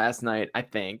into last night, I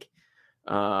think.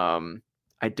 I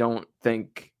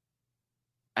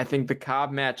think the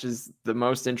Cobb match is the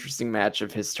most interesting match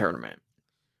of his tournament.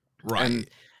 Right.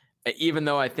 And even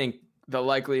though I think the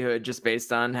likelihood, just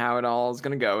based on how it all is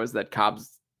gonna go, is that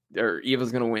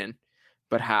Evil's gonna win.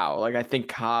 But how? Like, I think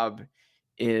Cobb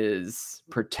is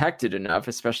protected enough,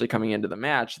 especially coming into the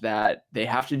match, that they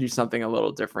have to do something a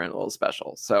little different, a little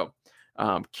special. So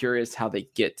curious how they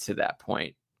get to that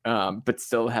point, but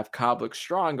still have Cobb look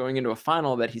strong going into a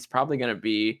final that he's probably going to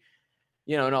be,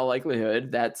 in all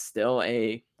likelihood, that's still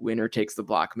a winner takes the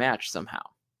block match somehow.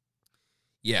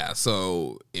 Yeah,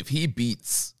 so if he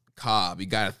beats Cobb, you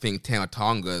got to think Tama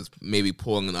Tonga is maybe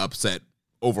pulling an upset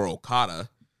over Okada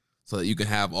so that you can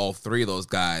have all three of those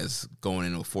guys going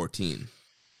into 14.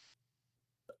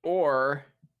 Or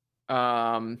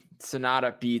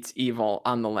Sonata beats Evil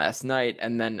on the last night,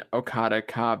 and then Okada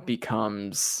Cobb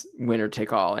becomes winner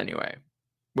take all anyway.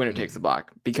 Winner takes the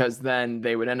block, because then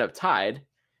they would end up tied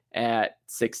at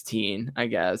 16, I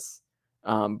guess.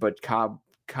 But Cobb,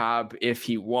 if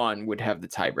he won, would have the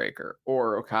tiebreaker,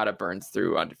 or Okada burns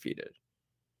through undefeated.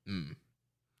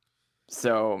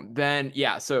 So then,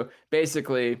 so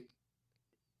basically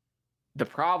the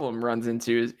problem runs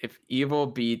into is if Evil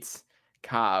beats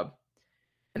Cobb,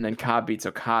 and then Cobb beats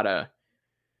Okada,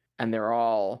 and they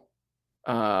all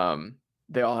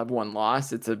have one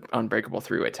loss, it's an unbreakable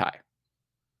three-way tie.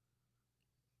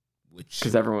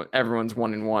 Because everyone's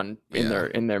 1-1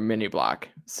 in their mini block.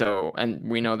 So, and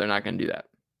we know they're not going to do that.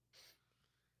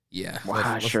 Yeah. Wow,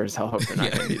 I sure as hell hope they're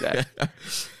not going to do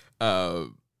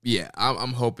that.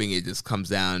 I'm hoping it just comes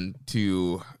down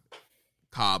to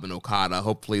Cobb and Okada.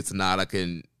 Hopefully Sonata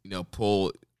can,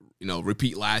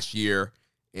 repeat last year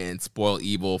and spoil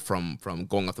Evil from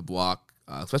going off the block,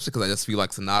 especially because I just feel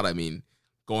like Sonata, I mean,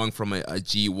 going from a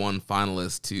G1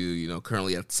 finalist to,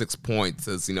 currently at 6 points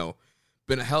has,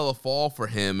 been a hell of a fall for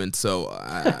him. And so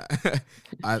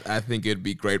I think it'd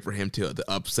be great for him to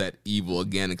upset Evil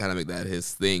again and kind of make that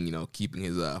his thing, keeping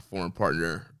his former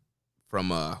partner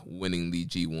from winning the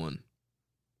G1.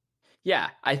 Yeah,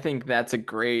 I think that's a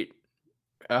great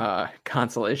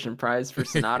consolation prize for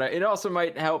Sonata. It also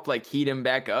might help heat him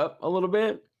back up a little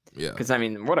bit. Yeah. Because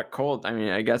what a cold.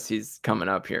 I guess he's coming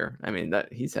up here.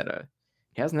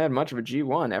 He hasn't had much of a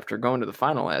G1 after going to the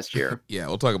final last year. Yeah,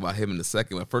 we'll talk about him in a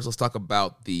second. But first, let's talk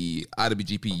about the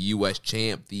IWGP US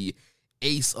champ, the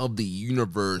ace of the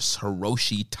universe,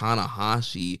 Hiroshi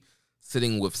Tanahashi,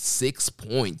 sitting with 6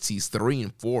 points. He's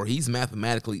 3-4. He's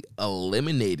mathematically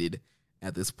eliminated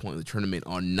at this point in the tournament.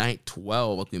 On night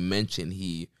 12, like we mentioned,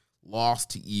 he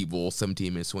lost to Evil,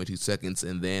 17 minutes, 22 seconds.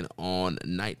 And then on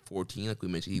night 14, like we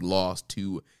mentioned, he lost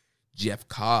to Jeff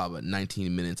Cobb at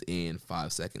 19 minutes and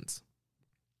 5 seconds.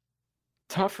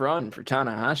 Tough run for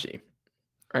Tanahashi,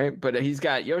 right? But he's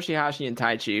got Yoshihashi and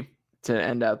Taichi to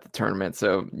end out the tournament,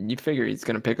 so you figure he's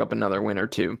going to pick up another win or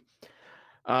two.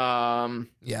 I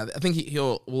think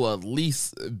will at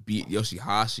least beat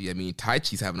Yoshihashi. I mean,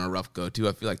 Taichi's having a rough go too.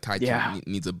 I feel like Taichi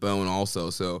needs a bone also,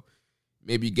 so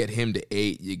maybe you get him to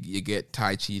 8, you get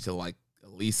Taichi to at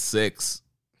least 6.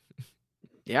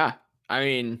 Yeah,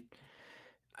 but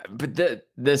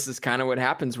this is kind of what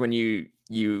happens when you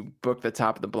book the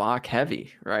top of the block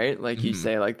heavy, right? You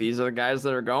say, these are the guys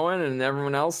that are going and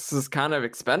everyone else is kind of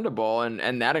expendable.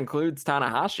 And that includes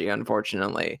Tanahashi,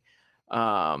 unfortunately.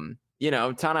 Tanahashi,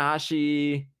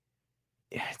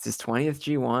 it's his 20th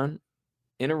G1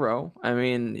 in a row.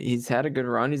 He's had a good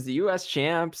run. He's the US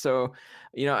champ. So,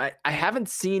 I haven't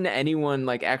seen anyone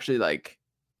actually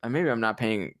maybe I'm not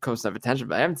paying close enough attention,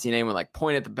 but I haven't seen anyone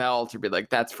point at the belt or be like,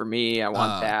 that's for me. I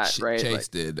want that. Right. Chase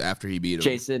did after he beat him.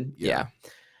 Chase did. Yeah.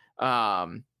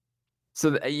 So,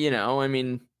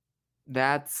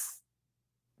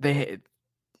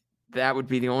 that would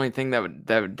be the only thing that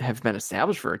would have been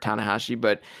established for Tanahashi,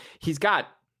 but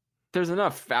there's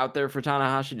enough out there for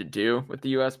Tanahashi to do with the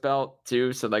US belt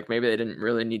too. So maybe they didn't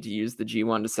really need to use the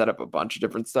G1 to set up a bunch of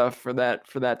different stuff for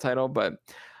that title. But,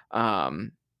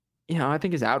 I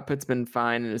think his output's been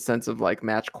fine in a sense of like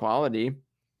match quality,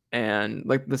 and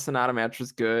like the Sonata match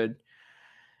was good.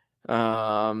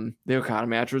 The Okada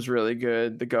match was really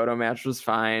good. The Goto match was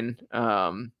fine.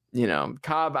 Cobb,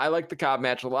 I like the Cobb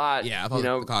match a lot. Yeah, I thought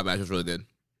the Cobb match was really good.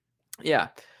 Yeah.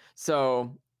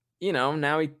 So,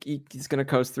 now he's going to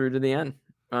coast through to the end.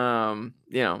 A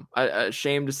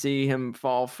shame to see him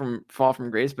fall from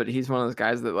grace, but he's one of those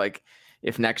guys that, like,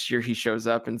 if next year he shows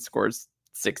up and scores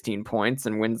 16 points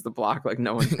and wins the block, like,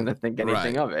 no one's going to think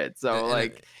anything of it. So,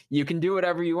 you can do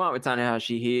whatever you want with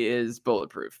Tanahashi. He is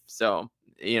bulletproof. So,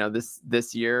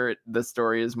 this year, the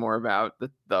story is more about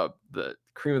the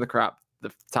cream of the crop,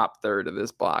 the top third of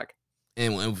this block.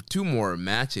 And with 2 more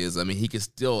matches, I mean, he could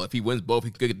still, if he wins both,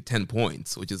 he could get 10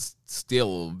 points, which is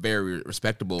still very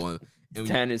respectable. And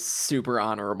 10 is super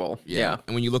honorable. Yeah.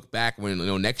 And when you look back,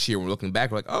 next year we're looking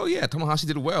back, we're like, oh yeah, Tanahashi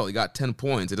did well. He got 10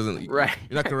 points. It doesn't. Right.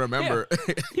 You're not gonna remember.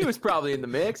 He was probably in the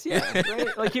mix. Yeah.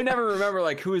 Right. Like you never remember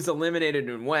like who was eliminated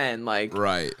and when. Like.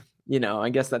 Right. I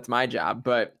guess that's my job,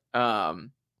 but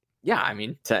yeah. I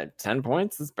mean, 10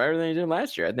 points is better than he did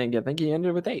last year. I think he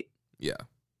ended with 8. Yeah.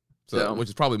 So which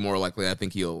is probably more likely. I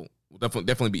think he'll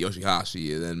definitely beat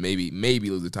Yoshihashi and then maybe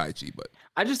lose to Taichi. But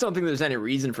I just don't think there's any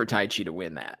reason for Taichi to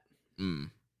win that.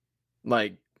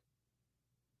 Like,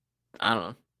 I don't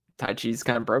know. Taichi's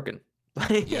kind of broken.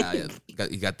 yeah. He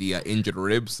got the injured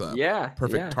ribs.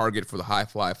 Perfect target for the high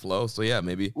fly flow. So yeah,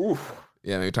 maybe. Oof.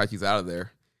 Yeah, maybe Taichi's out of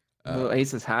there. Little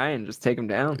aces high and just take him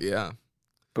down. Yeah.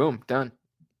 Boom. Done.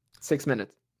 6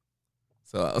 minutes.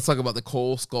 So let's talk about the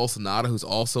Cole Skull Sonata, who's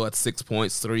also at 6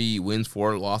 points, 3 wins,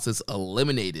 4 losses,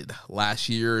 eliminated last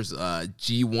year's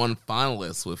G1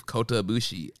 finalist with Kota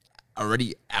Ibushi,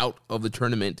 already out of the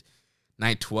tournament.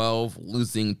 Night 12,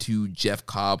 losing to Jeff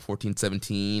Cobb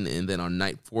 14-17, and then on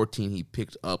night 14, he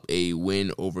picked up a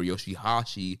win over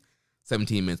Yoshihashi,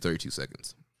 17 minutes, 32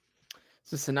 seconds.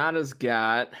 So Sonata's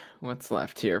got, what's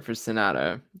left here for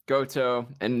Sonata? Goto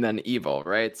and then Evil,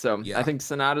 right? So I think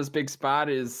Sonata's big spot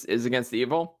is against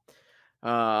Evil.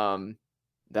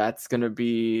 That's gonna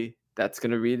be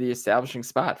the establishing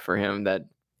spot for him that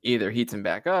either heats him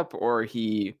back up or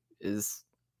he is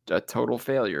a total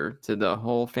failure to the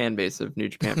whole fan base of New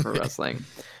Japan Pro Wrestling.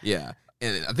 Yeah.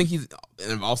 And I think he's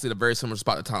also in a very similar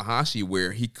spot to Tanahashi,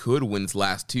 where he could win his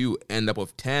last 2, end up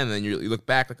with 10, and you look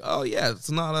back like, oh yeah,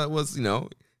 Sonata was,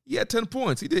 he had 10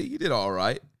 points. He did all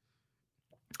right.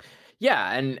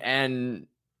 Yeah,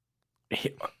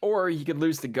 or he could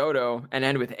lose to Goto and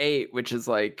end with 8, which is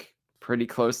like pretty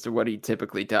close to what he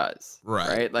typically does.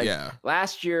 Right? Like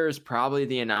last year is probably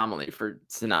the anomaly for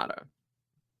Sonata.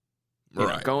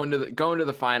 Going to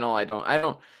the final,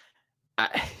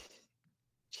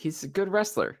 he's a good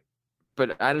wrestler,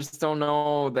 but I just don't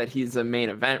know that he's a main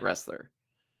event wrestler.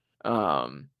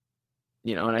 And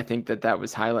I think that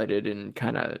was highlighted in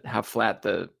kind of how flat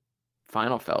the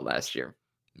final felt last year.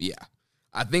 Yeah.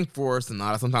 I think for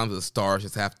Sonata, sometimes the stars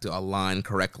just have to align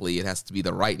correctly. It has to be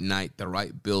the right night, the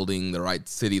right building, the right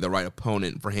city, the right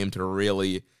opponent for him to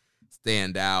really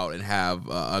stand out and have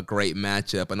a great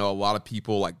matchup. I know a lot of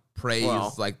people like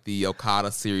praise like the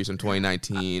Okada series from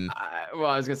 2019. I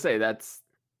was going to say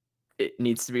it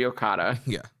needs to be Okada.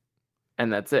 Yeah.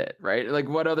 And that's it, right? Like,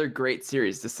 what other great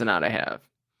series does Sonata have?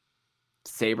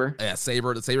 Sabre? Yeah,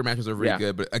 Sabre. The Sabre matches are really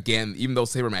good. But again, even though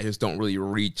Sabre matches don't really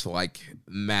reach, like,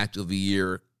 match of the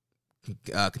year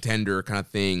contender kind of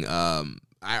thing,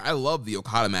 I love the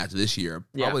Okada match this year.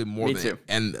 Probably more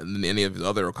than any of his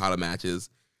other Okada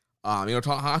matches.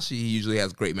 Tanahashi he usually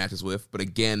has great matches with, but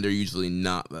again, they're usually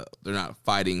not. They're not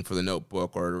fighting for the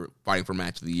notebook or fighting for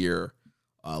match of the year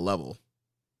level.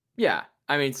 Yeah,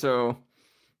 I mean, so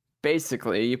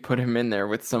basically, you put him in there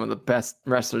with some of the best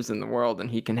wrestlers in the world, and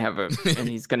he can have and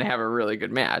he's going to have a really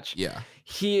good match. Yeah,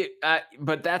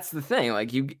 but that's the thing.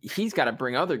 Like he's got to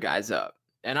bring other guys up,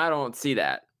 and I don't see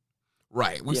that.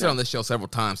 Right, we said on this show several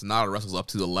times, Sonata wrestles up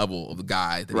to the level of the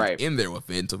guy that he's in there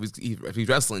within. So if he's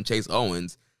wrestling Chase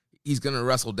Owens, he's going to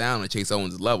wrestle down at Chase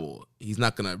Owens' level. He's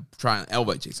not going to try and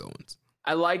elevate Chase Owens.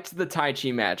 I liked the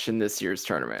Taichi match in this year's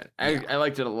tournament. I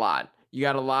liked it a lot. You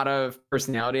got a lot of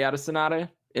personality out of Sonata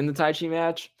in the Taichi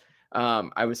match.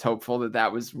 I was hopeful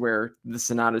that was where the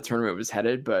Sonata tournament was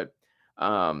headed, but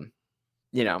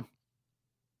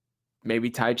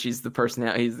maybe Taichi's the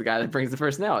personality. He's the guy that brings the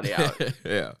personality out.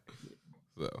 Yeah.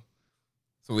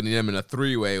 So we need him in a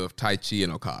 3-way with Taichi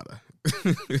and Okada.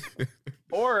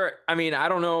 Or, I mean, I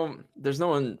don't know. There's no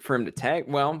one for him to tag.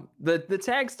 Well, the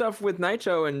tag stuff with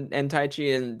Naito and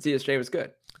Taichi and ZSJ was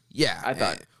good. Yeah, I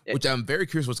thought. Which I'm very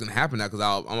curious what's going to happen now, because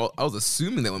I was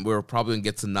assuming that we were probably going to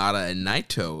get Sonata and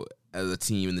Naito as a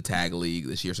team in the tag league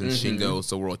this year, since Shingo's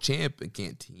the world champ and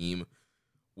can't team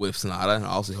with Sonata, and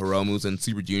also Hiromu's and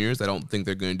Super Juniors. I don't think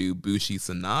they're going to do Bushi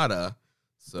Sonata.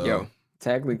 So Yo,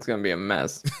 Tag League's gonna be a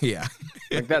mess. yeah,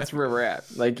 Like that's where we're at.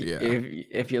 Like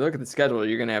if you look at the schedule,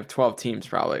 you're gonna have 12 teams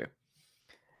probably.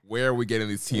 Where are we getting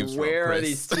these teams from? Where are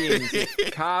Chris? these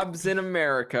teams? Cobb's in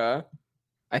America,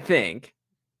 I think.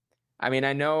 I mean,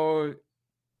 I know.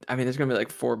 I mean, there's gonna be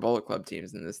like 4 Bullet Club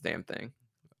teams in this damn thing.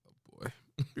 Oh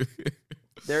boy,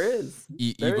 There is.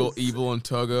 Evil and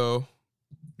Togo,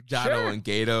 Jado Sure. and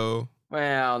Gato.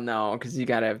 Well, no, because you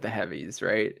gotta have the heavies,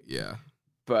 right? Yeah,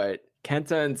 But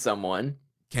Kenta and someone.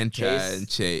 Kenta and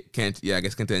Chase. I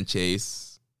guess Kenta and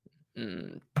Chase.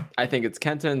 I think it's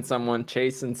Kenta and someone,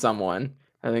 Chase and someone.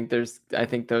 I think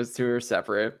those two are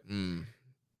separate.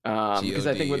 Because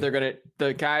I think what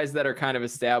the guys that are kind of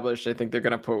established, I think they're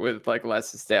gonna put with like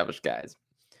less established guys.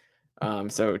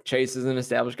 So Chase is an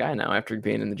established guy now after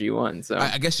being in the G1. So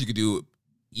I guess you could do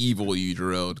Evil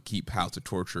Udro to keep House of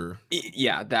Torture.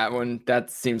 Yeah,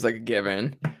 that seems like a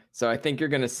given. So I think you're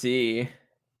gonna see.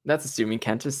 That's assuming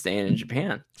Kenta's staying in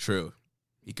Japan. True.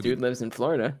 Dude lives in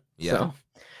Florida. Yeah. So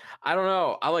I don't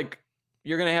know.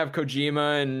 You're gonna have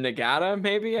Kojima and Nagata,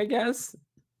 maybe, I guess.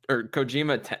 Or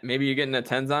Kojima, maybe you're getting a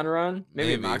Tenzan run.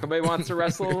 Maybe Makabe wants to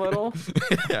wrestle a little.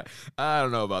 Yeah, I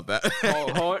don't know about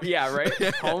that. Yeah,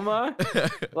 right. Homa,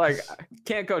 like,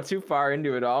 can't go too far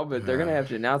into it all, but they're gonna have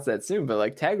to announce that soon. But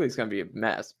like, Tag League's gonna be a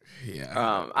mess.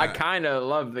 Yeah. I kind of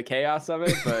love the chaos of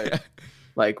it, but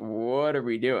like, what are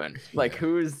we doing? Like,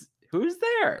 who's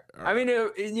there? I mean,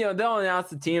 they'll announce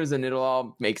the teams and it'll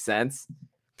all make sense.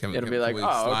 It'll be like,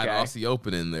 slide okay. Aussie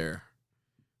Open in there.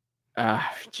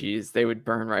 Geez, they would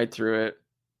burn right through it.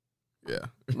 Yeah.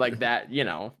 Like that,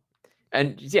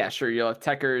 And yeah, sure, you'll have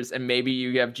Techers and maybe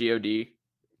you have God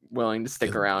willing to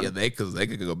stick around. Yeah, they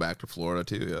could go back to Florida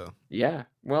too, yeah. Yeah.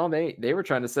 Well, they were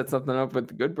trying to set something up with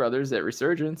the Good Brothers at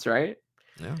Resurgence, right?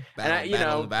 Yeah. Battle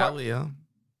in the Valley, yeah.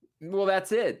 Well,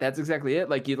 that's it. That's exactly it.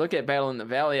 Like you look at Battle in the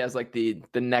Valley as like the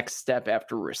next step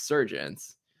after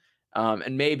Resurgence.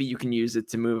 And maybe you can use it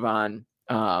to move on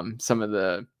some of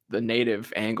the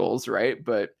native angles, right?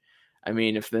 But I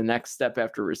mean, if the next step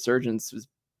after Resurgence was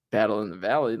Battle in the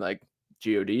Valley, like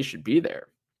God should be there.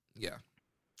 Yeah.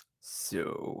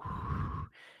 So,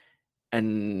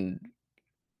 and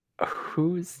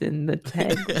who's in the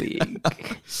Tag League?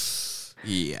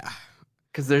 Yeah.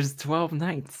 Because there's 12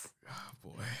 nights. Oh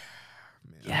boy.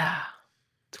 Man. Yeah.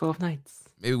 12 nights.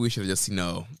 Maybe we should have just,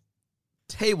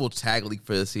 table Tag League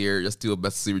for this year. Just do a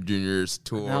Best of Super Juniors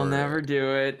tour. They'll never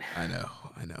do it. I know.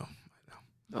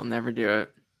 They'll never do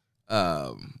it.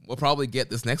 We'll probably get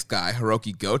this next guy,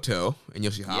 Hiroki Goto, and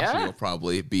Yoshihashi will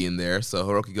probably be in there. So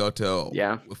Hiroki Goto,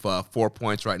 with 4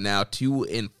 points right now, 2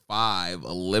 and 5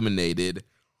 eliminated.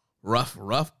 Rough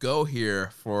go here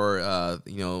for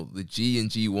the G and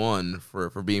G1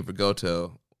 for being for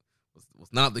Goto.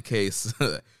 Was not the case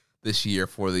this year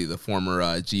for the former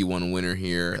G1 winner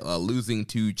here, losing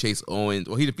to Chase Owens.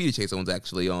 Well, he defeated Chase Owens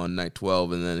actually on night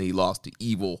 12, and then he lost to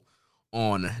Evil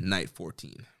on night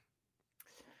 14.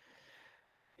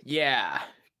 Yeah.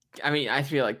 I mean, I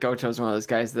feel like Goto's one of those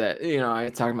guys that, I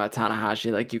talking about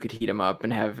Tanahashi, like you could heat him up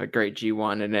and have a great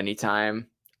G1 at any time.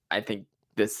 I think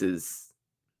this is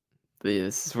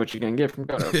what you're going to get from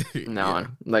Goto from now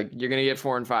on. Like you're going to get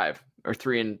 4 and 5 or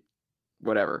 3 and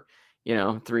whatever,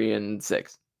 3 and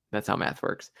 6. That's how math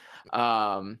works.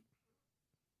 Yeah.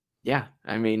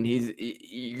 I mean,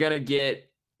 you're going to get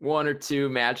 1 or 2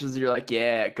 matches. You're like,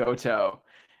 yeah, Goto.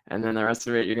 And then the rest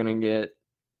of it, you're going to get,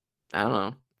 I don't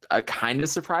know, a kind of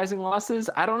surprising losses.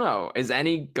 I don't know. Is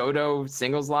any Goto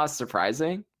singles loss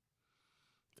surprising?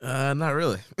 Not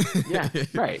really. Yeah,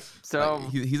 right. So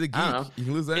he's a geek. You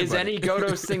can lose anybody. Is any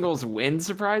Goto singles win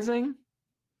surprising?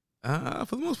 For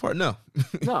the most part, no.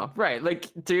 No, right. Like,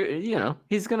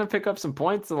 he's gonna pick up some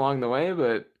points along the way,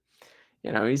 but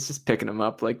he's just picking them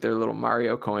up like they're little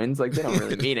Mario coins. Like they don't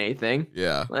really mean anything.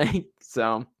 Yeah. Like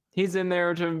so, he's in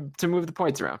there to move the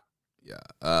points around.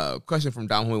 Yeah. Question from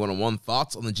Dom Hoy 101.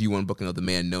 Thoughts on the G1 booking of the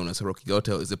man known as Hiroki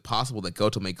Goto? Is it possible that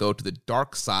Goto may go to the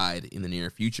dark side in the near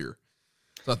future?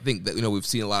 So I think that, we've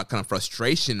seen a lot of kind of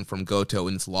frustration from Goto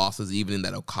in his losses, even in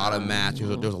that Okada match.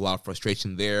 There's a lot of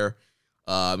frustration there.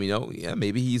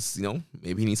 Maybe he's,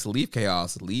 maybe he needs to leave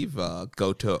Chaos, leave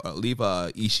Goto, leave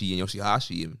Ishii and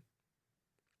Yoshihashi.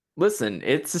 Listen,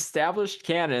 it's established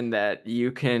canon that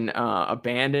you can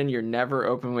abandon your never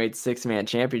openweight 6-man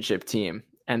championship team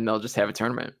and they'll just have a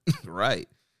tournament. Right.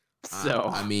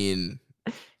 So, I mean,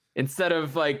 instead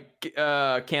of like,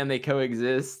 can they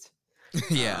coexist?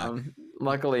 Yeah.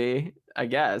 Luckily, I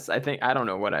guess, I don't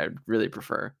know what I'd really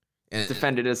prefer. And,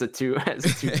 defended as a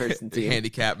two-person team.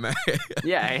 Handicap match.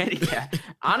 Yeah, handicap.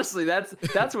 Honestly, that's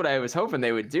what I was hoping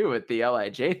they would do with the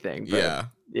LIJ thing. But, Yeah.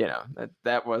 you know,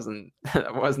 that wasn't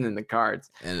in the cards.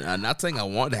 And I'm not saying I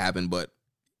want it to happen, but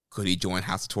could he join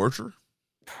House of Torture?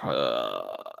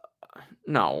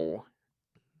 No.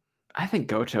 I think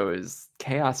Goto is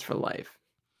chaos for life.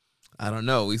 I don't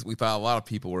know. We thought a lot of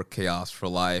people were chaos for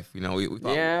life. You know,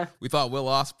 we thought Will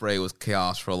Ospreay was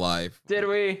chaos for life. Did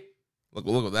we? Look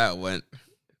what that went.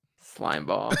 Slime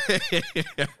ball.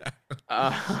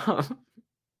 I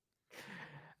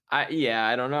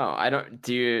don't know.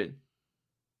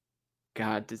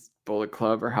 Does Bullet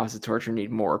Club or House of Torture need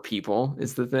more people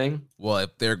is the thing? Well,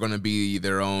 if they're going to be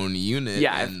their own unit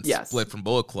and split from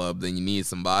Bullet Club, then you need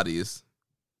some bodies.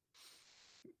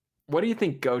 What do you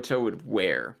think Goto would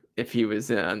wear if he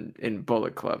was in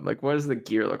Bullet Club? Like, what does the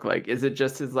gear look like? Is it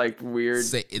just his like weird?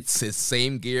 It's his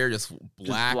same gear, just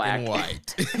black and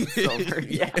white, silver.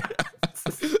 Yeah,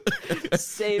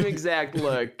 same exact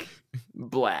look,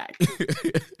 black.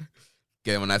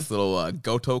 Get him a nice little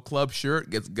Goto Club shirt.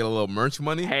 Get a little merch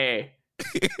money. Hey,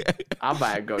 I'll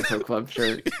buy a Goto Club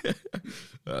shirt.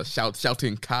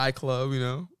 Shouting Kai Club, you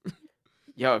know.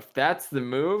 Yo, if that's the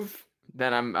move,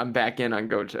 then I'm back in on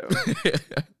Goto.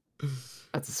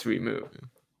 That's a sweet move.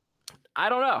 I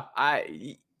don't know. I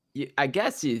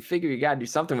guess you figure you got to do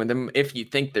something with him if you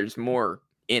think there's more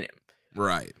in him.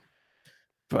 Right.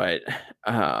 But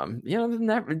you know,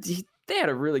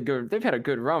 they've had a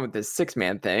good run with this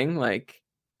 6-man thing. Like,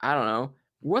 I don't know.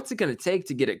 What's it going to take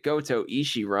to get a Goto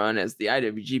Ishii run as the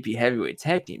IWGP Heavyweight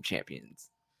Tag Team Champions?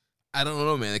 I don't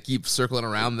know, man. They keep circling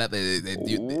around that. They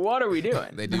do. What are we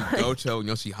doing? They do Goto and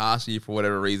Yoshihashi for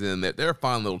whatever reason. They're a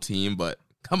fun little team, but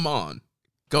come on.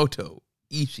 Goto,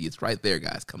 Ishii, it's right there,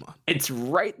 guys. Come on. It's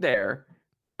right there.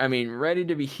 I mean, ready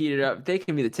to be heated up. They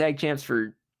can be the tag champs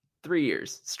for 3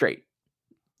 years straight.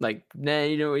 Like, nah,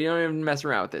 you don't even mess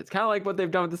around with it. It's kind of like what they've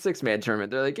done with the 6-man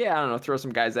tournament. They're like, yeah, I don't know, throw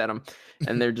some guys at them,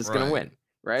 and they're just gonna win,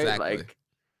 right? Exactly. Like,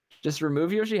 just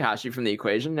remove Yoshihashi from the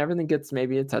equation, and everything gets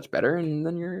maybe a touch better, and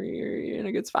then you're in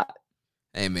a good spot.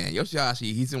 Hey, man,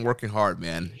 Yoshihashi, he's been working hard,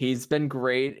 man. He's been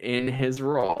great in his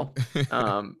role.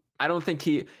 I don't think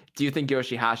do you think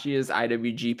Yoshihashi is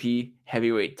IWGP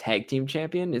Heavyweight Tag Team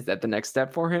Champion? Is that the next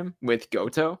step for him with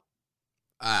Goto?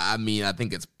 I mean, I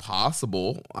think it's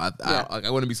possible. I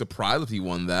wouldn't be surprised if he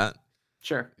won that.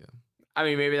 Sure. Yeah. I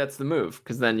mean, maybe that's the move,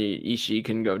 because then Ishii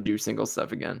can go do single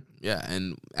stuff again. Yeah,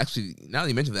 and actually, now that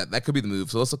you mentioned that could be the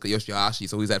move. So let's look at Yoshihashi.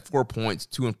 So he's at 4 points,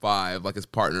 2-5, like his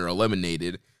partner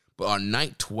eliminated. But on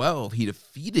night 12, he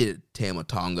defeated Tama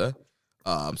Tonga.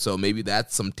 So maybe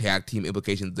that's some tag team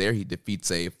implications there. He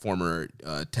defeats a former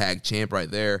tag champ right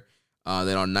there.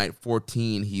 Then on night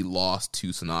 14, he lost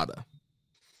to Sonata.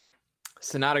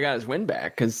 Sonata got his win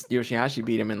back because Yoshihashi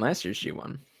beat him in last year's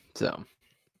G1. So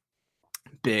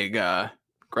big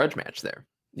grudge match there.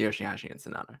 Yoshihashi and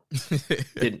Sonata.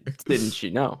 Didn't she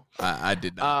know? I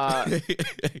did not.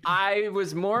 I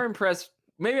was more impressed.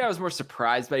 Maybe I was more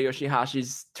surprised by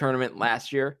Yoshihashi's tournament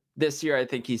last year. This year, I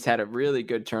think he's had a really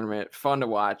good tournament, fun to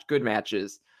watch, good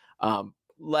matches.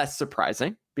 Less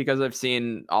surprising because I've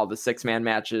seen all the 6-man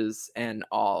matches and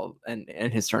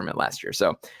his tournament last year.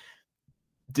 So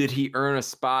did he earn a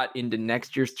spot into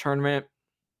next year's tournament?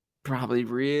 Probably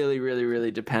really, really,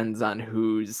 really depends on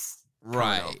who's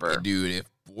right, over. Dude. If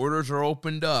borders are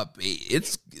opened up,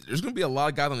 there's going to be a lot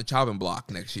of guys on the chopping block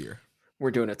next year.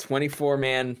 We're doing a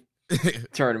 24-man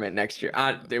tournament next year.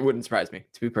 It wouldn't surprise me,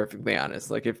 to be perfectly honest.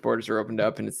 Like, if borders are opened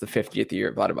up and it's the 50th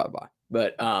year, blah blah blah.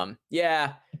 But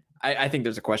yeah, I think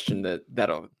there's a question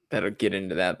that'll get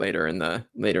into that later in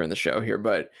the show here.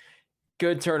 But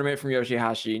good tournament from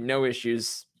Yoshihashi, no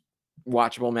issues,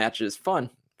 watchable matches, fun.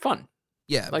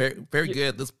 Yeah, like, very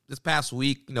good. This past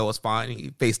week, was fine.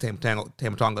 He faced Tama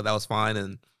Tonga, that was fine,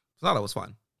 and Sonata was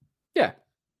fine. Yeah,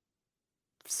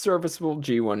 serviceable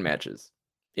G1 matches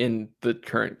in the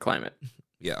current climate.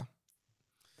 Yeah.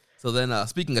 So then,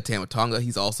 speaking of Tama Tonga,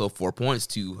 he's also 4 points,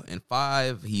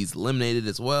 2-5. He's eliminated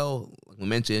as well. Like we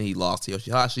mentioned, he lost to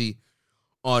Yoshihashi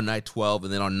on night 12,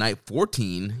 and then on night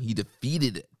 14, he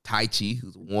defeated Taichi,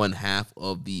 who's one half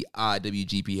of the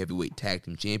IWGP Heavyweight Tag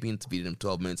Team Champions, defeated him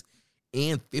 12 minutes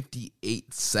and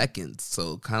 58 seconds.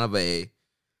 So kind of I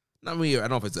don't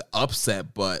know if it's an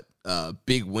upset, but a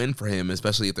big win for him,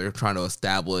 especially if they're trying to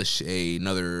establish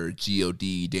another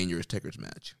GOD Dangerous Tickers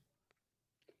match.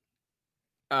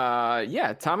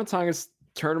 Yeah, Tama Tonga's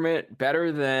tournament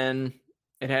better than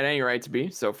it had any right to be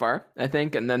so far, I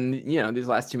think. And then, these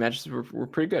last two matches were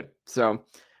pretty good. So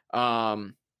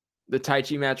the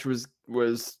Taichi match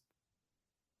was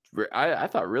I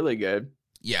thought really good.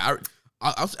 Yeah,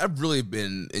 I've really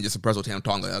been just impressed with Tama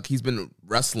Tonga. Like, he's been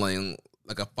wrestling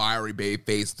like a fiery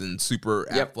babyface and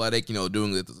super athletic,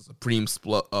 doing the supreme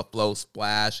flow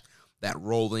splash, that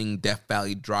rolling Death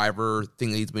Valley driver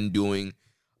thing that he's been doing.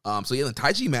 So yeah, the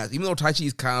Taichi match, even though Taichi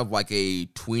is kind of like a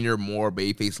tweener, more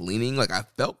babyface leaning, like I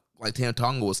felt like Tama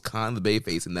Tonga was kind of the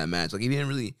babyface in that match. Like he didn't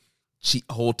really cheat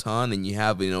a whole ton, and you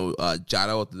have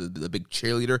Jado, the big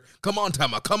cheerleader. Come on,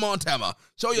 Tama,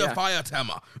 show your fire,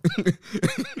 Tama.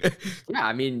 Yeah,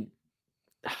 I mean,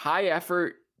 high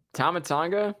effort Tama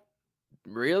Tonga,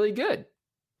 really good,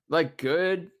 like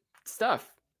good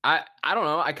stuff. I don't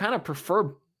know, I kind of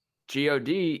prefer God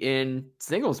in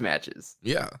singles matches.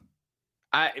 Yeah.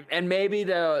 And maybe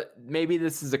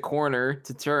this is a corner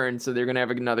to turn, so they're gonna have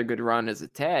another good run as a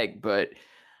tag, but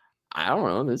I don't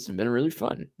know. This has been really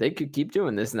fun. They could keep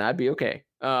doing this, and I'd be okay.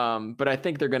 But I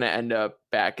think they're gonna end up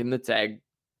back in the tag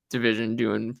division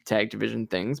doing tag division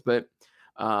things. But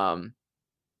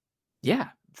yeah,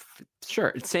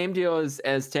 sure. Same deal as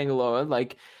Tangaloa.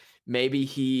 Like maybe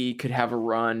he could have a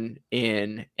run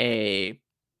in a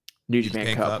New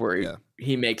Japan Cup where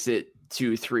he makes it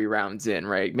 2-3 rounds in,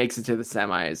 right? Makes it to the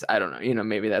semis. I don't know.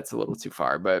 Maybe that's a little too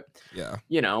far, but he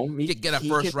could get a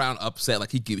first round upset.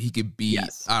 Like he could beat,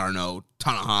 I don't know,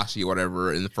 Tanahashi or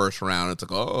whatever in the first round. It's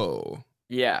like, oh,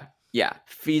 yeah.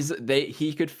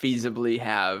 He could feasibly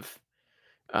have,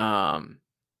 and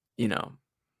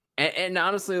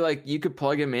honestly, like you could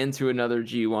plug him into another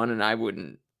G1, and I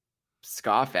wouldn't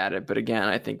scoff at it. But again,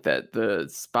 I think that the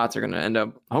spots are going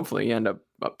to hopefully end up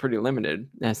pretty limited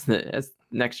as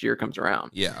next year comes around.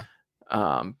 Yeah.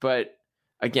 But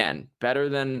again, better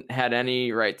than had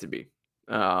any right to be.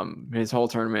 His whole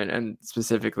tournament and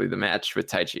specifically the match with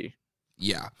Taichi.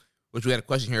 Yeah. Which we had a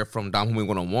question here from Dom Homie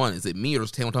 101. Is it me or does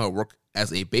Tama Tonga work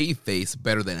as a babyface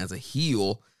better than as a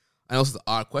heel? I know this is an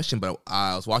odd question, but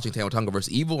I was watching Tama Tonga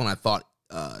versus Evil and I thought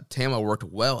Tama worked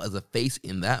well as a face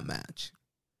in that match.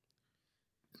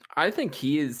 I think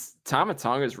Tama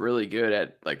Tonga is really good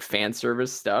at like fan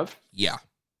service stuff. Yeah.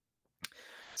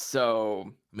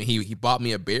 So I mean, he bought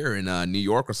me a beer in New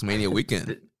York WrestleMania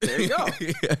weekend. There you go.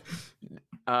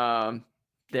 Yeah.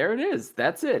 There it is.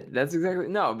 That's it. That's exactly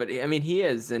but I mean he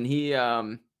is, and he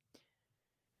I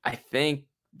think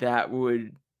it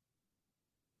would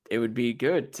be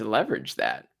good to leverage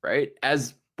that, right?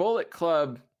 As Bullet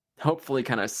Club hopefully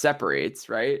kind of separates,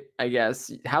 right? I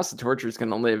guess House of Torture is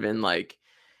going to live in like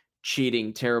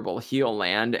cheating, terrible heel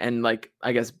land, and like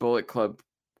I guess Bullet Club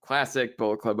Classic,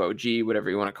 Bullet Club OG, whatever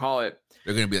you want to call it.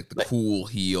 They're going to be like the cool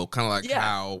heel, kind of like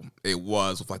how it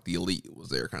was with like the Elite was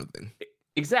there kind of thing.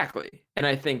 Exactly. And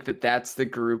I think that's the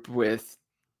group with,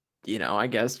 I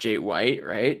guess Jay White,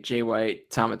 right? Jay White,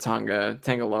 Tama Tonga,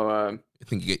 Tangaloa. I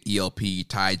think you get ELP,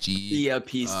 Taiji. ELP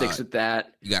sticks with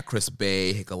that. You got Chris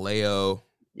Bay, Hikuleo.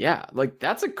 Yeah, like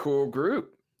that's a cool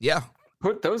group. Yeah.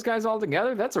 Put those guys all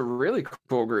together. That's a really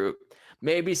cool group.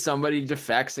 Maybe somebody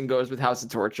defects and goes with House of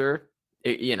Torture.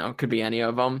 It, could be any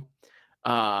of them.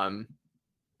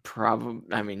 Probably,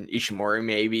 I mean, Ishimori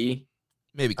maybe.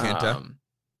 Maybe Kenta.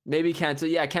 Maybe Kenta.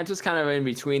 Yeah, Kenta's kind of in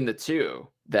between the two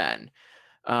then.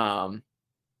 For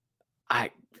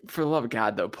the love of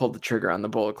God, though, pull the trigger on the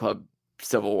Bullet Club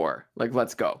Civil War. Like,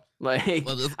 let's go. Like,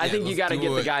 I think you got to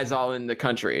get the guys all in the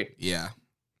country. Yeah.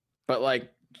 But,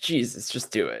 like, Jesus,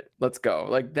 just do it. Let's go.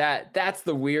 Like, that's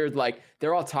the weird, like,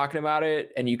 they're all talking about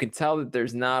it, and you can tell that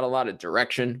there's not a lot of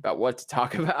direction about what to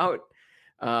talk about.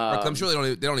 I'm sure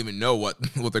they don't even know what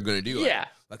they're going to do. Yeah,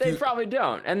 they probably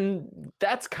don't. And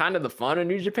that's kind of the fun of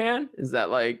New Japan, is that,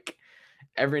 like,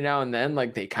 every now and then,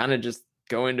 like, they kind of just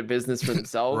go into business for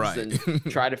themselves right. and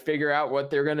try to figure out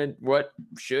what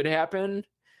should happen.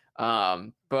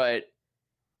 But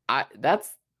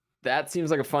that seems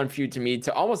like a fun feud to me,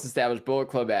 to almost establish Bullet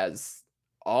Club as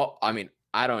all. I mean,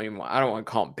 I don't want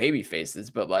to call them baby faces,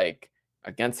 but like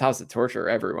against House of Torture,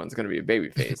 everyone's going to be a baby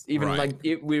face. Even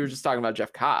right. We were just talking about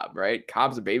Jeff Cobb, right?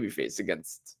 Cobb's a baby face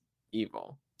against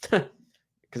Evil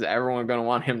because everyone's going to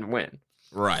want him to win.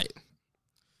 Right.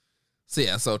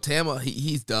 So Tama,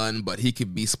 he's done, but he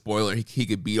could be spoiler. He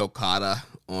could beat Okada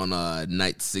on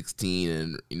night 16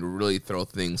 and really throw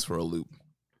things for a loop.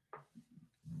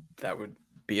 That would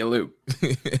be a loop.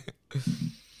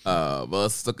 But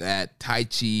let's look at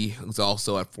Taichi, who's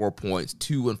also at 4 points,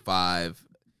 2-5.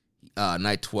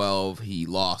 Night 12, he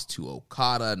lost to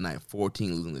Okada. Night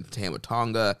 14, losing to Tama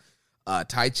Tonga.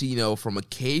 Taichi, from a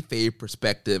kayfabe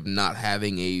perspective, not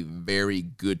having a very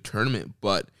good tournament,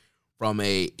 but from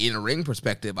a in-ring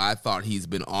perspective, I thought he's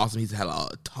been awesome. He's had a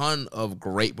ton of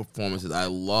great performances. I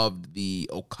loved the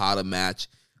Okada match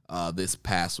this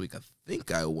past week. I think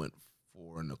I went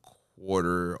 4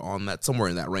 1/4 on that, somewhere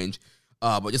in that range.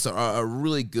 But just a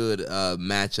really good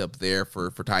matchup there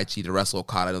for Taichi to wrestle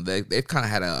Okada. They've kind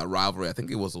of had a rivalry. I think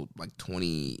it was like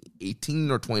 2018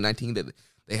 or 2019 that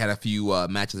they had a few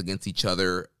matches against each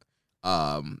other,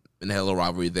 and they had a little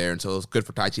rivalry there. And so it was good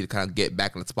for Taichi to kind of get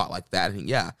back in the spot like that. And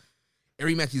yeah,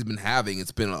 every match he's been having,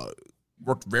 it's been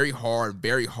worked very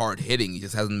hard hitting. He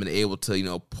just hasn't been able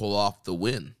to pull off the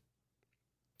win.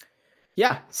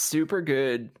 Yeah, super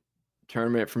good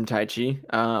tournament from Taichi.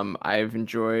 I've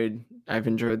enjoyed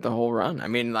the whole run. I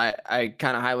mean, I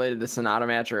kind of highlighted the Sonata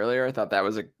match earlier. I thought that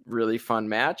was a really fun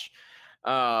match.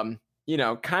 Kind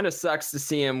of sucks to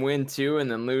see him win 2 and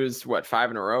then lose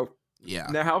 5 in a row. Yeah.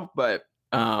 Now, but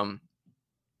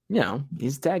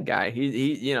he's a tag guy.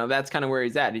 He that's kind of where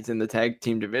he's at. He's in the tag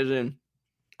team division.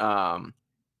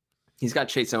 He's got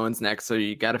Chase Owens next, so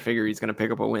you got to figure he's going to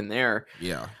pick up a win there.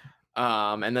 Yeah.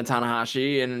 And then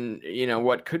Tanahashi, and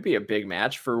what could be a big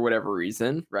match for whatever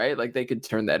reason, right? Like they could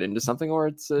turn that into something, or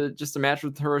it's just a match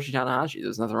with Hiroshi Tanahashi.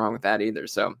 There's nothing wrong with that either.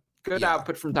 So good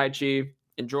output from Taichi,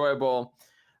 enjoyable.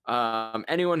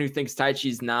 Anyone who thinks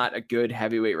Taichi's not a good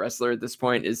heavyweight wrestler at this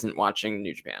point isn't watching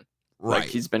New Japan. Right. Like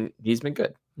he's been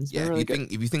good. He's been really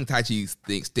good. If you think Taichi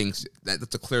stinks,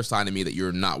 that's a clear sign to me that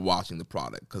you're not watching the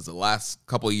product, because the last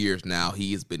couple of years now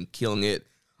he has been killing it.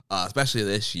 Especially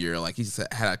this year, like he's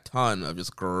had a ton of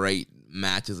just great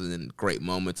matches and great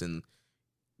moments, and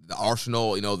the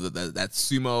arsenal, that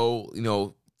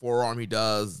sumo, forearm he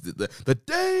does, the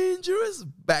dangerous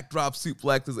backdrop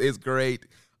suplex is great.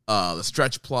 The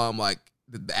stretch plum, like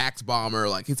the axe bomber,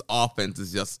 like his offense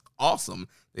is just awesome.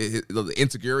 The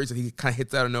insecurities that he kind of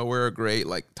hits out of nowhere are great.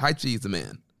 Like Taichi is the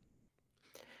man.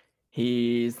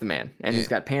 He's the man, and he's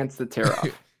got pants that tear off.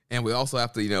 And we also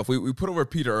have to, if we put over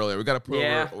Peter earlier, we got to put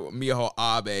over Miho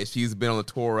Abe. She's been on the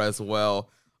tour as well.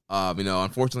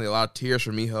 Unfortunately, a lot of tears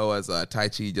for Miho as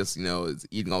Taichi just, is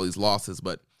eating all these losses.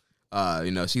 But,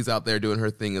 she's out there doing her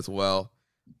thing as well,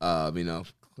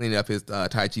 cleaning up his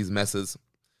Taichi's messes.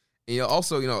 And,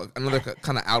 also, another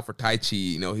kind of out for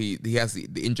Taichi, he has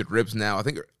the injured ribs now. I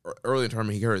think early in the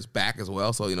tournament he hurt his back as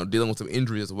well. So, dealing with some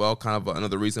injuries as well, kind of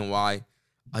another reason why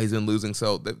he's been losing,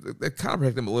 so they kind of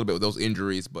protect him a little bit with those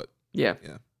injuries, but yeah,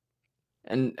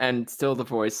 and still the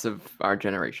voice of our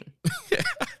generation.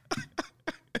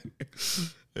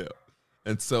 Yeah.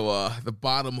 And so the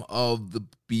bottom of the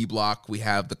B block, we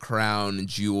have the crown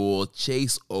jewel,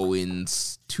 Chase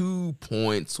Owens, 2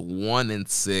 points,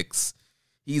 1-6.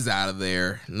 He's out of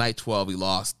there. Night 12, he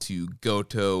lost to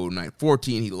Goto. Night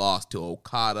 14, he lost to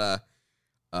Okada.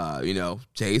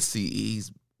 Chase,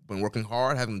 he's been working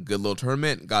hard, having a good little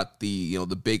tournament. Got the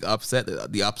big upset,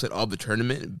 the upset of the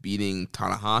tournament, beating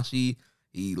Tanahashi.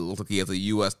 He looks like he has a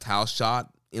U.S. title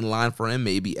shot in line for him,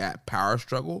 maybe at Power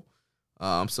Struggle.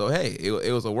 So hey,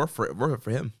 it was worth it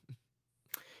for him.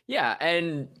 Yeah,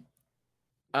 and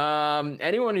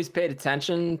anyone who's paid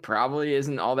attention probably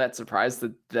isn't all that surprised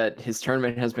that his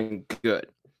tournament has been good.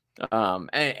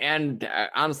 And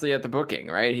honestly, at the booking,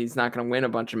 right? He's not going to win a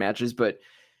bunch of matches, but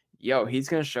he's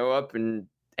going to show up and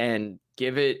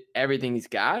give it everything he's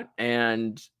got.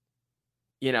 And,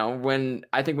 when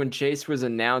Chase was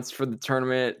announced for the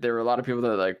tournament, there were a lot of people that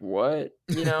were like, what,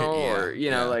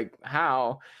 like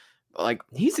how, like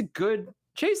Chase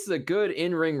is a good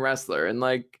in-ring wrestler. And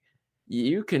like,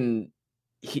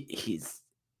 he's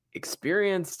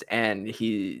experienced, and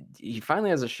he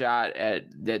finally has a shot at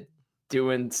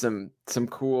doing some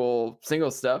cool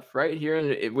single stuff right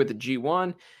here with the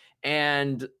G1.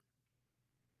 And,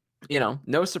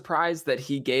 no surprise that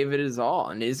he gave it his all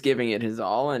and is giving it his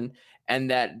all, and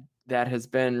that has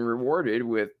been rewarded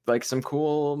with like some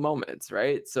cool moments,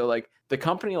 right? So like the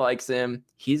company likes him.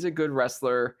 He's a good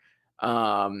wrestler.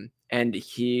 And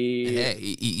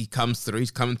he comes through.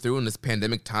 He's coming through in this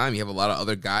pandemic time. You have a lot of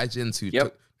other gaijins who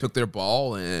took their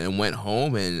ball and went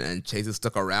home, and Chase has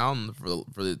stuck around for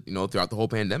the throughout the whole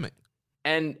pandemic.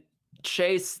 And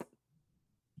Chase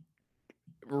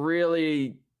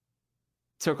really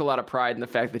took a lot of pride in the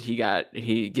fact that he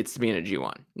gets to be in a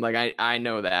G1. Like I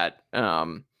know that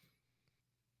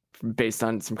based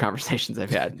on some conversations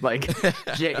I've had. Like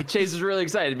Chase is really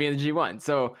excited to be in the G1.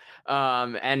 So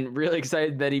and really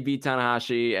excited that he beat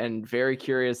Tanahashi, and very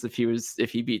curious if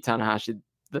he beat Tanahashi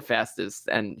the fastest,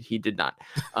 and he did not.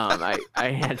 I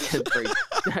had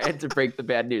to break the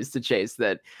bad news to Chase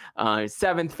that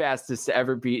 7th fastest to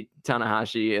ever beat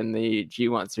Tanahashi in the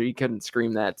G1, so he couldn't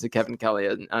scream that to Kevin Kelly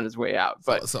on his way out.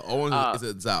 But so Owen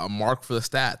is a mark for the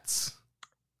stats.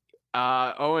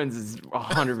 Owens is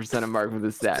 100% a mark with the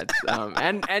stats,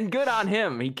 and good on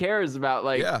him. He cares about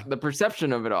the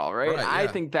perception of it all, right? I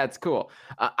think that's cool.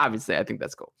 Obviously, I think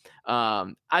that's cool.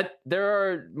 There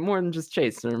are more than just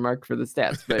Chase that are marked for the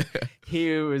stats, but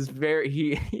he was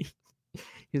very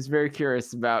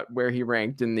curious about where he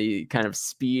ranked in the kind of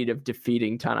speed of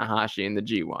defeating Tanahashi in the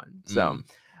G1. So,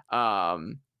 I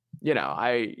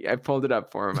pulled it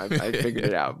up for him. I figured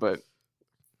it out, but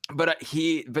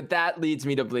that leads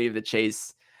me to believe that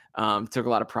Chase took a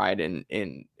lot of pride in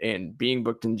being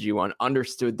booked in G1,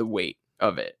 understood the weight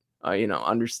of it,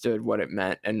 understood what it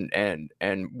meant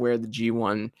and where the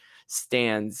G1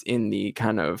 stands in the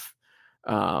kind of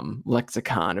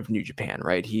lexicon of New Japan,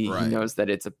 right? He knows that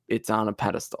it's on a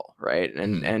pedestal, right?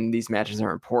 And these matches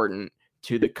are important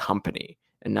to the company.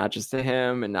 And not just to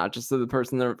him and not just to the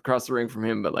person that across the ring from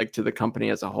him, but like to the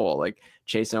company as a whole. Like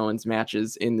Chase Owens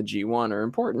matches in the G1 are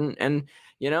important. And,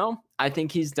 I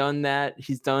think he's done that.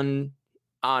 He's done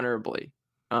honorably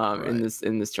in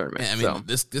this tournament. I mean,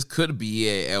 this could be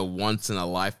a once in a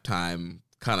lifetime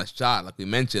kind of shot. Like we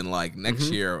mentioned, like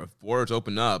next year, if borders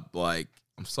open up, like,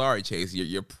 I'm sorry, Chase,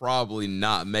 you're probably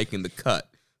not making the cut.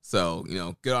 So,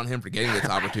 good on him for getting this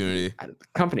opportunity. The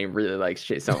company really likes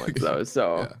Chase Owens, though.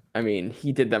 So, I mean,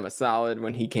 he did them a solid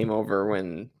when he came over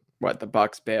when, the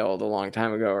Bucks bailed a long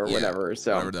time ago or whatever.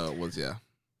 So, whatever that was,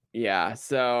 Yeah.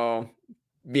 So,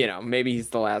 maybe he's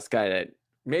the last guy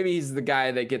maybe he's the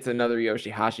guy that gets another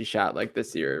Yoshihashi shot like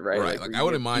this year, right? Right. Like I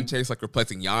wouldn't mind Chase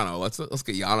replacing Yano. Let's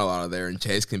get Yano out of there, and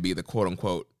Chase can be the quote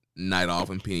unquote night off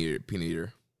and peanut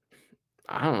eater.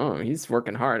 I don't know. He's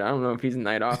working hard. I don't know if he's a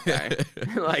night off guy.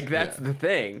 That's the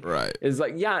thing. Right. Is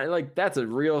that's a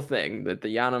real thing that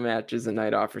the Yano match is a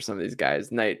night off for some of these guys.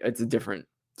 It's a different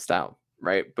style,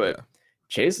 right? But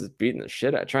Chase is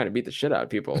trying to beat the shit out of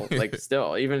people.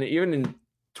 Still, even in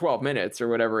 12 minutes or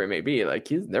whatever it may be,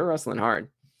 they're wrestling hard.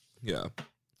 Yeah.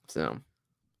 So.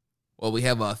 Well, we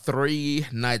have 3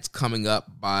 nights coming up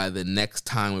by the next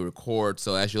time we record.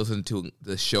 So as you listen to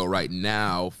the show right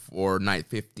now for night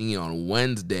 15 on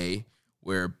Wednesday,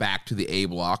 we're back to the A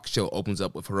block. Show opens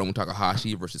up with Hiromu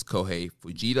Takahashi versus Kohei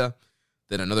Fujita.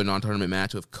 Then another non-tournament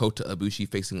match with Kota Ibushi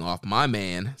facing off my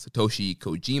man, Satoshi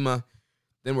Kojima.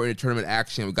 Then we're in tournament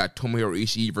action. We got Tomohiro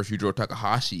Ishii versus Yujiro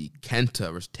Takahashi,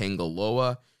 Kenta versus Tanga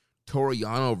Loa, Toru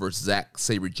Yano versus Zack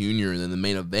Sabre Jr., and then the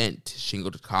main event, Shingo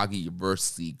Takagi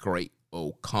versus the Great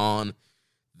Okan.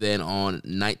 Then on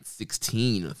night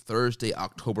 16, Thursday,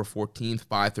 October 14th,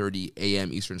 5:30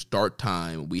 a.m. Eastern Start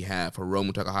Time, we have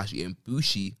Hiromu Takahashi and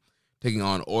Bushi taking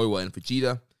on Oiwa and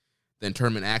Fujita. Then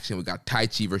tournament action, we got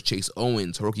Taichi versus Chase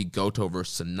Owens, Hiroki Goto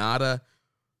versus Sonata,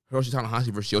 Hiroshi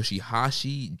Tanahashi versus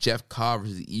Yoshihashi, Jeff Cobb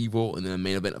versus Evil, and then the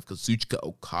main event of Kazuchika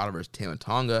Okada versus Tama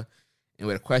Tonga. And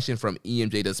we had a question from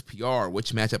EMJ Does PR.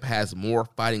 Which matchup has more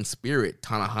fighting spirit,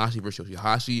 Tanahashi versus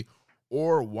Yoshihashi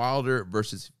or Wilder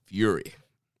versus Fury?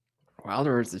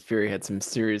 Wilder versus Fury had some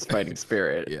serious fighting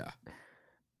spirit. Yeah.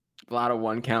 A lot of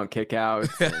one count kickouts.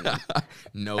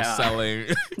 No selling.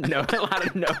 A lot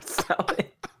of no selling.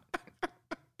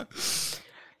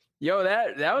 Yo,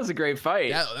 that was a great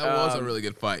fight. That was a really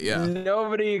good fight. Yeah.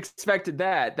 Nobody expected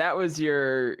that. That was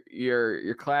your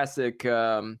classic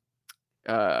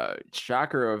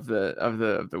shocker of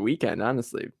the weekend,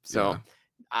 honestly. So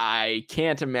I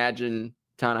can't imagine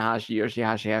Tanahashi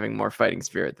Yoshihashi having more fighting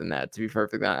spirit than that, to be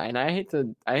perfectly honest. And I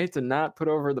hate to not put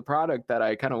over the product that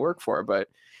I kind of work for, but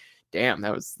damn,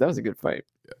 that was a good fight.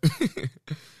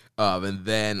 And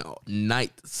then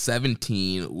night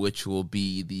 17, which will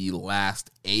be the last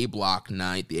A block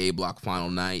night, the A block final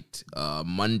night,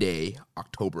 Monday,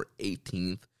 October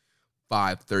 18th,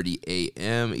 5:30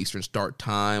 a.m. Eastern Start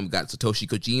Time. We got Satoshi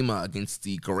Kojima against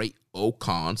the Great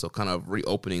Okan, so kind of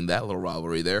reopening that little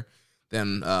rivalry there.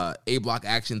 Then A block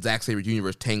action, Zack Sabre Jr.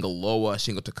 versus Tanga Loa,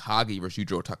 Shingo Takagi versus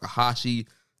Yujiro Takahashi.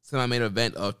 Semi-main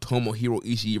event of Tomohiro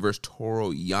Ishii versus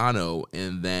Toru Yano,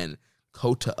 and then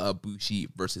Kota Ibushi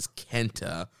versus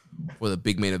Kenta for the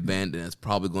big main event. And it's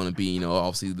probably going to be,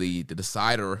 obviously the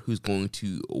decider who's going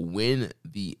to win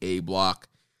the A block.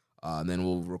 Then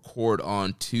we'll record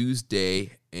on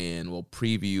Tuesday, and we'll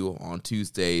preview on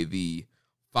Tuesday the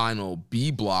final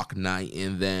B block night,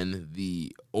 and then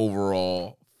the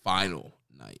overall final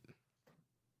night.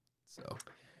 So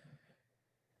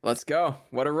let's go.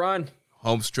 What a run.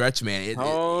 Home stretch, man.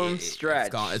 Home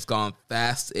stretch. It's gone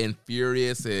fast and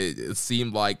furious. It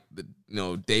seemed like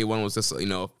day one was just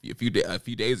a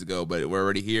few days ago, but we're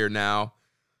already here now,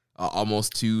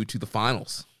 almost to the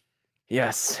finals.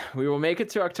 Yes, we will make it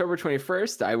to October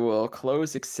 21st. I will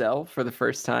close Excel for the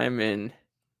first time in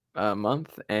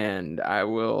month, and I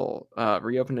will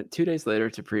reopen it 2 days later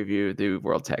to preview the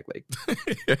World Tag League.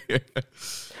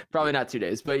 Probably not 2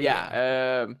 days, but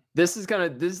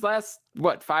this last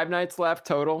 5 nights left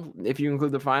total if you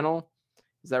include the final.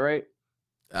 Is that right?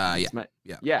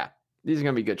 Yeah. These are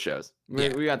gonna be good shows.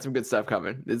 We got some good stuff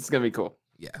coming. This is gonna be cool.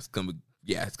 Yeah, it's gonna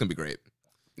be great.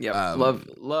 Yeah, love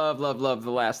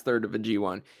the last third of a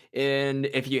G1. And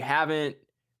if you haven't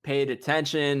paid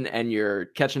attention and you're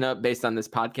catching up based on this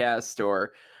podcast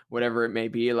or whatever it may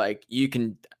be, like you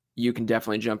can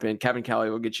definitely jump in. Kevin Kelly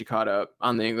will get you caught up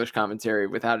on the English commentary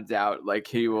without a doubt. Like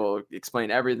he will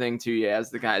explain everything to you as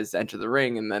the guys enter the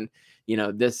ring, and then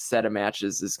this set of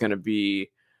matches is going to be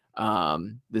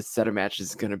this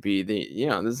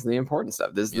is the important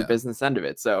stuff. This is the business end of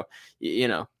it. So you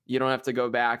don't have to go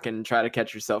back and try to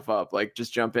catch yourself up. Like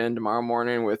just jump in tomorrow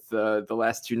morning with the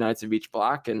last 2 nights of each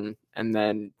block and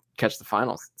then catch the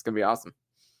finals. It's gonna be awesome.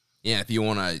 Yeah, if you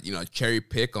want to, cherry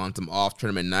pick on some off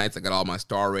tournament nights, I got all my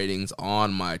star ratings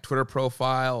on my Twitter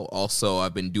profile. Also,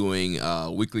 I've been doing a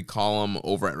weekly column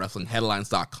over at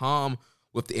WrestlingHeadlines.com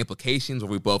with the implications,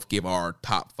 where we both give our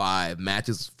top 5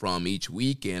 matches from each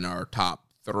week and our top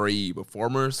 3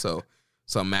 performers. So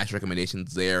some match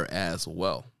recommendations there as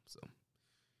well. So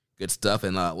good stuff.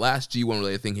 And last G1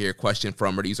 related thing here, question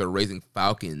from our user Raising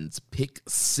Falcons. Pick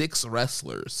 6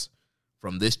 wrestlers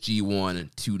from this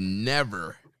G1 to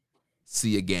never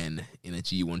see again in a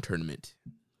G1 tournament.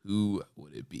 Who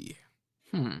would it be?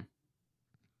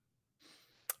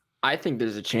 I think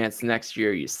there's a chance next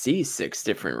year you see 6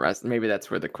 different wrestlers. Maybe that's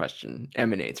where the question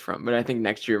emanates from. But I think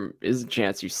next year is a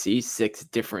chance you see 6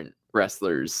 different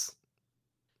wrestlers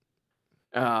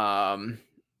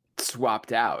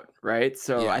swapped out, right?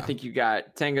 So I think you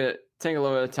got Tangaloa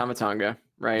Tamatanga,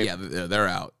 right? Yeah, they're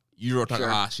out. Yujiro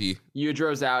Takahashi.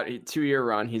 Yujiro's out. 2-year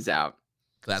run. He's out.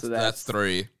 That's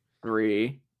 3.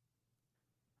 3.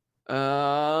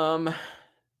 I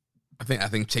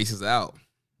think Chase is out.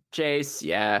 Chase,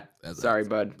 yeah. Sorry,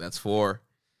 bud. That's 4.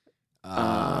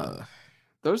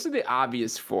 Those are the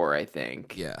obvious 4, I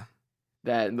think. Yeah.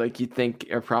 That you think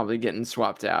are probably getting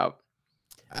swapped out.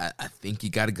 I think you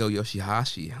got to go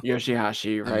Yoshihashi.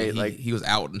 Yoshihashi, right? I mean, he was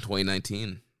out in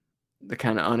 2019. The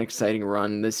kind of unexciting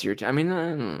run this year. I mean,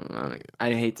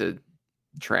 I hate to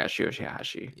trash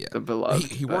Yoshihashi, the beloved.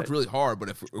 He worked really hard, but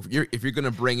if you're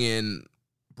gonna bring in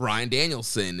Bryan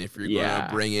Danielson, if you're gonna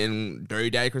bring in Dirty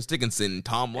Daddy Chris Dickinson,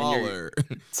 Tom Lawler,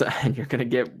 and you're gonna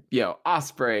get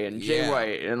Ospreay and Jay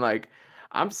White, and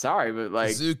I'm sorry, but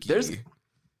Suzuki.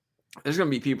 there's gonna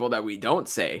be people that we don't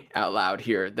say out loud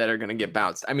here that are gonna get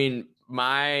bounced. I mean,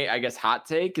 my hot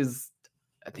take is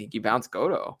I think you bounce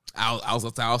Goto. I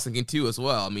was thinking too as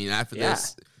well. I mean, after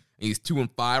this, he's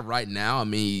 2-5 right now. I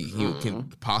mean, he can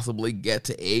possibly get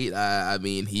to 8. I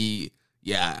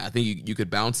think you could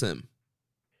bounce him.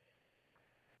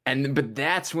 But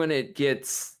that's when it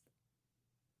gets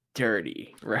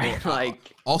dirty, right?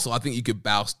 Also, I think you could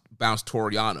bounce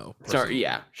Toriano. Sorry,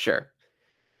 yeah, sure.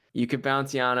 You could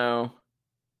bounce Yano.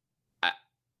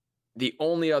 The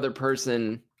only other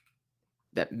person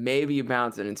that maybe you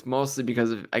bounce, and it's mostly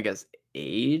because of, I guess,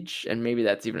 age, and maybe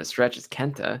that's even a stretch, is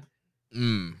Kenta.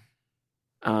 It's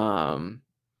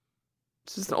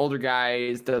just an older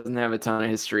guy, doesn't have a ton of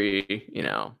history,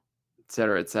 et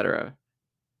cetera, et cetera.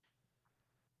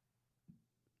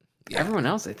 Yeah. Everyone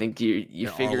else, I think you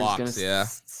figure is gonna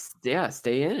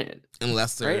stay in it,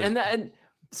 unless they're right. And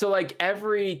so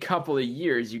every couple of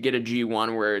years you get a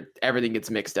G1 where everything gets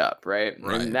mixed up, right?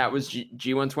 And that was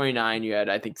G1 29. You had,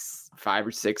 I think, 5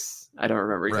 or 6. I don't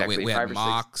remember exactly. We had 5 or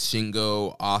Mox, 6.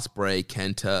 Shingo, Ospreay,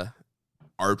 Kenta,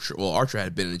 Archer. Well, Archer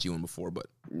had been in a G1 before, but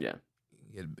he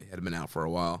had been out for a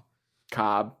while.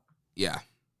 Cobb,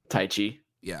 Taichi,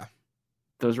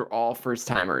 those were all first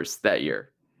timers that year.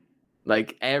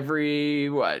 Every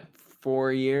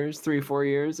 4 years, 3-4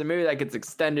 years, and maybe that gets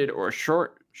extended or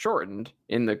shortened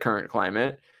in the current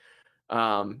climate.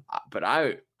 But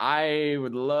I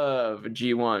would love a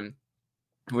G1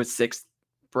 with 6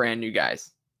 brand new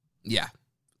guys. Yeah.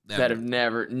 That have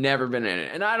never been in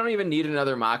it. And I don't even need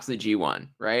another Moxley G1,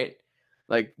 right?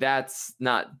 That's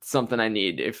not something I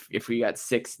need if we got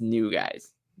 6 new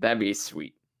guys. That'd be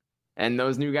sweet. And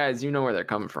those new guys, where they're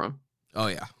coming from. Oh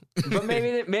yeah. But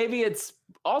maybe it's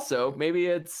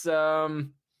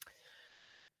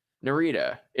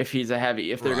Narita if he's a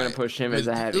heavy, if they're going to push him as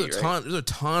a heavy. There's a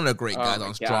ton of great guys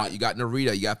on Strong. God. You got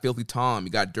Narita, you got Filthy Tom,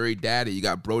 you got Dirty Daddy, you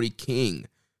got Brody King.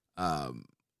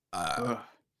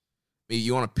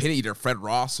 You want a pin eater, Fred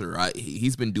Rosser.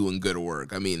 He's been doing good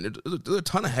work. I mean, there's a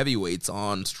ton of heavyweights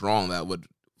on Strong that would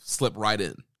slip right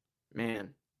in.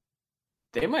 Man,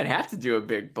 they might have to do a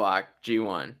big block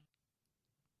G1.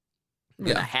 I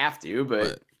mean, I have to,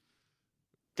 but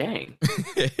dang,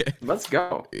 let's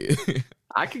go.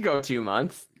 I could go 2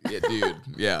 months. Yeah, dude.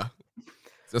 Yeah.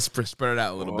 Just spread it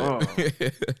out a little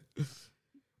bit.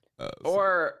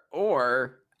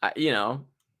 Or you know,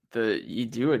 you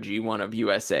do a G1 of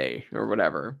USA or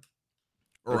whatever.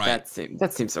 Right.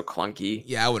 That seems so clunky.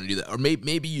 Yeah, I wouldn't do that. Or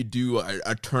maybe you do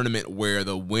a tournament where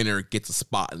the winner gets a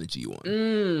spot in the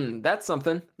G1. That's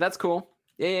something. That's cool.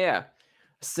 Yeah.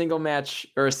 A single match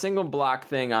or a single block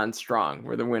thing on Strong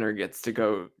where the winner gets to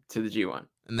go to the G1.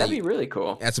 And that'd be really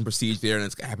cool. Add some prestige there,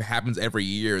 and it happens every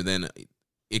year. And then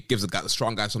it gives the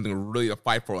strong guy something really to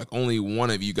fight for. Like only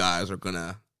one of you guys are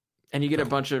gonna. And you get a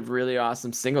bunch of really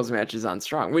awesome singles matches on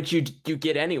Strong, which you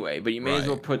get anyway. But you may as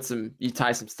well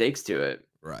tie some stakes to it.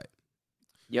 Right.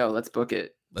 Yo, let's book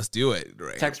it. Let's do it.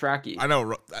 Right. Text Rocky. I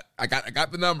know. I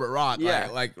got the number, Rock. Yeah.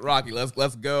 Like Rocky.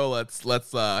 Let's go. Let's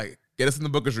get us in the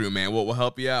booker's room, man. We'll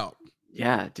help you out.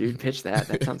 Yeah, dude, pitch that.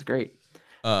 That sounds great.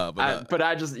 But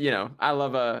I just, I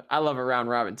love a round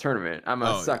robin tournament. I'm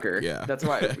a sucker. Yeah. That's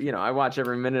why, I watch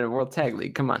every minute of World Tag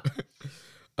League. Come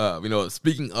on.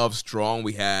 Speaking of Strong,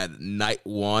 we had night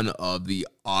 1 of the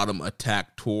Autumn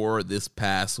Attack Tour this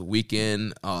past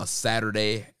weekend,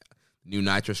 Saturday. New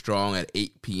Nitro Strong at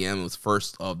 8 p.m. It was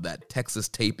first of that Texas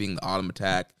taping, the Autumn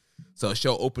Attack. So the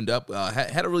show opened up,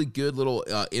 had a really good little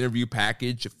interview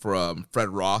package from Fred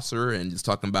Rosser, and just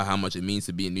talking about how much it means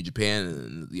to be in New Japan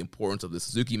and the importance of the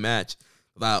Suzuki match.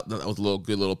 That was a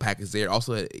good little package there.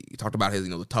 Also, he talked about his,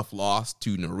 the tough loss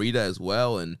to Narita as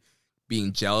well, and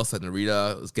being jealous that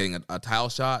Narita was getting a title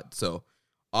shot. So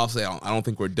obviously, I don't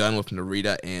think we're done with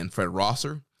Narita and Fred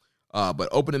Rosser. But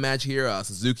opening match here,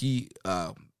 Suzuki.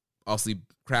 Obviously,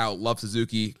 crowd loved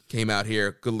Suzuki. Came out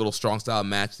here, good little strong style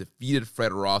match. Defeated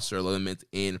Fred Rosser 11 minutes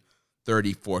in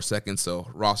 34 seconds. So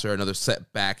Rosser another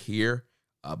setback here.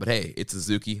 But hey, it's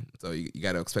Suzuki, so you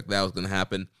got to expect that was going to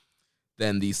happen.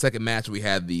 Then the second match, we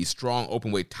had the strong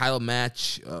openweight title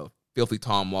match. Filthy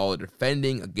Tom Lawler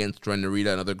defending against Ren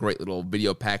Narita. Another great little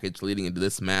video package leading into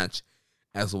this match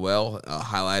as well,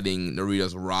 highlighting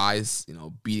Narita's rise.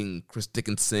 Beating Chris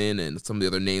Dickinson and some of the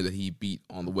other names that he beat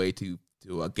on the way to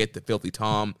get to Filthy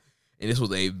Tom. And this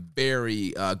was a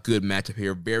very good matchup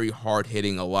here. Very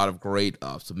hard-hitting, a lot of great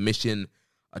submission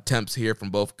attempts here from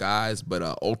both guys. But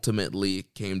ultimately,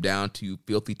 it came down to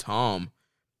Filthy Tom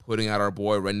putting out our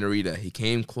boy Ren Narita. He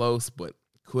came close, but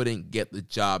couldn't get the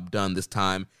job done this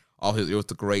time. Also, there was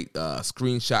a great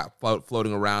screenshot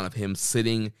floating around of him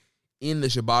sitting in the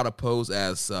Shibata pose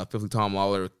as Filthy Tom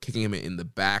Lawler kicking him in the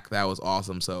back. That was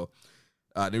awesome. So,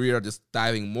 Narita just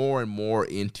diving more and more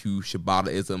into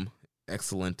Shibata-ism.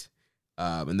 Excellent.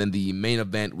 And then the main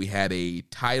event, we had a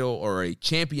title or a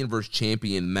champion versus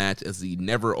champion match as the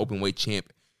never openweight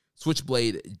champ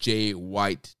Switchblade Jay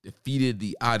White defeated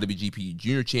the IWGP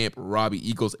Junior champ Robbie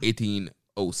Eagles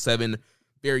 1807.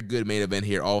 Very good main event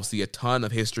here. Obviously, a ton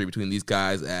of history between these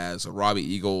guys as Robbie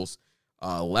Eagles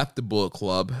left the Bullet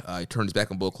Club. He turned his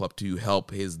back on Bullet Club to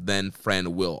help his then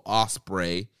friend Will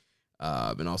Ospreay.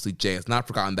 And obviously, Jay has not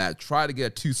forgotten that. Tried to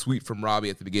get a too sweet from Robbie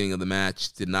at the beginning of the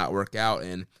match. Did not work out.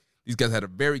 And these guys had a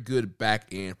very good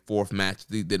back and forth match.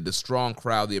 The strong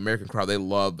crowd, the American crowd, they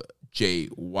love Jay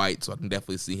White. So I can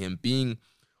definitely see him being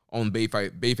on the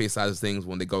Bayface side of things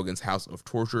when they go against House of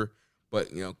Torture. But,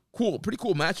 pretty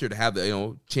cool match here to have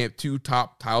the, champ, 2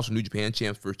 top titles from New Japan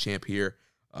champs, first champ here.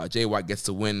 Jay White gets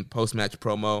to win post-match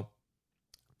promo.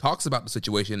 Talks about the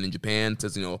situation in Japan.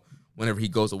 Says, whenever he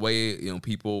goes away,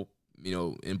 people,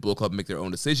 in Bullet Club make their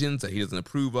own decisions that he doesn't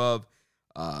approve of.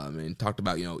 And talked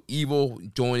about, Evil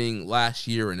joining last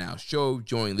year and now Show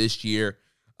joining this year.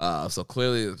 So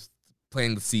clearly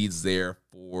planting the seeds there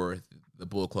for the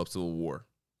Bullet Club Civil War.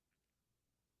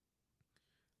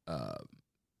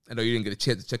 I know you didn't get a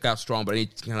chance to check out Strong, but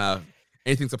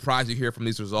anything surprise you here from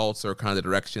these results or kind of the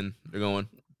direction they're going?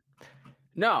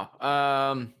 No.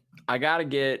 I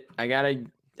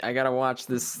gotta watch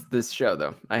this show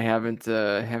though. I haven't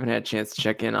had a chance to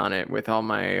check in on it with all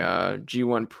my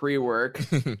G1 pre-work.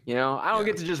 I don't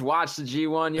get to just watch the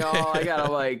G1, y'all. I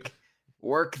gotta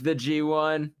work the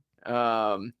G1.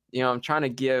 I'm trying to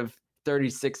give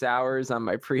 36 hours on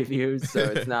my previews, so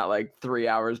it's not 3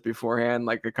 hours beforehand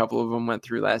like a couple of them went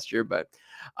through last year. But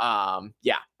I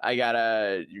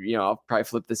gotta, I'll probably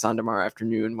flip this on tomorrow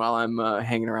afternoon while I'm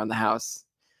hanging around the house,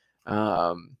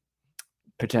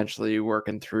 potentially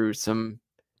working through some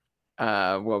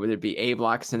what would it be, A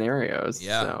block scenarios.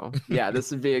 So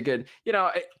this would be a good,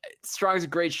 Strong's a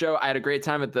great show. I had a great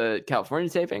time at the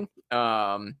California taping.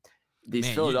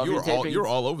 Philadelphia tapings, you're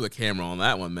all over the camera on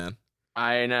that one, man.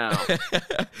 I know. It's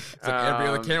like every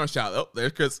other camera shot. Oh,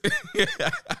 there's Chris.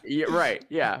 Yeah, right.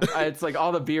 Yeah. It's like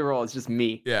all the B-roll is just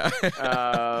me. Yeah.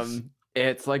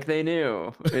 It's like they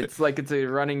knew. It's like it's a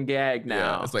running gag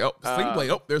now. Yeah. It's like, oh, sling blade.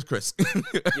 Oh, there's Chris.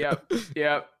 Yep.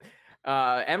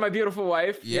 And my beautiful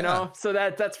wife, you know. So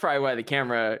that's probably why the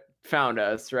camera found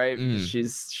us, right?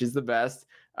 She's the best.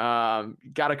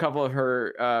 Got a couple of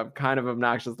her kind of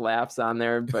obnoxious laughs on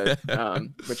there, but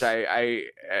which I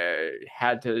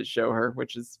had to show her,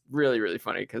 which is really, really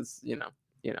funny because you know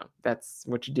that's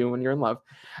what you do when you're in love.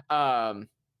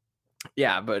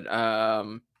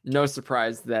 No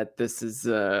surprise that this is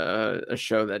a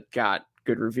show that got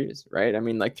good reviews, right? I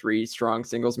mean, like 3 strong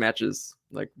singles matches.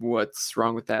 Like, what's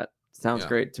wrong with that? Sounds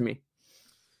great to me.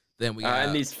 Then we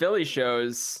and these Philly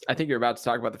shows, I think you're about to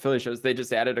talk about the Philly shows. They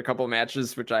just added a couple of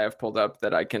matches, which I have pulled up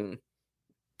that I can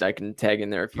tag in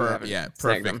there if you haven't. Yeah,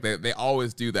 perfect. They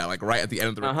always do that. Like right at the end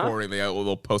of the recording,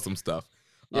 they'll post some stuff.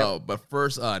 But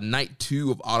first, night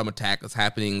 2 of Autumn Attack is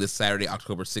happening this Saturday,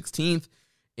 October 16th.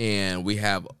 And we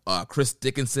have Chris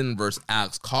Dickinson versus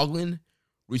Alex Coughlin,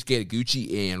 Ryusuke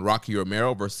Taguchi and Rocky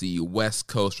Romero versus the West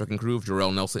Coast Wrecking Crew of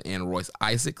Jarrell Nelson and Royce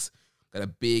Isaacs. Got a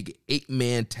big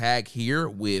 8-man tag here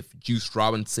with Juice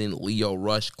Robinson, Leo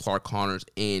Rush, Clark Connors,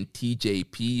 and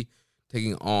TJP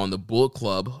taking on the Bullet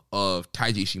Club of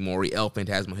Taiji Ishimori, El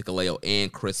Phantasmo Hikuleo,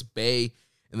 and Chris Bay.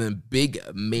 And then big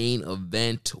main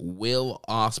event, Will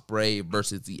Ospreay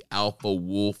versus the Alpha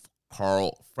Wolf,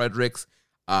 Carl Fredericks.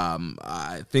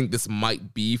 I think this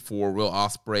might be for Will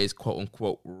Ospreay's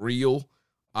quote-unquote real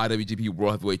IWGP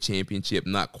World Heavyweight Championship.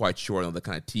 Not quite sure. I know they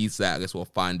kind of tease that. I guess we'll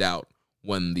find out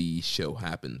when the show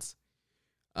happens.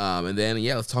 And then,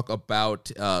 let's talk about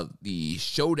the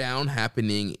showdown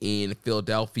happening in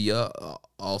Philadelphia.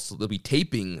 Also, they'll be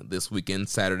taping this weekend,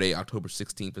 Saturday, October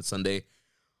 16th, and Sunday,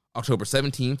 October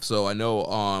 17th. So I know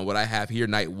on what I have here,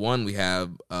 night 1, we have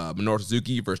Minoru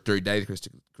Suzuki versus Dirty Daddy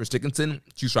Chris Dickinson,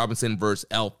 Juice Robinson versus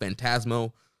El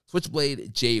Phantasmo,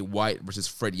 Switchblade Jay White versus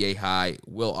Fred Yehi,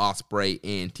 Will Ospreay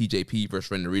and TJP versus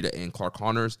Ren Narita and Clark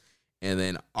Connors, and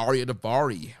then Arya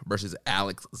Davari versus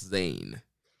Alex Zane.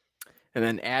 And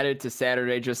then added to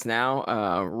Saturday just now,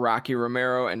 Rocky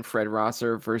Romero and Fred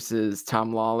Rosser versus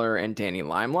Tom Lawler and Danny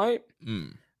Limelight.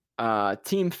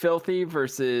 Team Filthy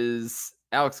versus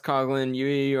Alex Coughlin,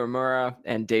 Yuya Uemura,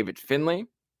 and David Finlay.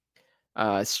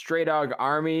 Stray Dog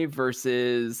Army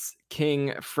versus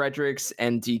King Fredericks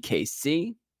and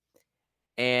DKC.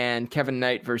 And Kevin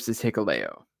Knight versus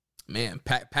Hikuleo. Man,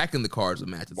 packing the cards of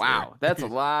matches. Wow, that's a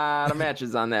lot of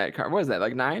matches on that card. What is that,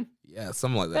 like 9? Yeah,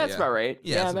 something like that. That's about right.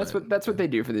 Yeah, that's what they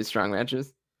do for these strong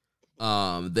matches.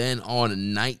 Then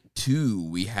on night 2,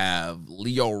 we have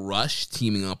Leo Rush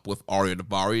teaming up with Arya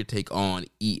Davari to take on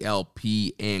ELP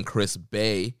and Chris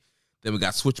Bay. Then we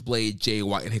got Switchblade, Jay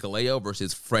White, and Hikuleo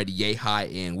versus Fred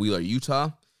Yehi and Wheeler Utah.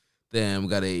 Then we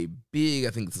got a big, I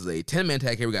think this is a 10-man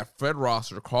tag here. We got Fred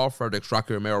Rosser, Carl Fredericks,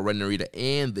 Rocky Romero, Ren Narita,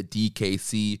 and the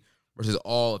DKC versus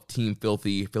all of Team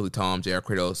Filthy, Philly Tom, JR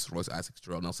Kratos, Royce Isaacs,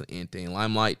 Jarrell Nelson, and Danny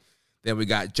Limelight. Then we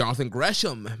got Jonathan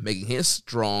Gresham making his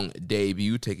strong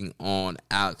debut, taking on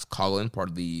Alex Coughlin, part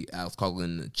of the Alex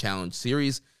Coughlin Challenge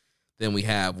Series. Then we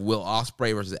have Will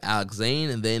Ospreay versus Alex Zane.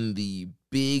 And then the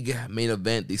big main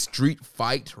event, the Street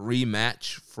Fight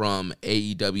rematch from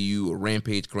AEW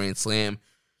Rampage Grand Slam.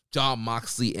 Jon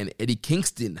Moxley and Eddie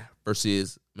Kingston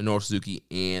versus Minoru Suzuki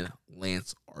and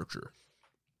Lance Archer.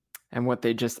 And what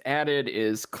they just added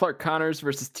is Clark Connors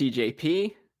versus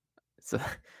TJP. So,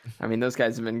 I mean, those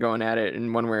guys have been going at it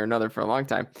in one way or another for a long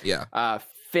time. Yeah.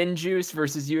 Finn Juice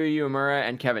versus Yuya Uemura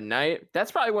and Kevin Knight.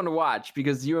 That's probably one to watch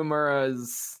because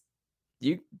Uemura's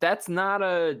that's not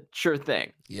a sure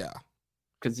thing. Yeah.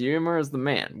 Because Uemura is the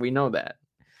man. We know that.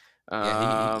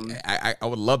 I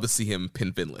would love to see him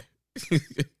pin Finlay.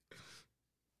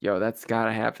 Yo, that's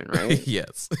gotta happen, right?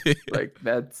 Yes. Like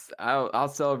I'll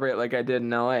celebrate like I did in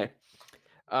LA.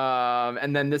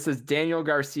 And then this is Daniel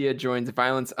Garcia joins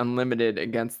Violence Unlimited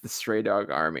against the Stray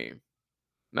Dog Army.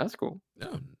 That's cool.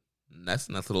 Yeah, that's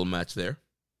a nice little match there.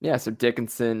 Yeah, so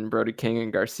Dickinson, Brody King,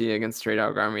 and Garcia against Stray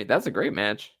Dog Army. That's a great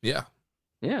match. Yeah.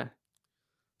 Yeah.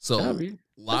 So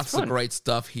lots of great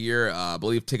stuff here. I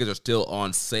believe tickets are still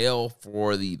on sale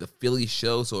for the Philly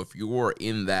show. So if you're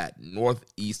in that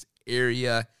Northeast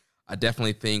area, I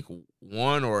definitely think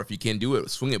one, or if you can do it,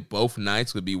 swing it both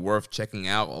nights would be worth checking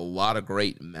out. A lot of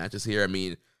great matches here. I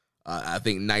mean, I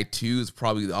think night 2 is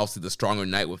probably obviously the stronger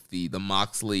night with the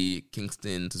Moxley,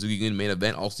 Kingston, Suzuki main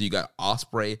event. Also, you got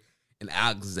Ospreay and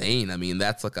Alex Zane. I mean,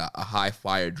 that's like a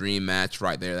high-fire dream match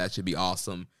right there. That should be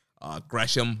awesome.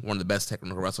 Gresham, one of the best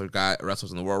technical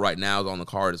wrestlers in the world right now, is on the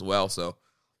card as well. So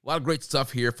a lot of great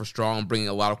stuff here for Strong, bringing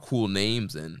a lot of cool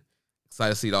names, and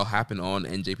excited to see it all happen on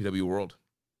NJPW World.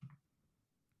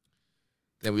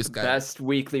 Then we just got best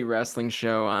weekly wrestling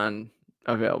show on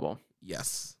available.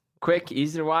 Yes. Quick,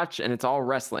 easy to watch, and it's all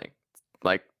wrestling.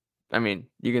 Like, I mean,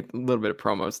 you get a little bit of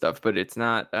promo stuff, but it's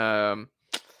not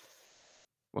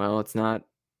it's not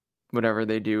whatever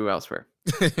they do elsewhere.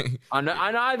 on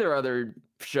either other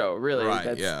show, really.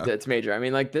 Right, that's major. I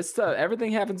mean, like this stuff,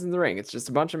 everything happens in the ring. It's just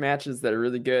a bunch of matches that are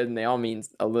really good, and they all mean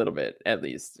a little bit, at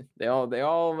least. They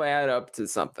all add up to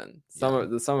something.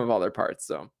 The sum of all their parts.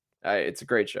 So it's a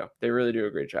great show. They really do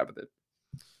a great job with it.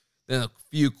 Then a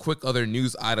few quick other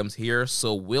news items here.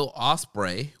 So Will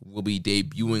Ospreay will be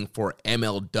debuting for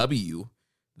MLW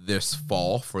this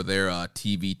fall for their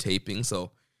TV taping.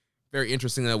 So very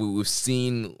interesting that we've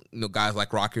seen guys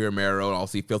like Rocky Romero and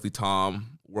also Filthy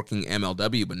Tom working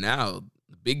MLW, but now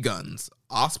the big guns,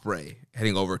 Ospreay,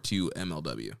 heading over to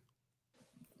MLW.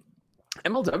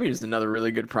 MLW is another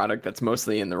really good product that's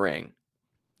mostly in the ring.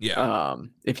 Yeah.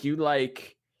 If you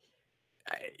like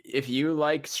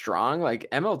Strong, like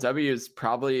MLW is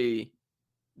probably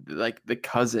like the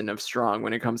cousin of Strong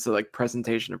when it comes to like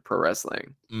presentation of pro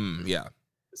wrestling. Yeah.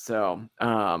 So,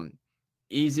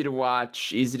 easy to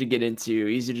watch, easy to get into,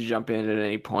 easy to jump in at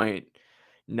any point.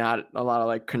 Not a lot of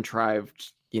like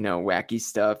contrived, wacky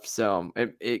stuff. So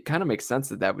it kind of makes sense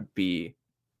that would be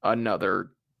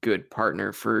another good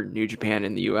partner for New Japan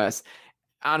in the US.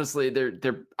 Honestly,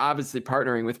 they're obviously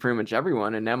partnering with pretty much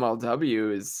everyone, and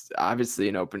MLW is obviously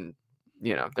an open,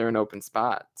 they're an open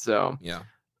spot. So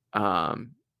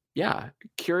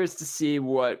curious to see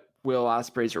what Will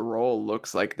Ospreay's role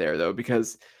looks like there, though,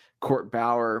 because Court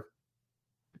Bauer,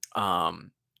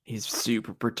 he's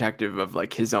super protective of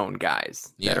like his own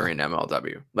guys that are in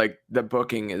MLW. Like the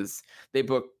booking is, they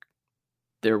book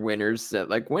their winners at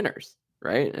like winners,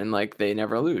 right? And like they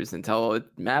never lose until it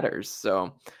matters.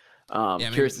 So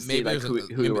curious to see like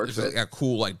who he works with. A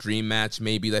cool like dream match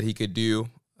maybe that he could do.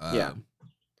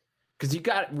 Because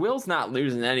Will's not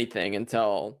losing anything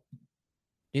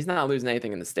he's not losing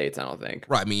anything in the States, I don't think.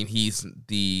 Right. I mean, he's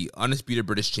the undisputed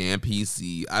British champ. He's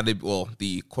the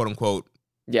quote unquote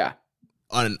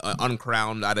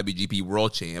uncrowned IWGP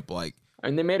World Champ. Like,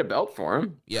 and they made a belt for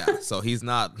him. Yeah, so he's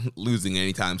not losing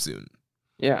anytime soon.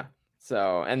 Yeah.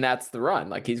 So, and that's the run.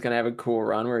 Like, he's gonna have a cool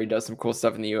run where he does some cool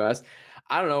stuff in the US.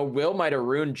 I don't know. Will might have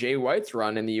ruined Jay White's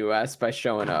run in the US by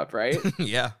showing up, right?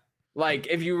 Yeah. Like,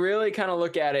 if you really kind of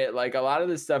look at it, like a lot of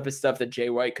this stuff is stuff that Jay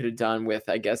White could have done with,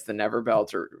 I guess, the Never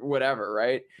belt or whatever,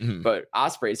 right? Mm-hmm. But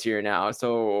Ospreay's here now,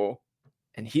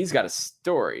 and he's got a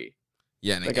story.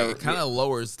 Yeah, and like it kind of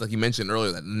lowers, like you mentioned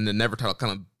earlier, that the Never title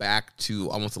kind of back to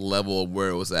almost a level of where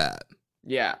it was at.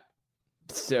 Yeah.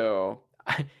 So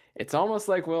it's almost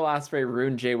like Will Ospreay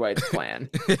ruined Jay White's plan.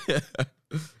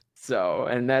 So,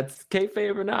 and that's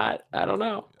kayfabe or not, I don't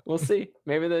know. We'll see.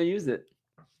 Maybe they'll use it.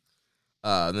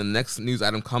 The next news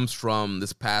item comes from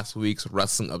this past week's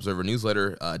Wrestling Observer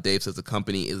newsletter. Dave says the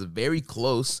company is very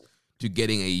close to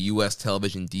getting a U.S.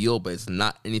 television deal, but it's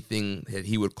not anything that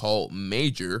he would call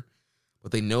major.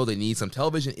 But they know they need some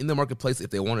television in the marketplace if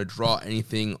they want to draw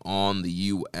anything on the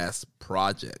U.S.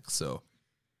 project. So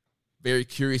very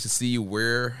curious to see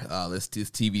where this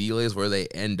TV deal is, where they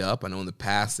end up. I know in the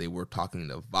past they were talking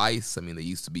to Vice. I mean, they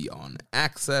used to be on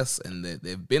Access, and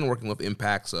they've been working with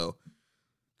Impact. So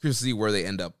curious to see where they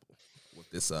end up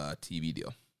with this TV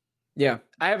deal. Yeah,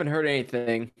 I haven't heard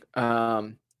anything.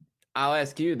 I'll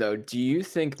ask you, though. Do you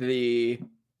think the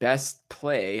best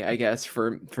play, I guess,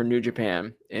 for New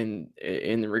Japan in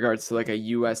regards to like a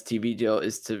U.S. TV deal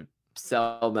is to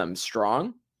sell them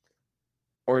Strong?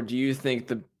 Or do you think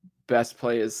the best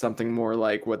play is something more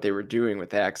like what they were doing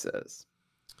with Access?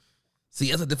 See,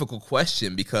 that's a difficult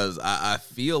question because I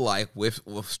feel like with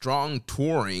Strong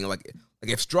touring, like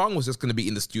if Strong was just going to be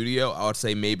in the studio, I would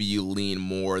say maybe you lean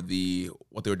more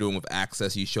what they were doing with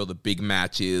Access. You show the big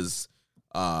matches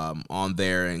on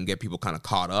there and get people kind of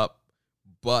caught up.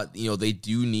 But they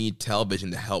do need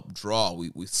television to help draw.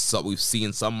 We've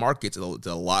seen some markets it's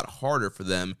a lot harder for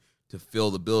them to fill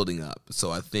the building up.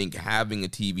 So I think having a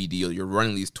TV deal, you're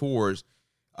running these tours.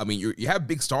 I mean, you have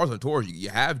big stars on tours. You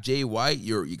have Jay White.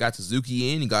 You got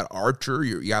Suzuki in. You got Archer.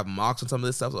 You have Mox on some of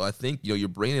this stuff. So I think you're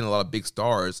bringing in a lot of big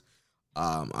stars.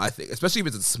 I think, especially if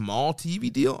it's a small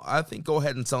TV deal, I think go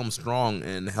ahead and sell them Strong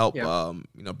and help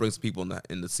bring some people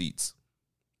in the seats.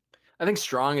 I think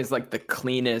Strong is like the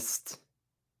cleanest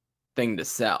thing to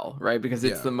sell, right? Because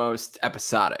it's the most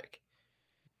episodic,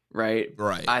 right?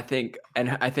 I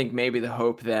think maybe the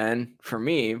hope then, for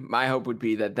me, my hope would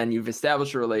be that then you've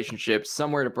established a relationship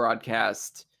somewhere to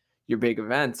broadcast your big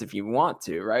events if you want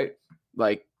to, right?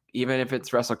 Like even if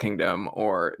it's Wrestle Kingdom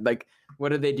or like, what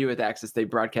did they do with Access? They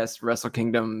broadcast Wrestle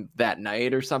Kingdom that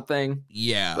night or something.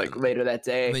 Yeah, like later that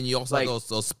day. And then you also like, had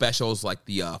those specials like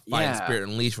the Fighting Spirit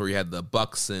Unleashed, where you had the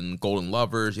Bucks and Golden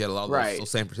Lovers. You had a lot of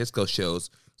those San Francisco shows.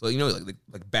 So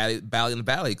like Bally in the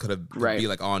Valley could be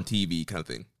like on TV kind of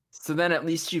thing. So then at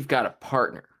least you've got a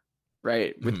partner,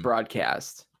 right, with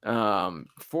broadcast.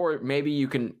 For maybe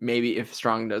if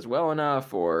Strong does well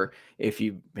enough, or if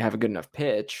you have a good enough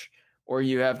pitch, or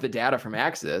you have the data from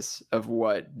Access of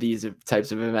what these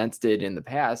types of events did in the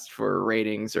past for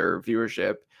ratings or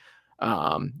viewership,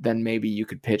 then maybe you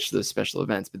could pitch those special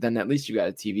events. But then at least you got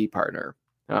a TV partner.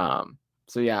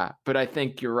 So yeah, but I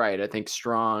think you're right. I think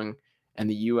Strong and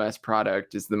the US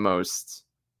product is the most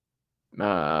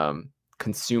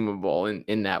consumable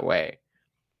in that way.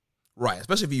 Right,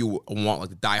 especially if you want like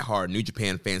the diehard New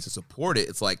Japan fans to support it.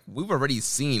 It's like we've already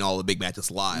seen all the big matches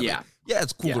live. Yeah, like,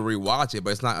 it's cool to rewatch it,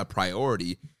 but it's not a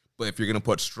priority. But if you're gonna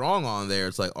put Strong on there,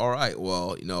 it's like, all right,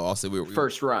 well, also we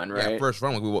first run, right? Yeah, first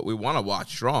run. Like we want to watch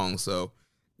Strong, so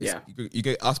you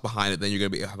get us behind it, then you're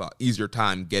gonna have an easier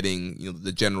time getting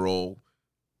the general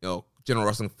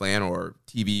wrestling fan or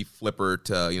TV flipper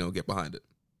to get behind it.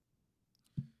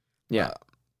 Yeah.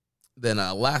 Then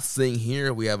last thing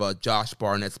here, we have Josh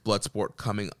Barnett's Bloodsport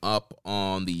coming up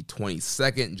on the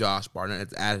 22nd. Josh Barnett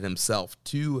has added himself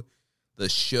to the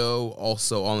show.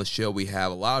 Also on the show, we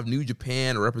have a lot of New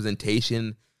Japan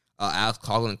representation. Alex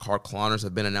Coughlin and Carl Connors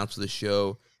have been announced for the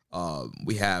show.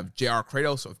 We have JR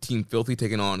Kratos of Team Filthy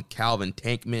taking on Calvin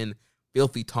Tankman.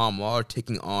 Filthy Tom Lawler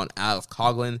taking on Alex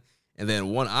Coughlin. And then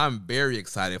one I'm very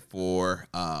excited for,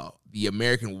 the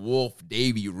American Wolf,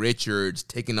 Davey Richards,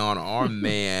 taking on our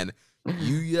man,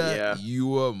 Yuya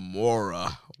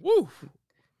Uemura. Woo!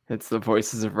 It's the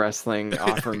Voices of Wrestling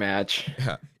offer match.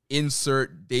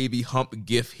 Insert Davey Hump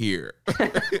gif here.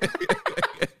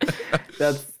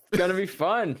 That's going to be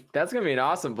fun. That's going to be an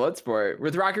awesome Bloodsport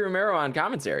with Rocky Romero on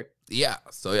commentary. Yeah.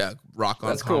 So, Rock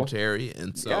on commentary. Cool.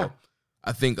 And so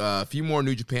I think a few more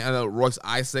New Japan. I know Royce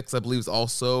Isaacs, I believe, is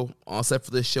also on set for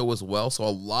this show as well. So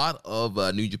a lot of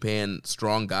New Japan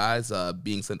strong guys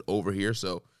being sent over here.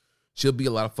 So should be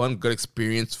a lot of fun, good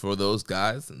experience for those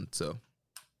guys. And so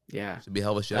should be a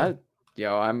hell of a show.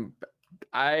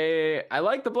 I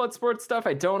like the Bloodsport stuff.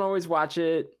 I don't always watch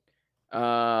it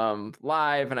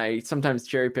live, and I sometimes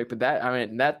cherry pick. But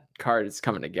that card is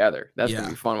coming together. That's gonna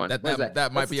be a fun one.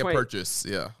 That might be a purchase.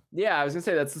 Yeah, I was gonna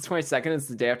say that's the 22nd. It's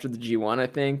the day after the G1, I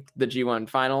think, the G1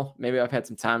 final. Maybe I've had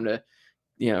some time to,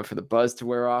 for the buzz to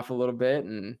wear off a little bit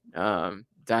and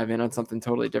dive in on something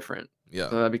totally different. Yeah,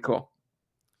 so that'd be cool.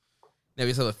 Now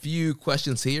we just have a few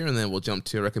questions here, and then we'll jump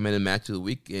to a recommended match of the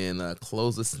week and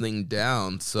close this thing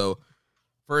down. So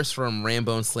first from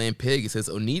Rambo and Slam Pig, he says,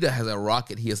 Onita has a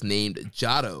rocket he has named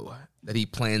Jado that he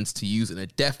plans to use in a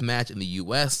death match in the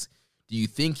U.S. Do you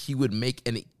think he would make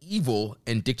an Evil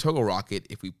and Dick Togo rocket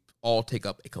if we all take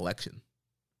up a collection?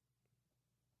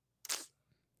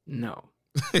 No.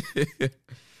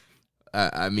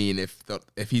 I mean,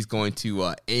 if he's going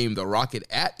to aim the rocket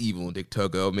at Evil and Dick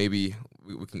Togo, maybe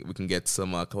we can get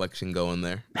some collection going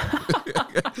there.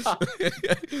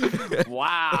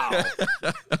 Wow.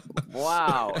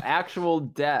 Actual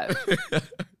death.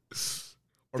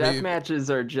 Death matches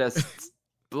are just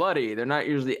bloody. They're not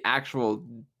usually actual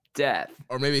death.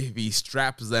 Or maybe if he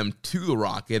straps them to the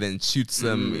rocket and shoots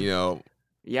them,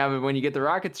 Yeah, but when you get the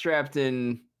rocket strapped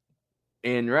in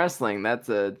wrestling, that's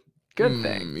a good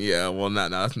thing. Yeah, well,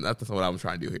 that's not what I'm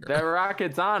trying to do here. The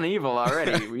rocket's on Evil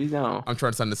already. We know. I'm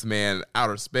trying to send this man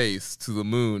outer space to the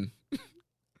moon.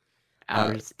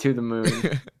 To the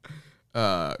moon.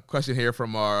 Question here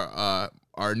from our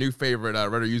new favorite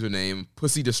Reddit username,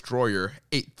 Pussy Destroyer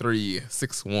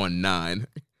 83619.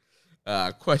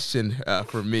 Question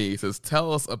for me says,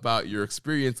 tell us about your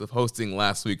experience of hosting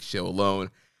last week's show alone.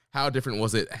 How different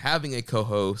was it having a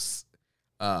co-host?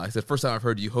 I said, first time I've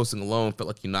heard you hosting alone, felt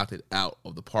like you knocked it out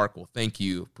of the park. Well, thank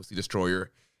you, Pussy Destroyer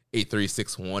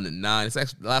 83619. It's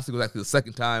actually last week was actually the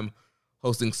second time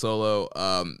hosting solo.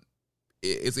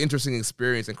 It's an interesting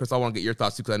experience, and Chris, I want to get your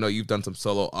thoughts too, because I know you've done some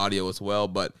solo audio as well.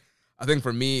 But I think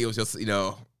for me, it was just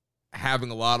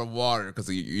having a lot of water, because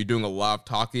you're doing a lot of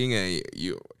talking, and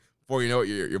before you know it,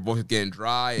 your voice is getting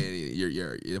dry, and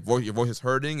your voice is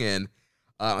hurting, and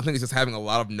I think it's just having a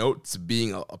lot of notes,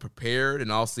 being prepared,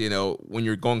 and also when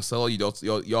you're going solo,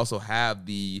 you also have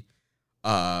the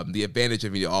advantage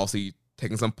of also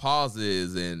taking some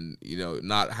pauses and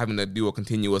not having to do a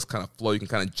continuous kind of flow. You can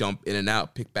kind of jump in and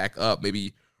out, pick back up,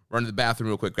 maybe run to the bathroom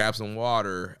real quick, grab some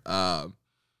water. But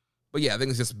yeah, I think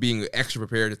it's just being extra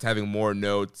prepared, just having more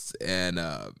notes, and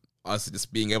also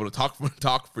just being able to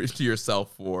talk to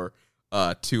yourself for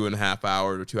 2.5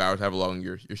 hours or 2 hours, however long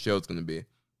your show's going to be.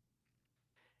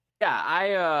 Yeah,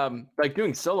 I like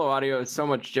doing solo audio is so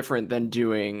much different than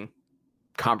doing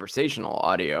conversational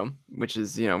audio, which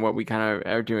is, what we kind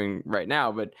of are doing right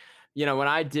now. But, when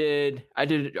I did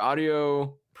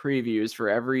audio previews for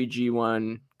every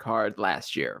G1 card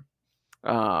last year.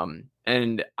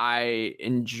 And I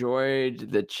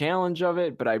enjoyed the challenge of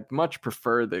it, but I much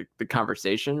prefer the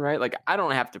conversation, right? Like, I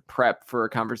don't have to prep for a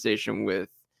conversation with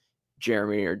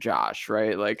Jeremy or Josh,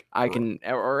 right? Like, I can,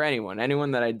 or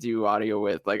anyone that I do audio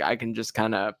with, like, I can just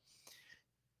kind of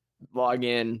log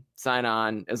in, sign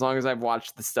on. As long as I've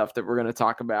watched the stuff that we're going to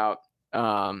talk about,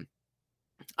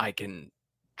 I can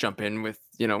jump in with,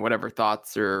 whatever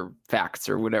thoughts or facts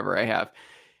or whatever I have.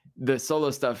 The solo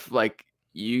stuff, like,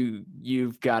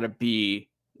 you've got to be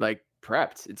like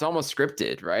prepped. It's almost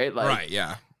scripted, right? Like, right,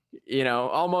 yeah.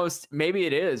 Almost, maybe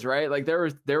it is, right? Like, there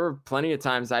were plenty of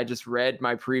times I just read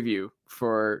my preview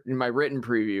in my written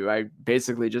preview. I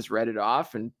basically just read it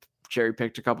off and cherry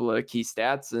picked a couple of key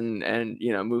stats and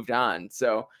moved on.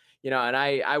 So, and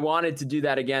I wanted to do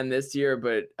that again this year,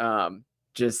 but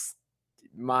just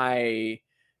my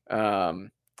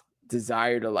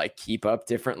desire to like keep up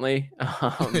differently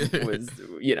was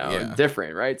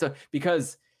different, right? So,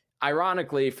 because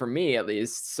ironically, for me at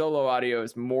least, solo audio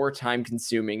is more time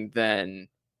consuming than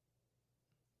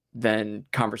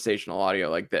conversational audio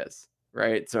like this,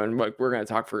 right? So, and we're going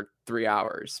to talk for 3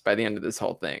 hours by the end of this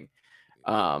whole thing.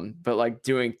 But like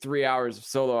doing 3 hours of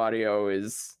solo audio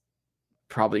is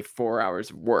probably 4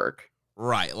 hours of work.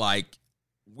 Right. Like,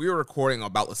 we were recording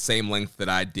about the same length that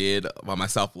I did by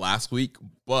myself last week,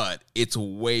 but it's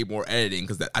way more editing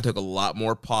because I took a lot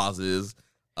more pauses.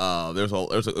 It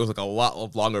was like a lot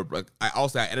of longer. Like, I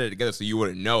edited it together so you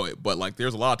wouldn't know it, but like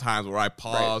there's a lot of times where I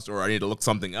paused or I need to look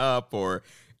something up or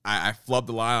I flubbed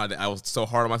the line. I was so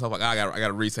hard on myself, like I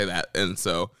gotta re-say that, and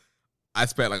so I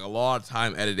spent like a lot of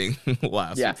time editing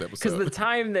last week's episode. Because the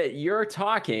time that you're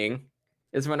talking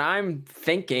is when I'm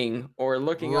thinking or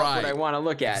looking up what I want to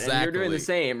look at. Exactly. And you're doing the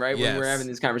same, right? When we're having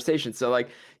these conversations. So like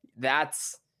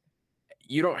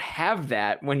you don't have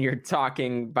that when you're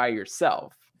talking by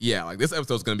yourself. Yeah, like this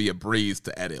episode's going to be a breeze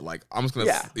to edit. Like I'm just going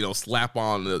to, slap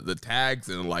on the tags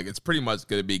and like it's pretty much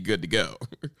going to be good to go.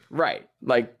 Right.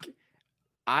 Like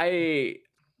I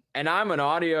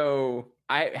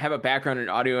have a background in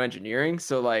audio engineering.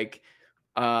 So like,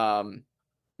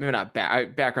 maybe not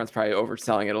background's probably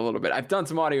overselling it a little bit. I've done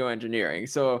some audio engineering.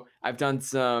 So I've done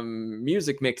some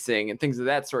music mixing and things of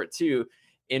that sort too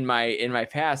in my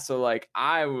past. So like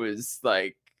I would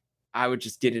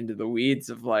just get into the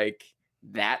weeds of like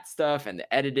that stuff and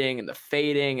the editing and the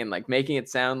fading and like making it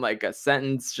sound like a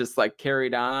sentence just like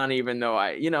carried on, even though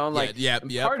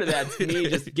part of that's me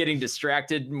just getting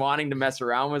distracted and wanting to mess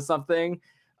around with something.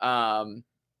 But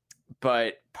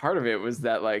part of it was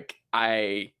that like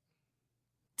I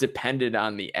depended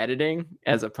on the editing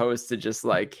as opposed to just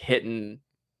like hitting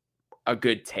a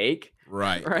good take,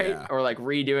 right yeah. Or like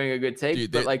redoing a good take.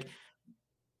 Dude, but like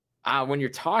when you're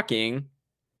talking,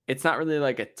 it's not really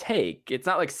like a take. It's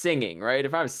not like singing, right?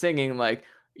 If I was singing, like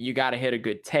you got to hit a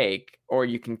good take or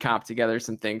you can comp together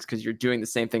some things because you're doing the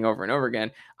same thing over and over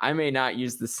again. I may not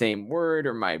use the same word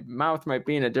or my mouth might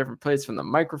be in a different place from the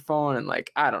microphone. And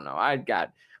like, I don't know, I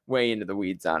got way into the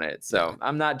weeds on it. So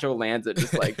I'm not Joe Lanza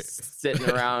just like sitting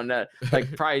around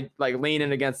like probably like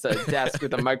leaning against a desk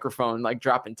with a microphone, like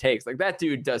dropping takes. Like that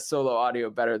dude does solo audio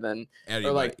better than,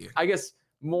 or like, I guess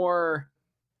more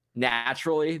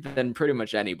naturally than pretty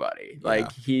much anybody.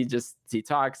 Like he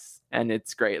talks and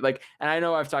it's great. Like, and I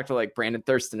know I've talked to like Brandon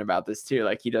Thurston about this too.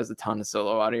 Like he does a ton of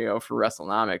solo audio for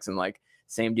WrestleNomics and like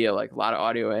same deal, like a lot of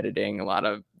audio editing, a lot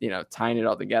of, tying it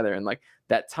all together. And like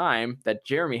that time that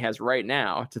Jeremy has right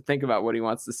now to think about what he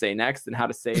wants to say next and how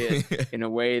to say it in a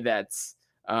way that's,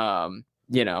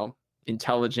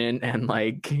 intelligent and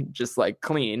like, just like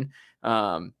clean.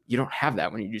 You don't have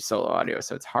that when you do solo audio.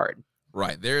 So it's hard.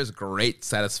 Right. There is great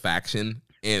satisfaction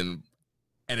in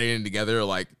editing together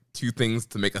like two things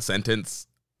to make a sentence.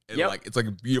 And like it's like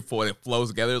beautiful and it flows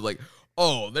together. Like,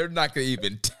 oh, they're not gonna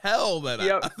even tell that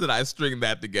I stringed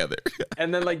that together.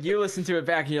 And then like you listen to it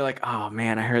back and you're like, oh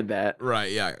man, I heard that.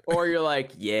 Right, yeah. Or you're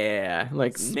like, yeah,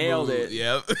 like smooth, nailed it.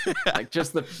 Yep. Like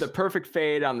just the perfect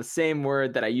fade on the same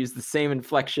word that I used the same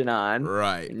inflection on.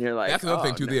 Right. And you're like, that's another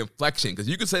thing too, the inflection, because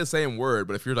you can say the same word,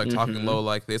 but if you're like talking low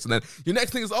like this, and then your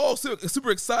next thing is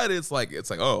super excited, it's like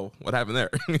oh, what happened there?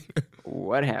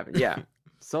 What happened? Yeah.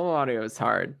 Solo audio is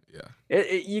hard. Yeah.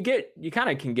 You kind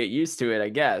of can get used to it, I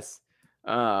guess.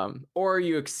 Or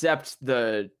you accept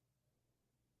like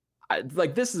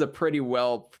this is a pretty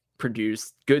well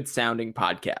produce good sounding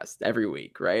podcast every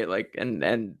week, right? Like,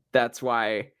 and that's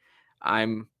why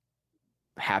I'm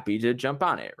happy to jump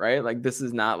on it, right? Like, this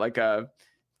is not like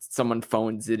someone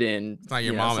phones it in. It's not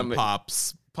your mom and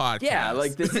pop's podcast. Yeah,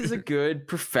 like, this is a good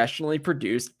professionally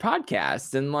produced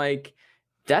podcast, and like,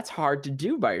 that's hard to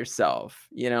do by yourself,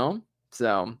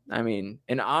 So, I mean,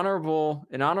 an honorable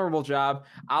job.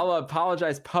 I'll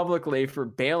apologize publicly for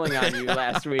bailing on you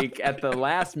last week at the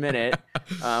last minute.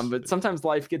 But sometimes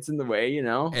life gets in the way, Hey,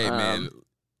 man.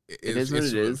 It is what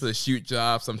it is. It's a shoot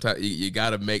job. Sometimes you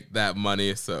got to make that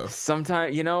money. So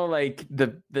sometimes, like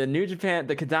the New Japan,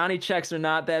 the Kadani checks are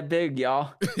not that big,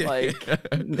 y'all. Like,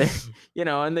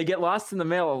 and they get lost in the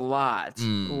mail a lot,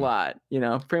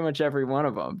 pretty much every one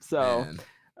of them. So,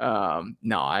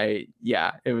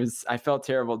 it was, I felt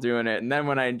terrible doing it. And then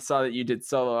when I saw that you did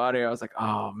solo audio, I was like,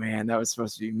 oh man, that was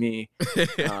supposed to be me.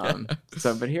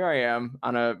 But here I am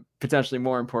on a potentially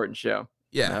more important show.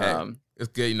 Yeah. It's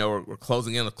good. We're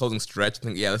closing in the closing stretch. I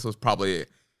think, this was probably,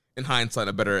 in hindsight,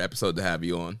 a better episode to have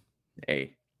you on.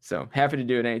 Hey, so happy to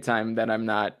do it anytime that I'm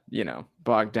not,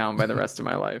 bogged down by the rest of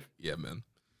my life. Yeah, man.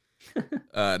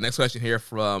 Next question here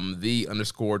from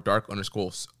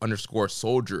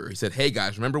 _dark_soldier. He said, hey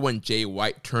guys, remember when Jay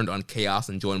White turned on Chaos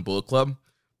and joined Bullet Club?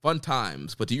 Fun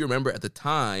times. But do you remember at the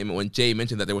time when Jay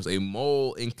mentioned that there was a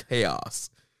mole in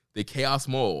Chaos? The Chaos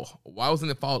mole. Why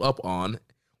wasn't it followed up on?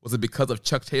 Was it because of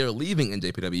Chuck Taylor leaving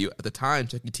NJPW? At the time,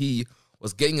 Chucky T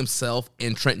was getting himself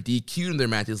and Trent DQ'd in their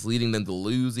matches, leading them to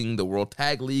losing the World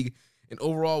Tag League, and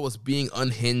overall was being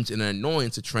unhinged and an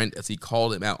annoyance to Trent as he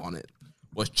called him out on it.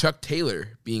 Was Chuck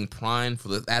Taylor being primed for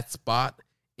that spot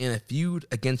in a feud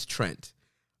against Trent?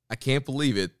 I can't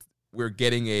believe it. We're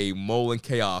getting a Mole and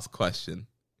Chaos question.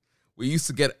 We used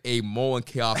to get a Mole and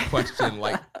Chaos question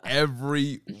like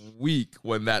every week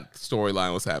when that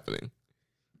storyline was happening.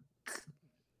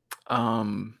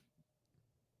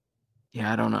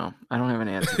 Yeah, I don't know. I don't have an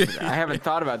answer for that. I haven't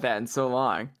thought about that in so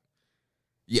long.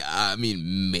 Yeah, I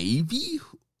mean, maybe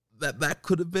that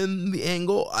could have been the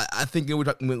angle. I think we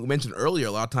mentioned earlier,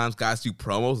 a lot of times guys do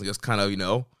promos and just kind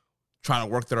of, try to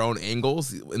work their own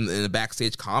angles in the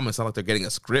backstage comments. It's not like they're getting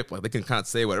a script. Like, they can kind of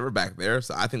say whatever back there.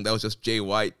 So I think that was just Jay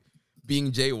White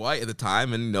being Jay White at the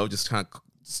time and, just kind of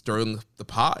stirring the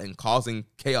pot and causing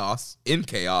chaos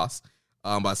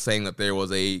by saying that there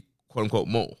was a quote-unquote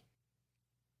mole.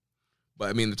 But,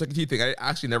 I mean, the Chucky T thing, I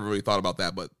actually never really thought about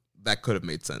that, but that could have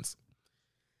made sense.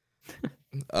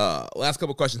 Last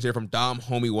couple questions here from Dom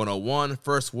Homie 101.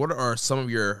 First, what are some of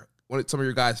your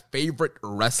guys' favorite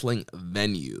wrestling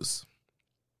venues?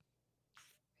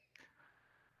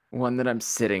 One that I'm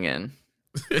sitting in.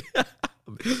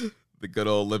 The good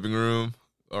old living room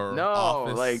or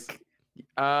office?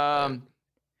 I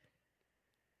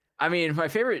mean, my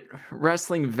favorite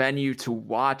wrestling venue to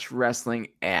watch wrestling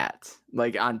at,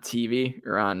 like on TV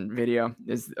or on video,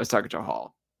 is Osaka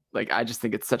Hall. Like, I just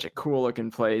think it's such a cool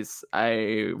looking place.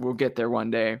 I will get there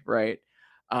one day, right?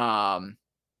 And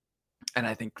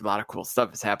I think a lot of cool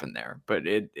stuff has happened there, but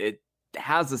it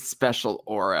has a special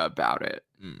aura about it.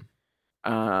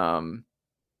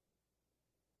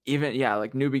 Even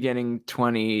like New Beginning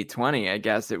 2020, I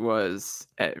guess it was,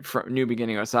 from New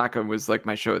Beginning Osaka was like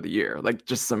my show of the year. Like,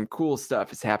 just some cool stuff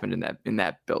has happened in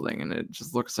that building, and it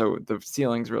just looks so, the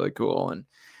ceiling's really cool and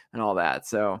all that.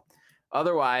 So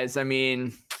otherwise, I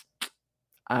mean,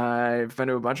 I've been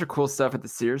to a bunch of cool stuff at the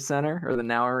Sears Center or the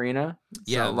Now Arena.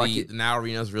 Yeah, the Now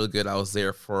Arena is really good. I was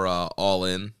there for All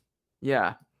In.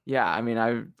 Yeah. I mean,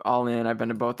 I've been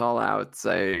to both All Outs.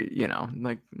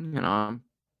 I'm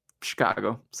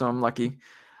Chicago, so I'm lucky.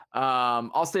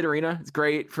 Allstate Arena is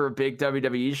great for a big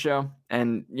WWE show,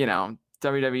 and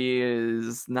WWE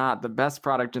is not the best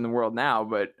product in the world now,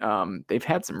 but they've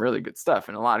had some really good stuff,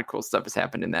 and a lot of cool stuff has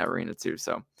happened in that arena too.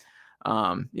 So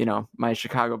my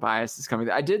Chicago bias is coming.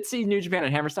 I did see New Japan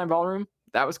at Hammerstein Ballroom.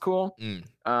 That was cool.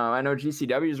 I know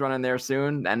GCW is running there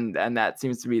soon, and that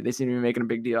they seem to be making a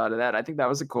big deal out of that. I think that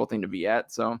was a cool thing to be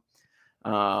at. So,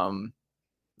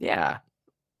 yeah.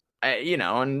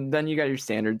 And then you got your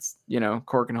standards,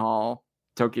 Cork and Hall,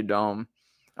 Tokyo Dome,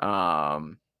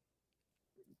 some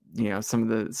of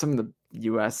the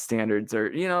US standards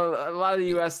are, a lot of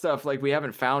the US stuff, like, we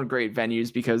haven't found great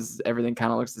venues because everything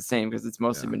kind of looks the same because it's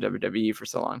mostly been WWE for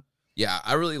so long. Yeah,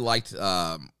 I really liked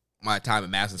my time at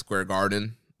Madison Square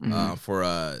Garden for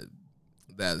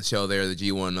the show there, the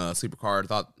G1 Supercard. I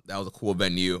thought that was a cool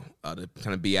venue to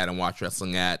kind of be at and watch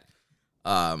wrestling at.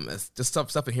 It's just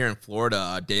stuff in here in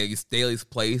Florida. Daly's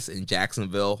Place in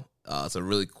Jacksonville. It's a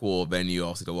really cool venue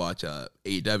also to watch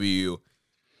AEW.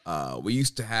 We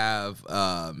used to have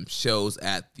shows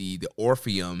at the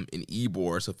Orpheum in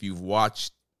Ybor. So if you've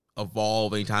watched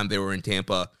Evolve anytime they were in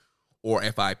Tampa or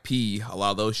FIP. A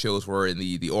lot of those shows were in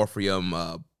the Orpheum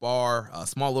bar, a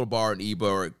small little bar in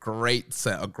Ybor.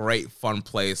 A great fun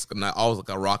place. Always like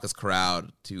a raucous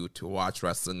crowd to watch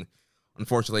wrestling.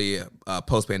 Unfortunately,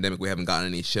 post pandemic, we haven't gotten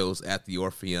any shows at the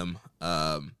Orpheum.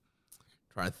 Trying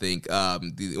to think.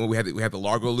 We have the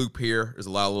Largo Loop here. There's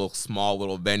a lot of small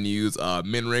little venues.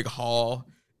 Minrig Hall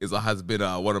has been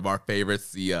one of our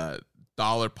favorites. The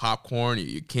dollar popcorn,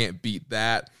 you can't beat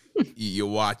that. You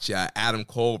watch Adam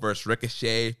Cole versus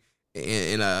Ricochet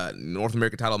in a North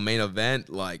American title main event.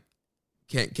 Like,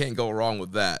 can't go wrong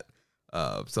with that.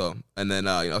 And then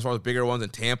as far as bigger ones in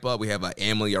Tampa, we have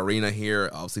Amalie Arena here.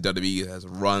 Obviously, WWE has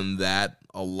run that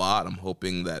a lot. I'm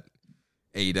hoping that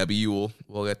AEW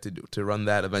will get to run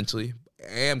that eventually.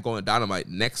 I am going to Dynamite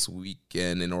next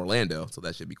weekend in Orlando, so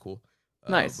that should be cool.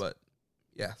 Nice. But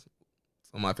yeah,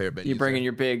 some of my favorite venues. You bringing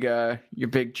your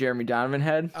big Jeremy Donovan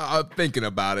head? I'm thinking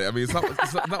about it. I mean, it's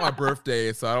not my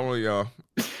birthday, so I don't really,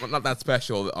 I'm not that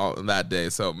special on that day.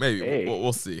 So maybe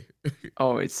we'll see.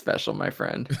 Always special, my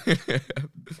friend.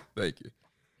 Thank you.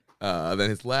 Then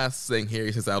his last thing here,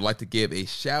 he says, I would like to give a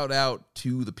shout out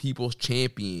to the People's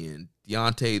Champion,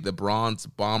 Deontay the Bronze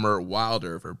Bomber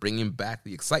Wilder, for bringing back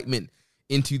the excitement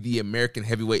into the American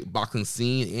heavyweight boxing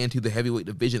scene and to the heavyweight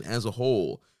division as a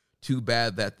whole. Too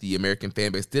bad that the American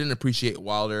fan base didn't appreciate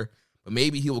Wilder, but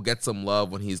maybe he will get some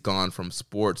love when he's gone from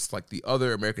sports like the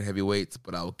other American heavyweights,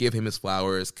 but I will give him his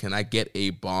flowers. Can I get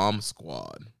a bomb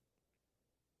squad?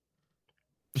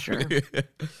 Sure. Yeah.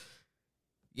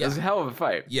 It was a hell of a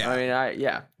fight. Yeah.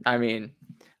 I mean,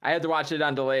 I had to watch it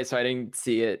on delay, so I didn't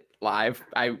see it live.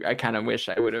 I kind of wish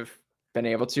I would have been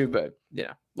able to, but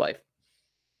life.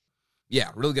 Yeah,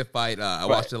 really good fight. I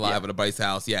watched it live at a buddy's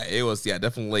house. Yeah, it was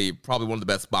definitely probably one of the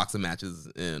best boxing matches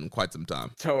in quite some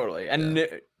time. Totally. And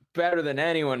better than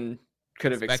anyone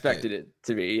could have expected it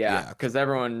to be. Yeah, because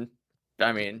everyone,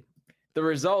 I mean, the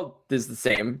result is the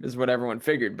same as what everyone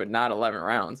figured, but not 11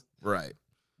 rounds. Right.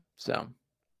 So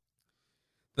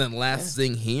then last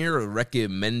thing here, a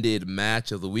recommended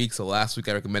match of the week. So last week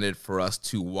I recommended for us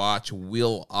to watch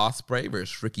Will Ospreay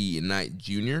versus Ricky Knight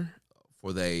Jr.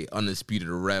 for the Undisputed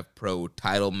Rev Pro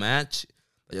title match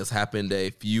that just happened a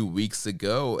few weeks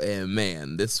ago. And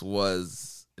man, this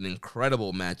was an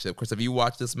incredible matchup. Chris, have you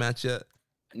watched this match yet?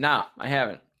 No, I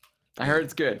haven't. I heard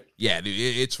it's good. Yeah, dude,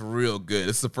 it's real good.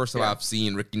 This is the first time I've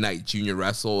seen Ricky Knight Jr.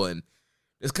 wrestle, and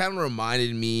this kind of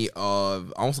reminded me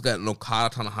of almost like an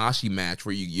Okada Tanahashi match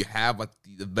where you have like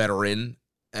the veteran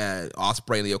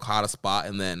Ospreay in the Okada spot,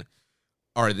 and then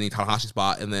or the Tanahashi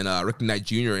spot, and then Ricky Knight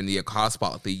Jr. in the Okada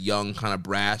spot, like the young kind of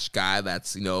brash guy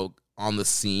that's on the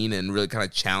scene and really kind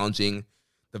of challenging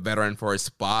the veteran for his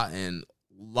spot. And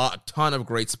ton of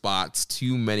great spots,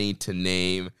 too many to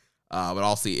name. But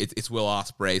also it's Will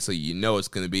Ospreay, so it's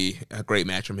going to be a great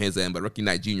match from his end. But Ricky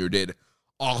Knight Jr. did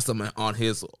awesome on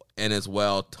his end as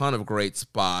well. Ton of great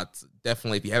spots.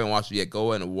 Definitely, if you haven't watched it yet,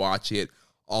 go in and watch it.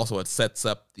 Also, it sets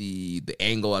up the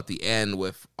angle at the end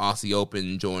with Aussie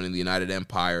Open joining the United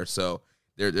Empire. So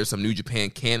there's some New Japan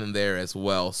canon there as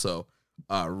well. So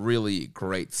really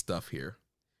great stuff here.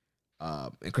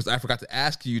 And Chris, I forgot to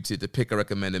ask you to pick a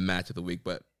recommended match of the week,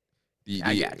 but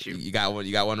I got you. You got one.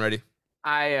 You got one ready?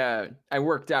 I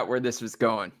worked out where this was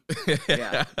going.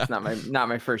 Yeah, it's not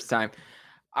my first time.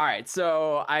 All right,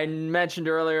 so I mentioned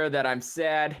earlier that I'm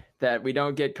sad that we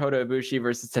don't get Kota Ibushi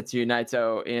versus Tetsuya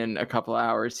Naito in a couple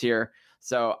hours here.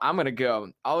 So I'm going to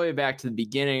go all the way back to the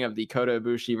beginning of the Kota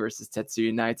Ibushi versus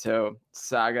Tetsuya Naito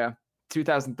saga,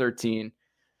 2013,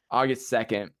 August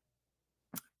 2nd,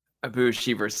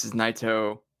 Ibushi versus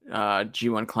Naito,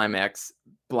 G1 Climax,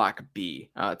 Block B.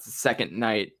 It's the second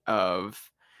night of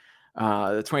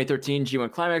the 2013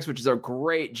 G1 Climax, which is a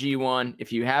great G1.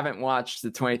 If you haven't watched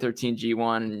the 2013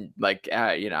 G1,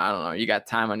 I don't know, you got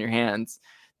time on your hands,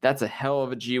 that's a hell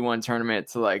of a G1 tournament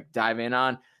to dive in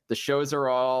on. The shows are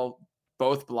all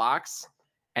both blocks,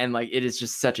 and it is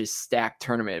just such a stacked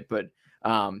tournament. But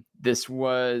this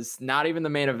was not even the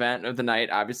main event of the night,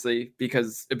 obviously,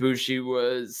 because Ibushi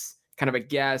was kind of a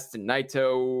guest and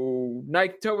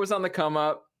Naito was on the come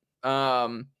up.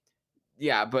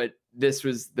 But this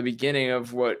was the beginning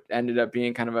of what ended up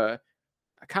being kind of a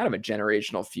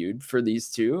generational feud for these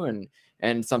two,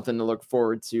 and something to look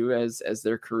forward to as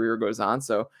their career goes on.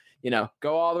 So,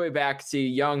 go all the way back to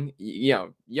young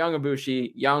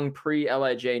Ibushi, young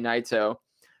pre-LIJ Naito.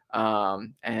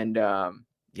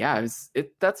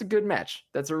 That's a good match.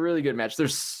 That's a really good match.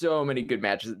 There's so many good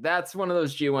matches. That's one of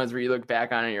those G1s where you look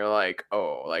back on it and you're like,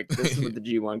 oh, this is what the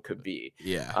G1 could be.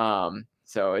 Yeah.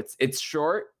 So it's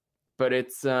short, but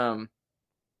it's you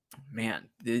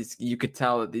could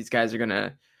tell that these guys are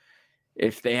gonna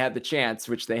if they had the chance,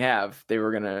 which they have, they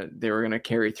were gonna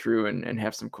carry through and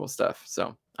have some cool stuff.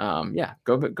 So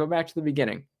go back to the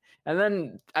beginning. And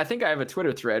then I think I have a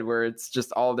Twitter thread where it's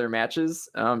just all of their matches.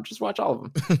 Just watch all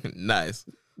of them. Nice.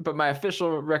 But my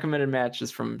official recommended match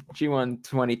is from G1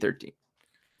 2013.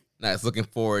 Nice. Looking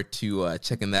forward to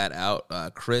checking that out.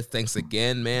 Chris, thanks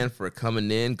again, man, for coming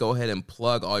in. Go ahead and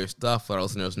plug all your stuff. Let our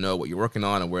listeners know what you're working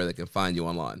on and where they can find you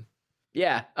online.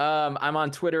 Yeah, I'm on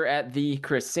Twitter at the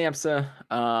Chris Samsa.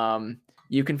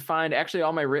 You can find actually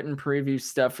all my written preview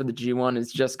stuff for the G1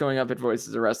 is just going up at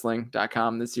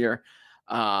voicesofwrestling.com this year.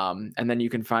 And then you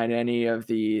can find any of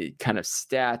the kind of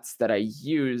stats that I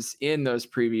use in those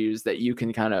previews that you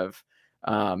can kind of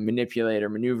manipulate or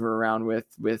maneuver around with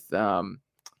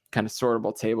kind of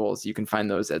sortable tables. You can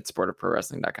find those at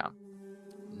sportofprowrestling.com.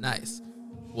 Nice.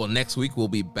 Well, next week we'll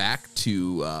be back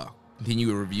to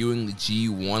continue reviewing the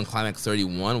G1 Climax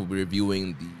 31. We'll be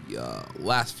reviewing the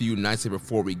last few nights here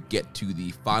before we get to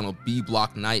the final B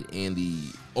block night and the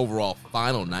overall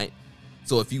final night.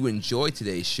 So if you enjoyed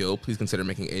today's show, please consider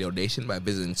making a donation by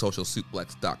visiting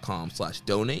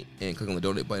socialsuplex.com/donate and click on the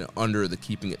donate button under the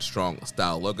Keeping It Strong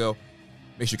Style logo.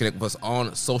 Make sure you connect with us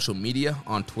on social media.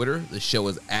 On Twitter, the show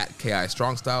is at KI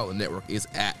Strong Style. The network is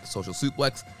at Social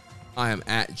Suplex. I am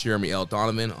at Jeremy L.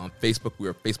 Donovan. On Facebook, we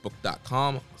are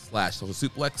facebook.com/Social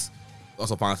Suplex.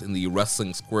 Also find us in the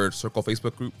Wrestling Squared Circle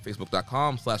Facebook group,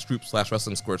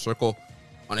 facebook.com/group/Wrestling Squared Circle.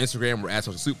 On Instagram, we're at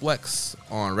Social Suplex.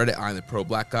 On Reddit, I'm the Pro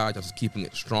Black Guy, just Keeping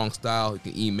It Strong Style. You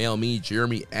can email me,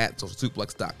 Jeremy at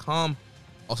socialsuplex.com.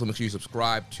 Also, make sure you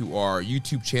subscribe to our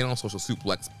YouTube channel, Social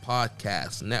Suplex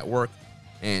Podcast Network.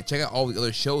 And check out all the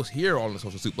other shows here on the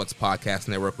Social Suplex Podcast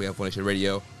Network. We have One Nation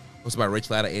Radio, hosted by Rich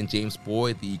Latta and James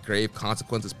Boyd. The Grave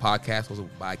Consequences Podcast, hosted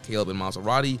by Caleb and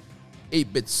Maserati.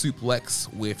 8-Bit Suplex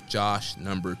with Josh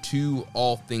number 2.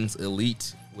 All Things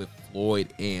Elite with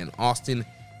Floyd and Austin.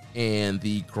 And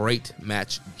the Great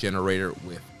Match Generator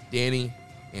with Danny.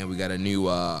 And we got a new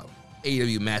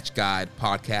AEW Match Guide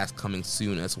podcast coming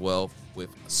soon as well with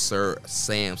Sir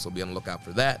Sam. So be on the lookout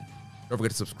for that. Don't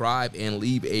forget to subscribe and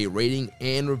leave a rating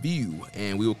and review.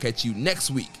 And we will catch you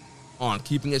next week on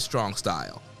Keeping It Strong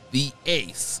Style, the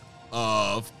ace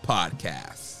of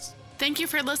podcasts. Thank you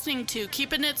for listening to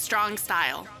Keeping It Strong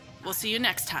Style. We'll see you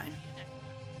next time.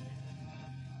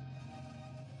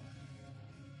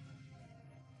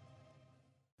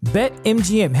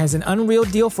 BetMGM has an unreal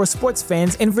deal for sports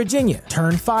fans in Virginia.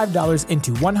 Turn $5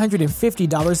 into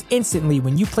 $150 instantly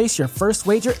when you place your first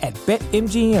wager at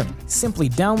BetMGM. Simply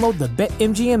download the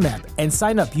BetMGM app and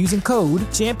sign up using code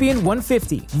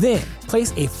Champion150. Then,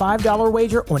 place a $5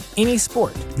 wager on any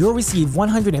sport. You'll receive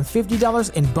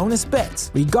 $150 in bonus bets,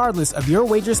 regardless of your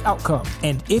wager's outcome.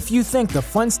 And if you think the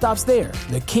fun stops there,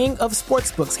 the king of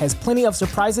sportsbooks has plenty of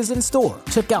surprises in store.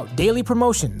 Check out daily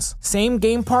promotions,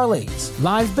 same-game parlays,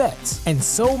 live bets, and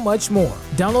so much more.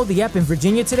 Download the app in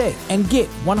Virginia today and get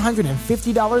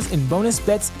 $150 in bonus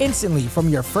bets instantly from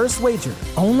your first wager.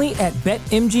 Only at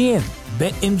BetMGM.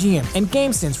 BetMGM and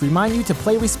GameSense remind you to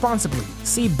play responsibly.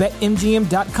 See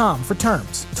BetMGM.com for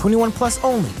terms. 21 plus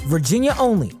only. Virginia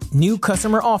only. New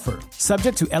customer offer.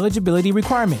 Subject to eligibility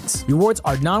requirements. Rewards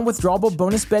are non-withdrawable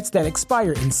bonus bets that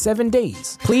expire in 7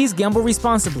 days. Please gamble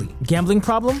responsibly. Gambling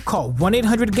problem? Call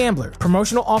 1-800-GAMBLER.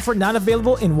 Promotional offer not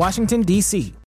available in Washington, D.C.